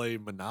if you play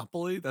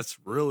Monopoly, that's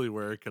really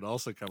where it could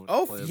also come into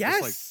Oh, play. It's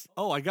yes. just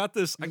like, I got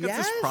this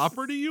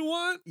property you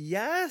want.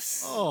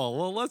 Yes. Oh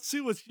well, let's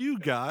see what you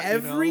got.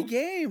 Every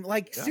game,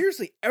 like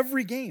seriously,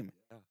 every game.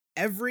 Yeah.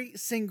 Every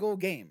single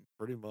game.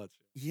 Pretty much.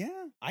 Yeah.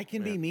 I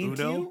can be Man, mean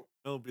to you.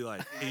 They'll be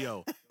like, hey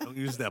yo, don't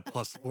use that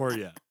 +4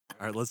 yet.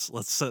 All right, let's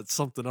set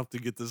something up to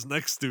get this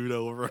next dude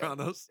over on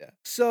us. Yeah.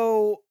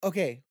 So,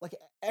 okay, like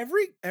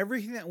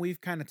everything that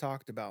we've kind of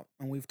talked about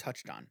and we've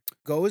touched on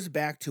goes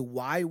back to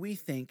why we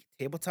think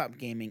tabletop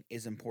gaming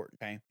is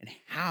important, okay? And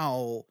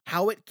how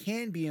it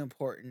can be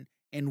important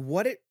and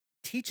what it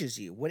teaches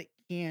you, what it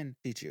can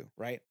teach you,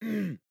 right?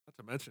 Not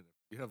to mention,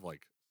 if you have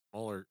like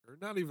smaller, or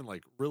not even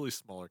like really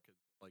smaller kids,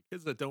 like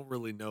kids that don't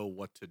really know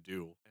what to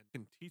do, and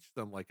can teach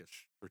them like a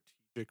strategic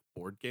strategic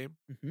board game.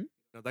 Mhm.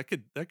 Now that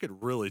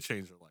could really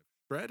change their life.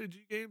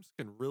 Strategy games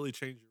can really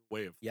change your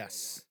way of thinking.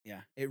 Yes.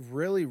 Yeah. It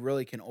really,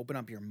 really can open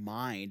up your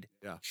mind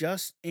Yeah.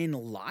 just in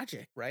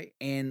logic, right?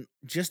 And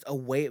just a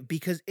way,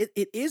 because it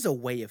is a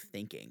way of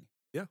thinking.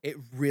 Yeah. It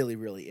really,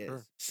 really Sure.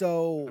 is.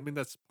 So, I mean,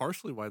 that's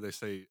partially why they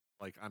say,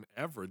 like, on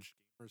average,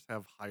 gamers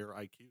have higher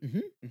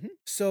IQ.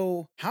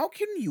 So how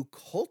can you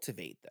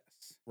cultivate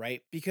this,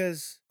 right?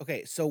 Because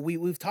okay, so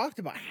we've talked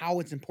about how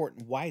it's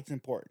important, why it's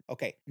important.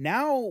 Okay,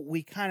 now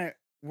we're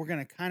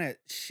gonna kind of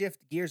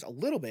shift gears a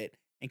little bit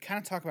and kind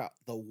of talk about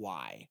the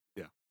why.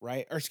 Yeah.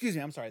 Right? Or excuse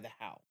me, I'm sorry, the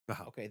how. The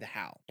how. Okay, the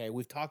how. Okay,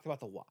 we've talked about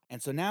the why.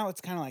 And so now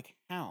it's kind of like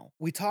how.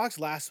 We talked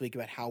last week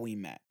about how we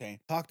met. Okay.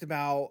 Talked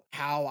about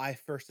how I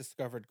first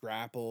discovered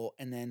Grapple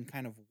and then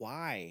kind of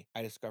why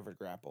I discovered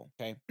Grapple.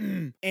 Okay.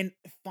 And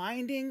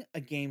finding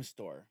a game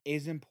store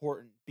is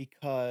important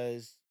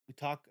because we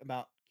talk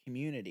about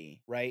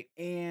community, right?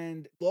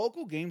 And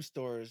local game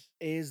stores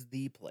is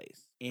the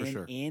place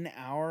sure. in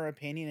our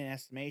opinion and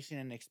estimation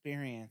and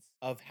experience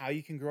of how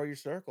you can grow your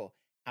circle,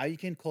 how you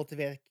can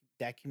cultivate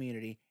that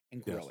community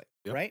and grow Yes. it,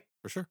 Yep. right?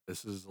 For sure.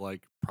 This is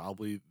like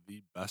probably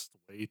the best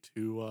way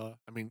to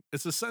I mean,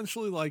 it's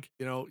essentially like,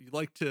 you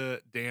like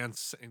to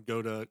dance and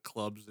go to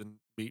clubs and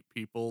meet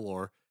people,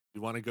 or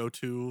you want to go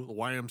to the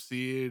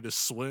YMCA to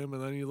swim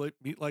and then you like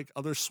meet like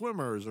other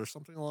swimmers or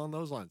something along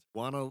those lines.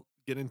 Want to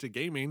get into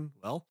gaming?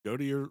 Well, go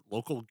to your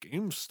local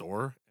game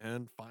store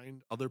and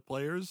find other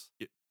players,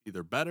 get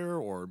either better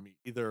or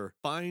either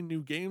find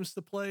new games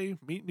to play,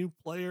 meet new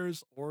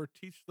players, or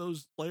teach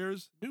those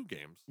players new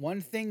games.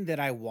 One thing that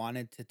I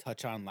wanted to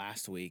touch on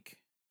last week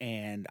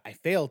and I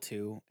failed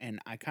to, and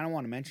I kind of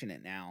want to mention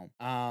it now.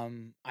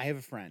 I have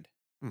a friend,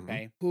 Mhm.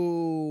 okay,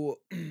 who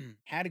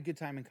had a good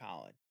time in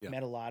college. Yeah.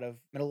 Met a lot of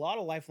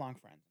lifelong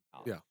friends in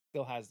college. Yeah.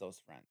 Still has those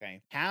friends,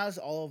 okay? Has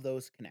all of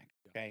those connected,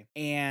 Yeah. okay?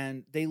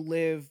 And they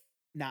live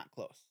not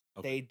close.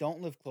 Okay. They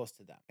don't live close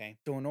to them, okay?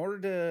 So in order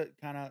to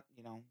kind of,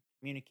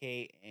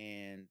 communicate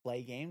and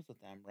play games with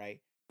them, right?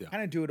 Yeah.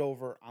 Kind of do it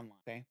over online,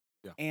 okay?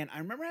 Yeah. And I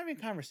remember having a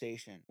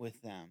conversation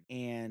with them,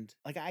 and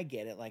like I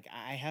get it, like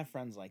I have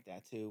friends like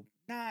that too.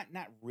 Not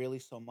really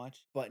so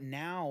much, but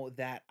now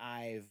that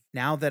I've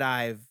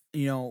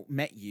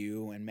met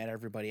you and met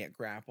everybody at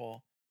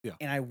Grapple, Yeah.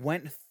 and I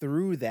went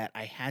through that,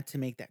 I had to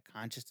make that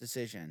conscious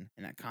decision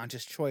and that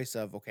conscious choice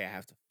of, okay, I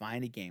have to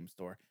find a game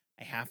store.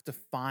 I have to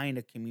find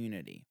a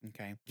community.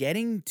 Okay.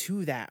 Getting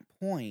to that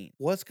point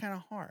was kind of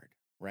hard.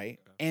 Right.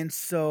 Okay. And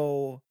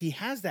so he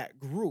has that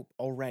group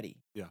already.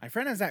 Yeah. My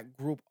friend has that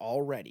group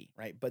already.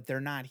 Right. But they're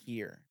not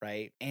here.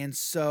 Right. And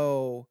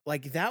so,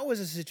 like, that was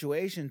a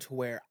situation to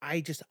where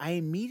I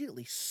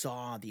immediately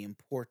saw the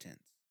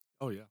importance.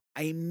 Oh yeah.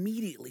 I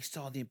immediately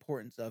saw the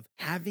importance of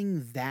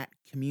having that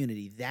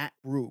community, that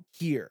group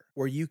here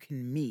where you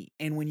can meet.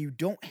 And when you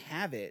don't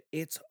have it,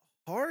 it's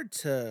hard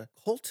to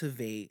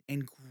cultivate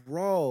and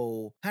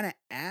grow kind of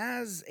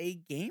as a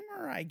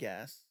gamer, I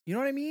guess. You know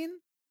what I mean?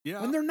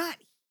 Yeah. When they're not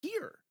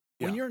here,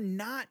 when Yeah. you're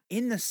not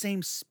in the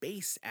same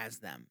space as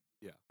them.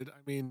 Yeah. I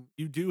mean,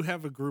 you do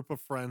have a group of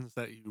friends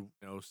that you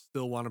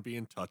still want to be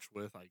in touch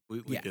with. I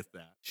completely Yeah. get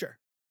that. Sure.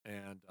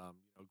 And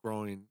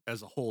growing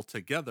as a whole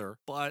together,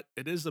 but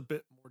it is a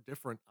bit more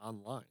different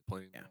online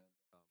playing. Yeah.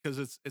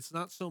 Because it's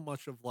not so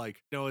much of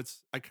like,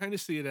 it's I kind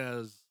of see it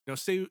as,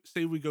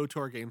 say we go to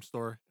our game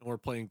store and we're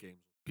playing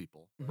games with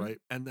people, Mhm.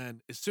 right? And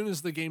then as soon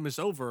as the game is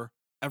over,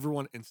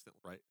 everyone instantly,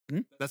 right?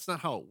 Mhm. That's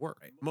not how it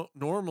works. Right.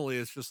 Normally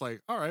it's just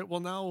like, all right, well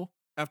now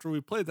after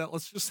we played that,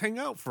 let's just hang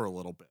out for a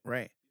little bit.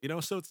 Right.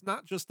 So it's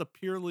not just a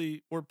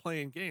purely we're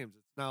playing games.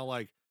 It's now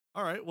like,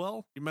 all right,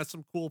 well, you met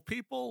some cool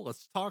people.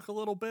 Let's talk a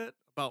little bit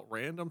about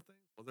random things,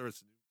 whether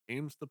it's new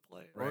games to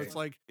play or it's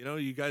Right. like,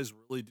 you guys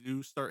really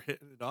do start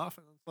hitting it off.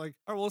 And it's like,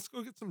 all right, well, let's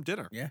go get some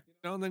dinner. Yeah.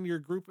 And then you're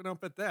grouping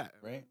up at that.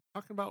 and Right.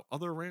 Talking about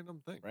other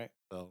random things. Right.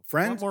 So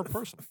Friends, a lot more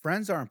personal.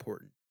 friends are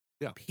important.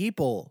 Yeah.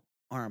 People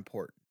are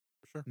important.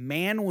 For sure.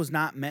 Man was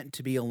not meant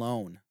to be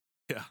alone.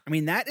 Yeah. I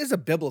mean, that is a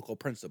biblical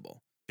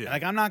principle. Yeah.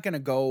 Like, I'm not going to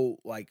go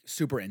like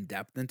super in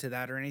depth into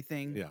that or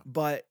anything. Yeah.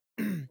 But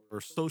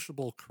We're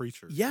sociable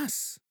creatures.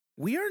 yes,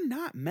 we are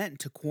not meant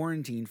to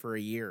quarantine for a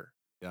year.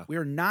 Yeah. We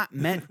are not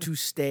meant to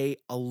stay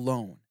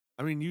alone.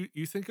 I mean,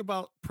 you think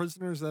about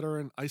prisoners that are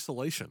in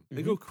isolation.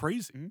 They Mhm. go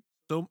crazy.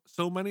 Mhm.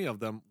 So many of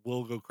them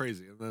will go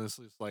crazy. And then it's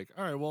just like,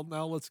 all right, well,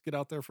 now let's get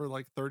out there for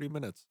like 30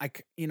 minutes.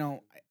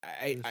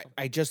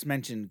 I just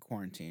mentioned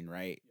quarantine,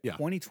 right? Yeah.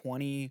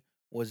 2020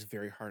 was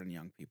very hard on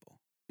young people.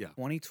 Yeah.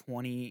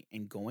 2020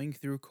 and going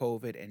through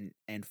COVID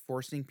and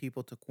forcing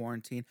people to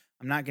quarantine.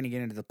 I'm not going to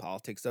get into the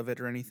politics of it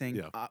or anything.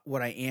 Yeah.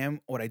 What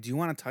I do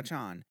want to touch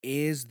on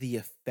is the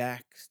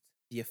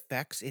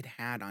effects it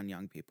had on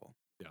young people.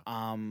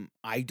 Yeah.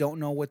 I don't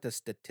know what the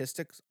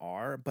statistics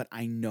are, but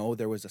I know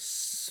there was a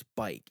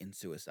spike in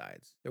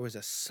suicides. There was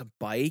a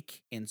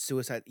spike in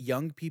suicide.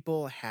 Young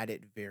people had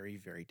it very,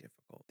 very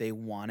difficult. They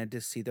wanted to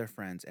see their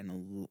friends,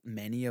 and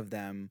many of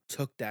them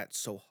took that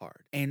so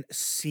hard. And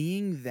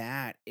seeing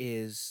that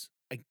is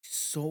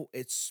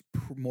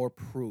more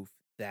proof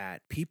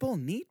that people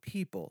need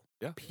people.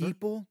 Yeah,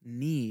 sure.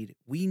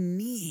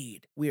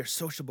 We are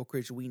sociable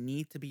creatures. We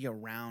need to be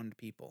around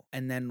people.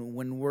 And then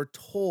when we're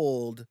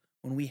told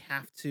when we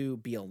have to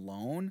be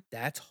alone,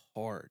 that's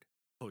hard.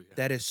 Oh yeah.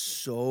 That is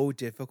so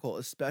difficult,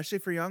 especially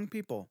for young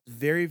people.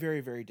 Very,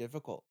 very, very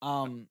difficult.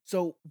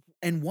 So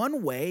and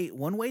one way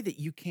that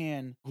you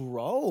can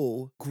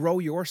grow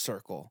your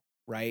circle,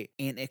 right?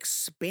 And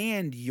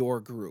expand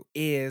your group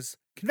is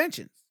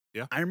conventions.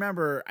 Yeah. I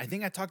remember, I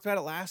think I talked about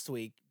it last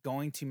week,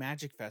 going to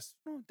Magic Fest.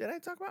 Oh, did I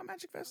talk about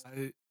Magic Fest?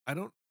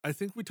 I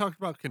think we talked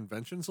about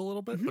conventions a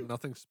little bit, Mm-hmm. but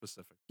nothing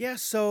specific. Yeah,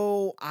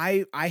 so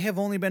I have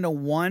only been to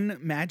one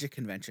Magic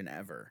convention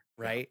ever,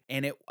 right?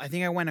 And I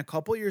think I went a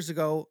couple years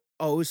ago.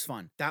 Oh, it was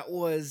fun. That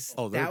was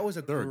a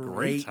they're a great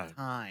great time.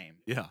 time.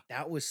 Yeah.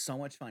 That was so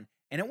much fun.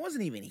 And it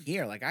wasn't even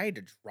here. Like I had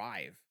to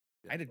drive.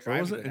 Yeah. I had to Where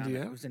drive was to it? go down there.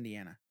 Indiana? It was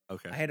Indiana.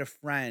 Okay. I had a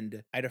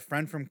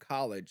friend from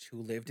college who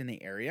lived in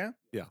the area.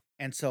 Yeah.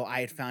 And so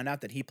I had found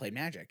out that he played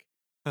Magic.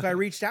 So I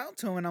reached out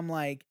to him and I'm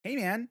like, "Hey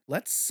man,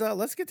 let's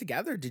get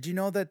together. Did you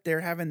know that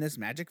they're having this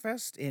Magic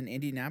Fest in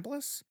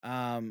Indianapolis?"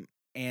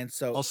 And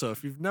so Also,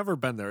 if you've never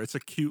been there, it's a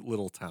cute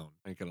little town.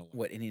 Ain't gonna lie.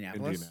 what,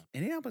 Indianapolis?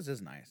 Indianapolis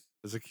is nice.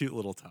 It's a cute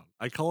little town.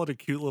 I call it a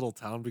cute little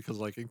town because,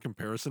 like, in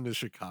comparison to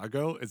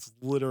Chicago, it's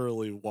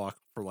literally walk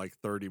for like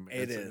 30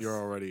 minutes, and you're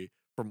is. already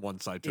from one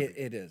side to the other.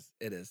 It is.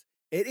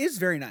 It is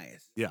very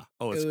nice. Yeah.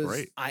 Oh, it's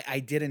great. I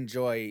did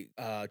enjoy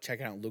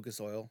checking out Lucas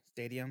Oil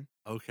Stadium.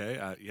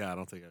 Okay. Yeah, I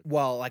don't think I.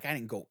 Well, like I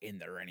didn't go in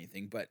there or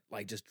anything, but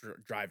like just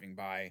driving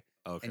by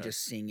Okay. and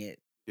just seeing it.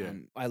 Yeah.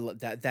 I love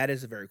that. That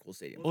is a very cool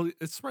stadium. Well,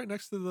 it's right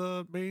next to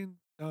the main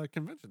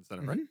convention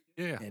center, right?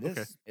 Yeah. It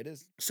Okay. is. It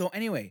is. So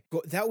anyway,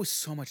 that was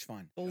so much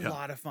fun. A Yeah.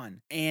 lot of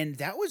fun. And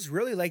that was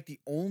really like the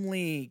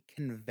only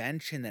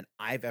convention that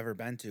I've ever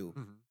been to.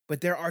 Mhm.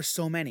 But there are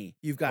so many.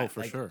 You've got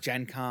for like sure.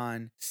 Gen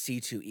Con,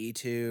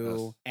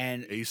 C2E2, Yes.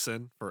 and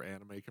ASIN for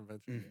anime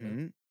convention.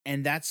 Mhm.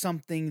 And that's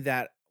something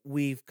that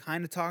we've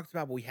kind of talked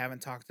about, but we haven't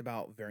talked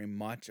about very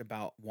much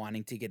about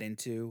wanting to get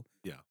into.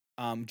 Yeah.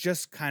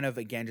 Just kind of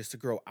again, just to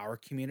grow our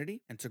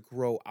community and to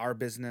grow our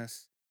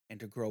business and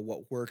to grow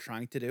what we're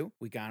trying to do.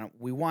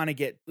 We want to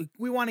get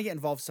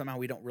involved somehow.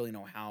 We don't really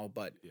know how,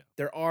 but Yeah.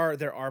 there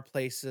are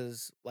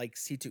places like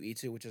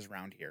C2E2, which is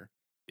around here.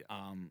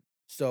 Yeah.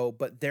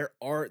 But there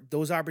are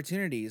those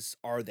opportunities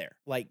are there.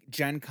 Like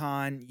Gen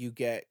Con, you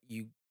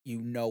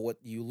know what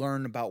you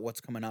learn about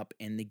what's coming up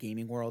in the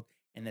gaming world,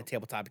 in the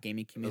tabletop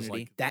gaming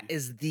community. That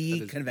is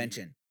the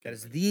convention. That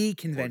is the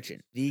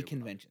convention. The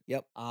convention.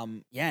 Yep.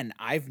 Yeah, and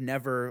I've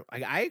never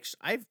I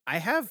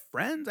have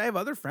friends. I have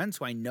other friends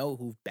who I know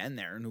who've been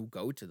there and who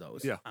go to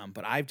those. Yeah.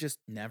 But I've just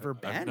never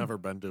been. I've never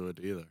been to it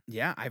either.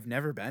 Yeah, I've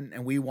never been,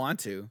 and we want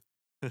to.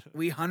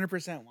 We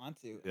 100% want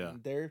to. Yeah.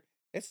 And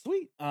it's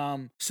sweet.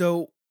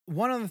 So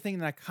one other thing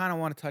that I kind of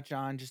want to touch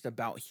on just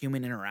about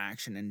human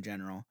interaction in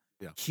general.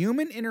 Yeah.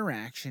 Human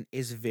interaction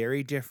is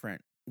very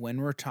different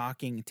when we're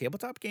talking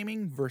tabletop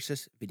gaming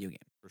versus video game.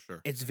 For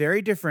sure. It's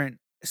very different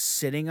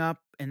sitting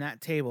up in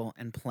that table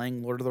and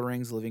playing Lord of the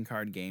Rings living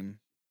card game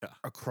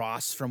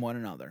across from one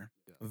another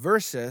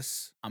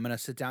versus I'm going to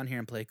sit down here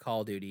and play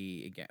Call of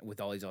Duty again with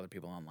all these other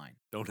people online.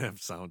 Don't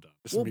have sound on.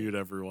 Just mute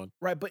everyone.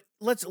 Right, but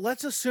let's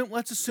assume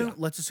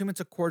it's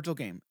a cordial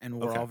game and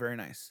we're all very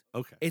nice.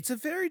 Okay. It's a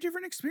very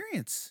different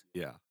experience.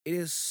 Yeah. It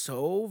is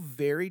so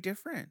very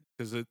different.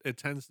 Because it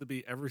tends to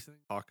be everything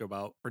talk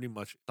about pretty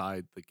much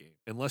inside the game.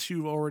 Unless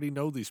you already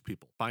know these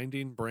people.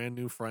 Finding brand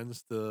new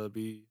friends to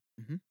be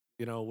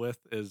with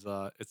is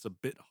it's a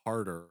bit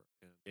harder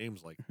in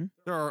games like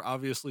there are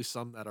obviously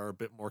some that are a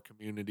bit more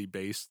community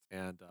based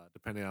and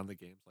depending on the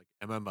games like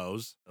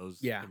MMOs, those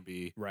can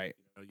be right.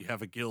 You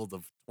have a guild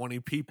of 20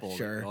 people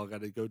Sure. that you all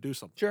got to go do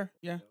something. Sure.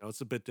 Yeah.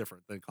 It's a bit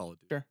different than Call of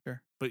Duty.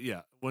 Sure. But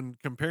yeah, when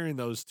comparing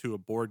those to a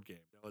board game,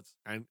 it's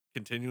kind of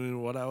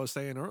continuing what I was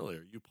saying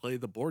earlier. You play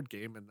the board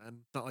game, and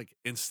then it's not like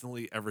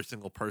instantly every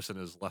single person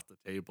has left the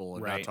table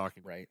and not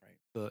talking. Right.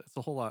 It's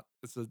a whole lot.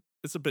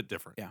 It's a bit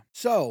different. Yeah.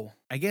 So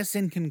I guess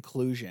in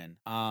conclusion,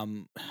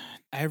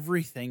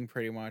 everything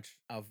pretty much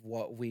of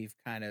what we've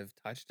kind of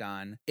touched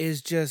on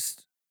is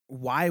just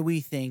why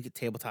we think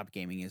tabletop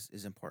gaming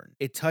is important.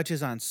 It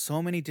touches on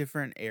so many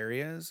different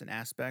areas and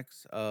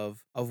aspects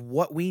of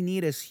what we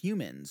need as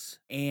humans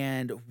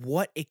and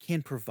what it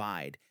can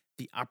provide.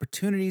 The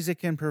opportunities it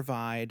can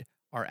provide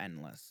are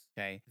endless.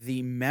 Okay.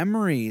 The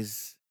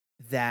memories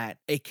that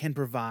it can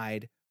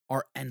provide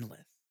are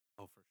endless.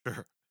 Oh, for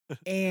sure.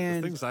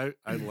 And the things I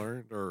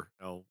learned or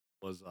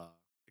was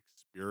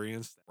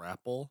experienced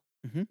grapple.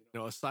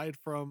 Aside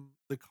from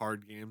the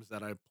card games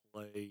that I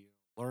play,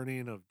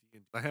 learning of D&D,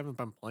 I haven't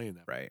been playing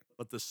that. Right.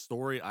 But the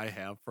stories I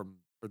have from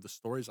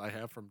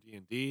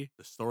D&D,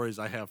 the stories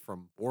I have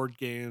from board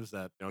games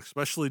that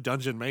especially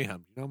Dungeon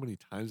Mayhem. You know how many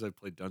times I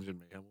played Dungeon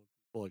Mayhem with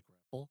people like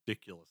grapple?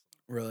 Ridiculous.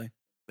 Really?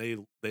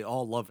 They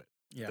all love it.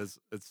 Yeah.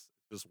 It's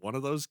just one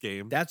of those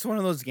games. That's one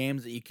of those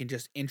games that you can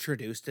just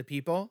introduce to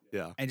people.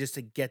 Yeah. And just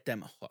to get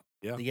them hooked.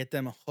 Yeah. To get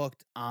them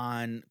hooked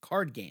on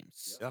card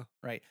games. Yeah.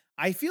 Right.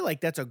 I feel like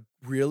that's a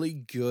really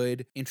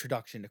good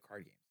introduction to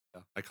card games.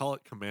 Yeah. I call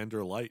it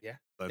Commander Light. Yeah.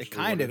 That's It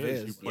kind what of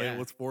is, You play yeah.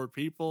 with 4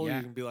 people. Yeah.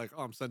 You can be like,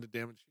 oh, I'm sending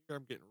damage here.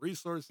 I'm getting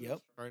resources. Yep.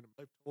 Trying to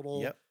life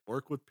total. Yep.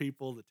 Work with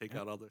people to take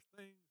Yep. out other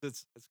things.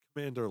 It's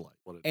Commander Light.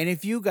 What it And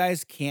if you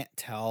guys can't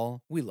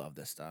tell, we love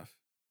this stuff.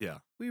 Yeah.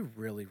 We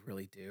really,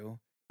 really do.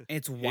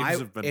 It's Games why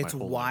have been my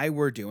whole life.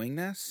 we're doing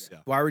this. Yeah.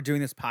 Why we're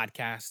doing this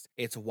podcast.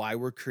 It's why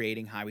we're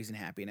creating Hobbies and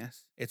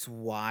Happiness. It's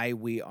why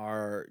we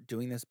are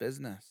doing this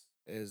business.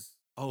 Is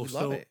Oh, we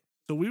love it.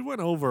 So we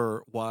went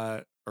over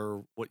what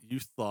you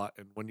thought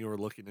and when you were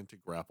looking into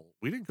Grapple.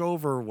 We didn't go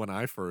over when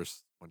I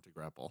first went to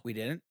Grapple. We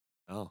didn't.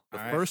 No. The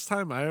All right. first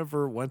time I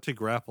ever went to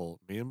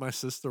Grapple, me and my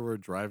sister were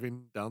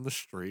driving down the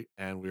street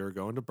and we were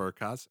going to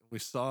Burcott's and we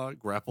saw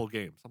Grapple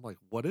Games. I'm like,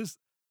 what is?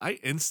 I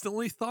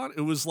instantly thought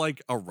it was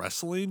like a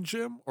wrestling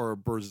gym or a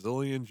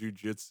Brazilian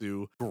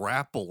jiu-jitsu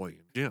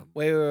grappling gym.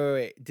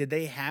 Wait. Did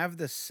they have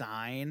the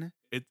sign?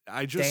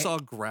 I just saw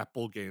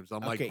Grapple Games.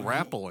 I'm Okay, like,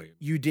 grappling.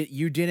 You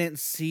didn't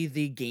see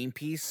the game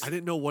piece? I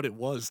didn't know what it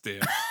was,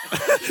 Dan.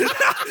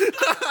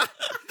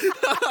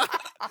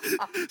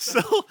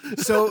 So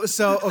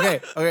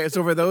okay.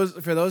 So for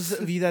those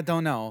of you that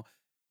don't know,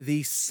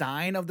 the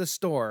sign of the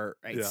store,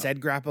 right, Yeah. said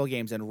Grapple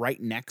Games, and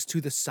right next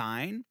to the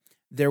sign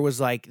there was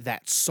like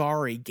that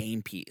sorry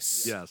game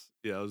piece. Yes.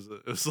 Yeah,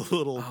 it was a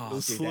little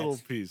That's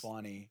piece.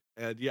 Funny.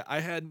 And yeah, I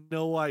had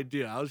no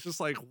idea. I was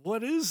just like,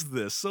 what is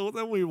this? So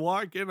then we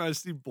walk in, I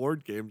see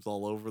board games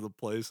all over the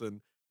place.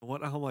 And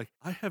I'm like,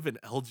 I have an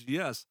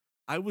LGS.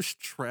 I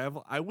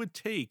would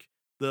take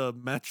the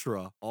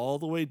Metro all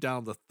the way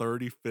down to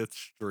 35th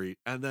Street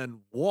and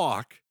then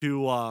walk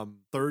to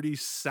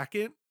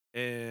 32nd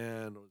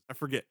and I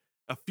forget,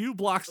 a few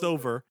blocks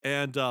over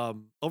and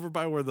over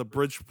by where the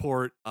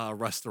Bridgeport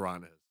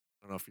restaurant is.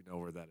 I don't know if you know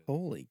where that is.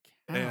 Holy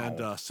cow.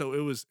 And so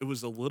it was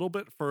a little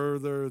bit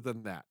further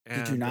than that.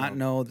 And, Did you not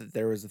know that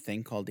there was a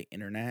thing called the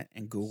internet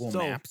and Google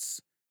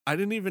Maps? I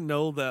didn't even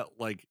know that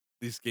like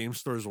these game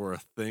stores were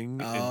a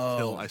thing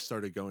until Oh. I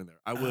started going there.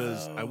 I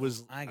was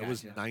I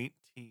gotcha. 19.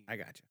 I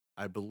got you.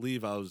 I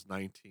believe I was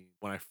 19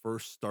 when I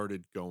first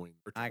started going.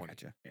 Or 20. I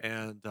got you.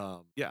 And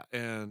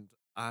and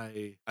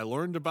I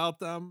learned about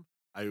them.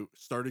 I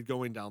started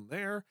going down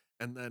there,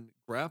 and then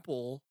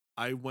Grapple.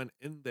 I went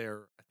in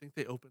there. I think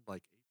they opened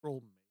like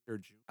April, May, or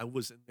June. I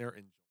was in there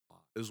in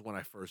July. This is when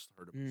I first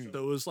heard of it.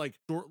 So it was like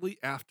shortly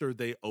after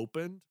they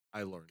opened,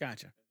 I learned.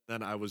 Gotcha.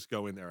 Then I was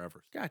going there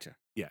ever since. Gotcha.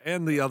 Yeah,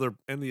 and the other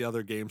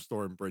game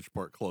store in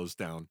Bridgeport closed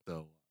down.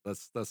 So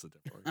that's a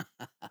different.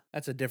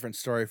 That's a different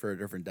story for a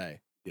different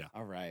day. Yeah.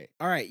 All right.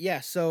 Yeah.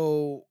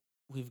 So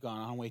we've gone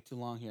on way too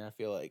long here, I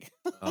feel like.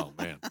 Oh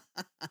man.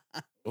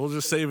 We'll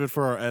just save it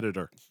for our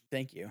editor.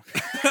 Thank you.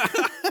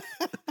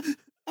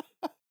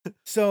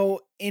 So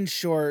in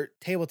short,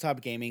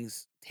 tabletop gaming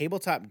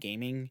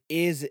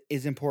is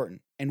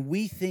important. And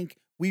we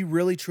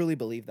really truly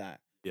believe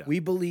that. Yeah. We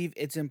believe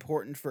it's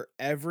important for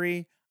I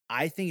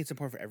think it's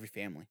important for every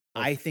family.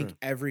 I think sure.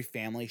 every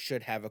family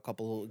should have a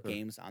couple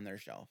games on their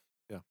shelf.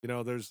 Yeah. You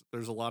know, there's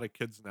a lot of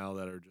kids now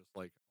that are just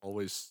like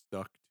always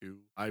stuck to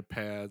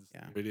iPads,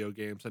 video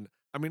games. And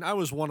I mean, I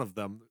was one of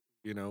them.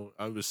 You know,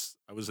 I was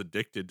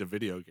addicted to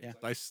video games.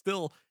 Yeah. I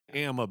still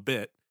am a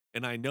bit,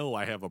 and I know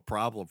I have a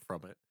problem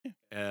from it. Yeah.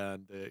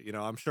 And you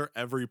know, I'm sure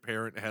every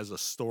parent has a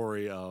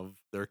story of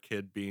their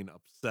kid being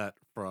upset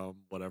from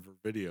whatever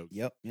video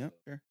game. Yep,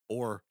 sure.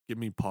 Or give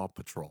me Paw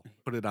Patrol.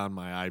 Put it on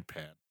my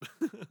iPad.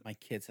 My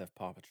kids have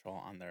Paw Patrol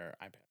on their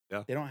iPad.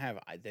 Yeah. They don't have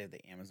they have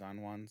the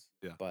Amazon ones.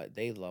 Yeah. But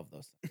they love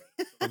those.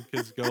 Some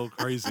kids go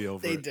crazy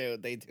over They it. do.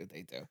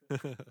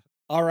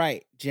 All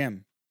right,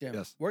 Jim.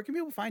 Yes. Where can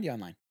people find you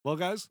online? Well,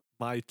 guys,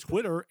 my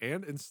Twitter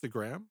and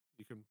Instagram,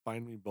 you can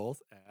find me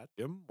both at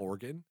Jim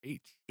Morgan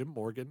H. Jim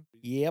Morgan.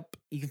 Yep.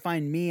 You can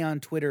find me on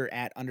Twitter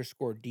at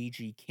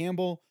 _DG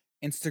Campbell,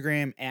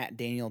 Instagram at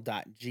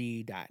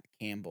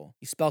Daniel.G.Campbell.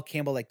 You spell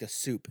Campbell like the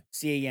soup,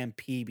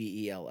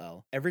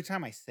 CAMPBELL. Every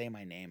time I say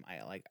my name, I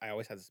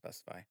always have to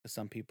specify. Because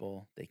some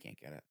people, they can't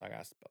get it. I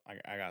gotta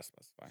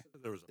specify.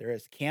 There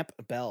is Camp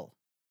Bell.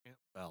 Camp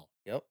Bell.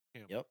 Yep.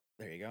 Camp. Yep.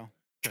 There you go.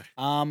 Okay.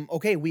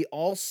 Okay, we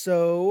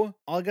also,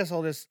 I guess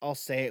I'll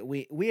say it.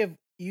 We have,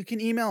 you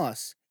can email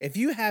us if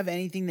you have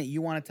anything that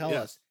you want to tell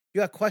us.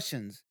 You got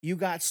questions, you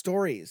got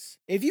stories.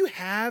 If you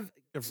have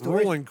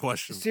rolling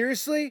questions,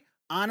 seriously,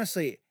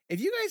 honestly, if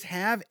you guys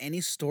have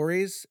any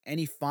stories,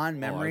 any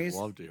fond memories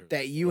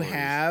that you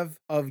have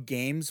of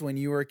games when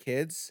you were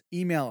kids,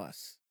 email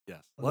us. Yes,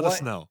 let us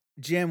know.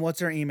 Jim,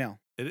 what's our email?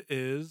 It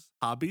is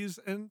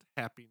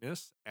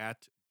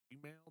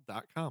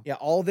hobbiesandhappiness@gmail.com. Yeah,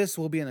 all this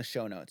will be in the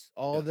show notes.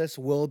 All this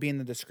will be in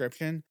the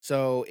description.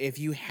 So if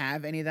you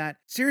have any of that,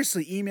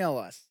 seriously, email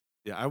us.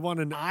 Yeah, I want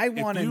to know. I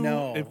want to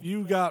know. If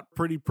you got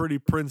pretty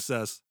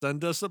princess,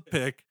 send us a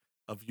pic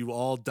of you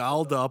all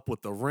dolled up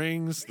with the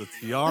rings, the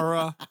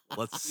tiara.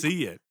 Let's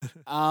see it.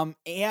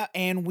 Yeah,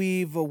 and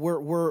we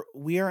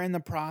are in the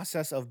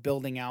process of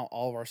building out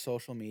all of our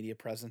social media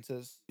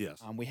presences.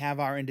 Yes. We have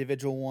our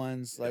individual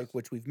ones,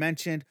 which we've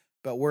mentioned,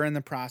 but we're in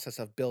the process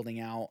of building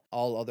out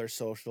all other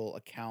social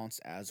accounts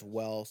as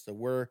well.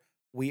 So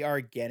we are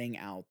getting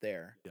out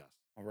there. Yes.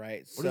 All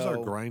right. What is our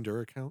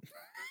Grinder account?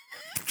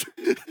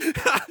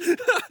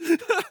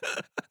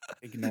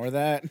 Ignore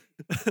that.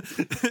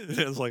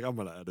 It's like, I'm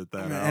gonna edit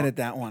that I'm gonna out. edit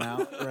that one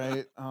out,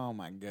 right? Oh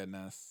my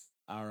goodness.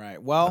 All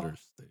right. Well, Better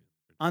stay.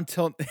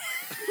 until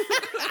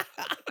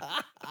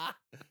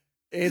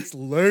it's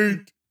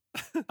late.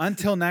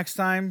 Until next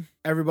time,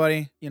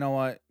 everybody. You know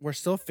what? We're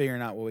still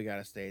figuring out what we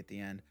gotta say at the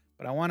end,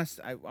 but I want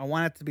to. I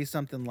want it to be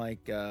something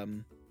like, I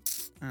don't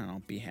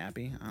know. Be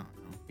happy. I don't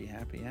know. Be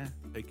happy. Yeah.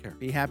 Take care.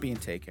 Be happy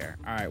and take care.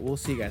 All right. We'll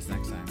see you guys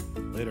next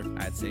time. Later. All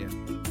right. See ya.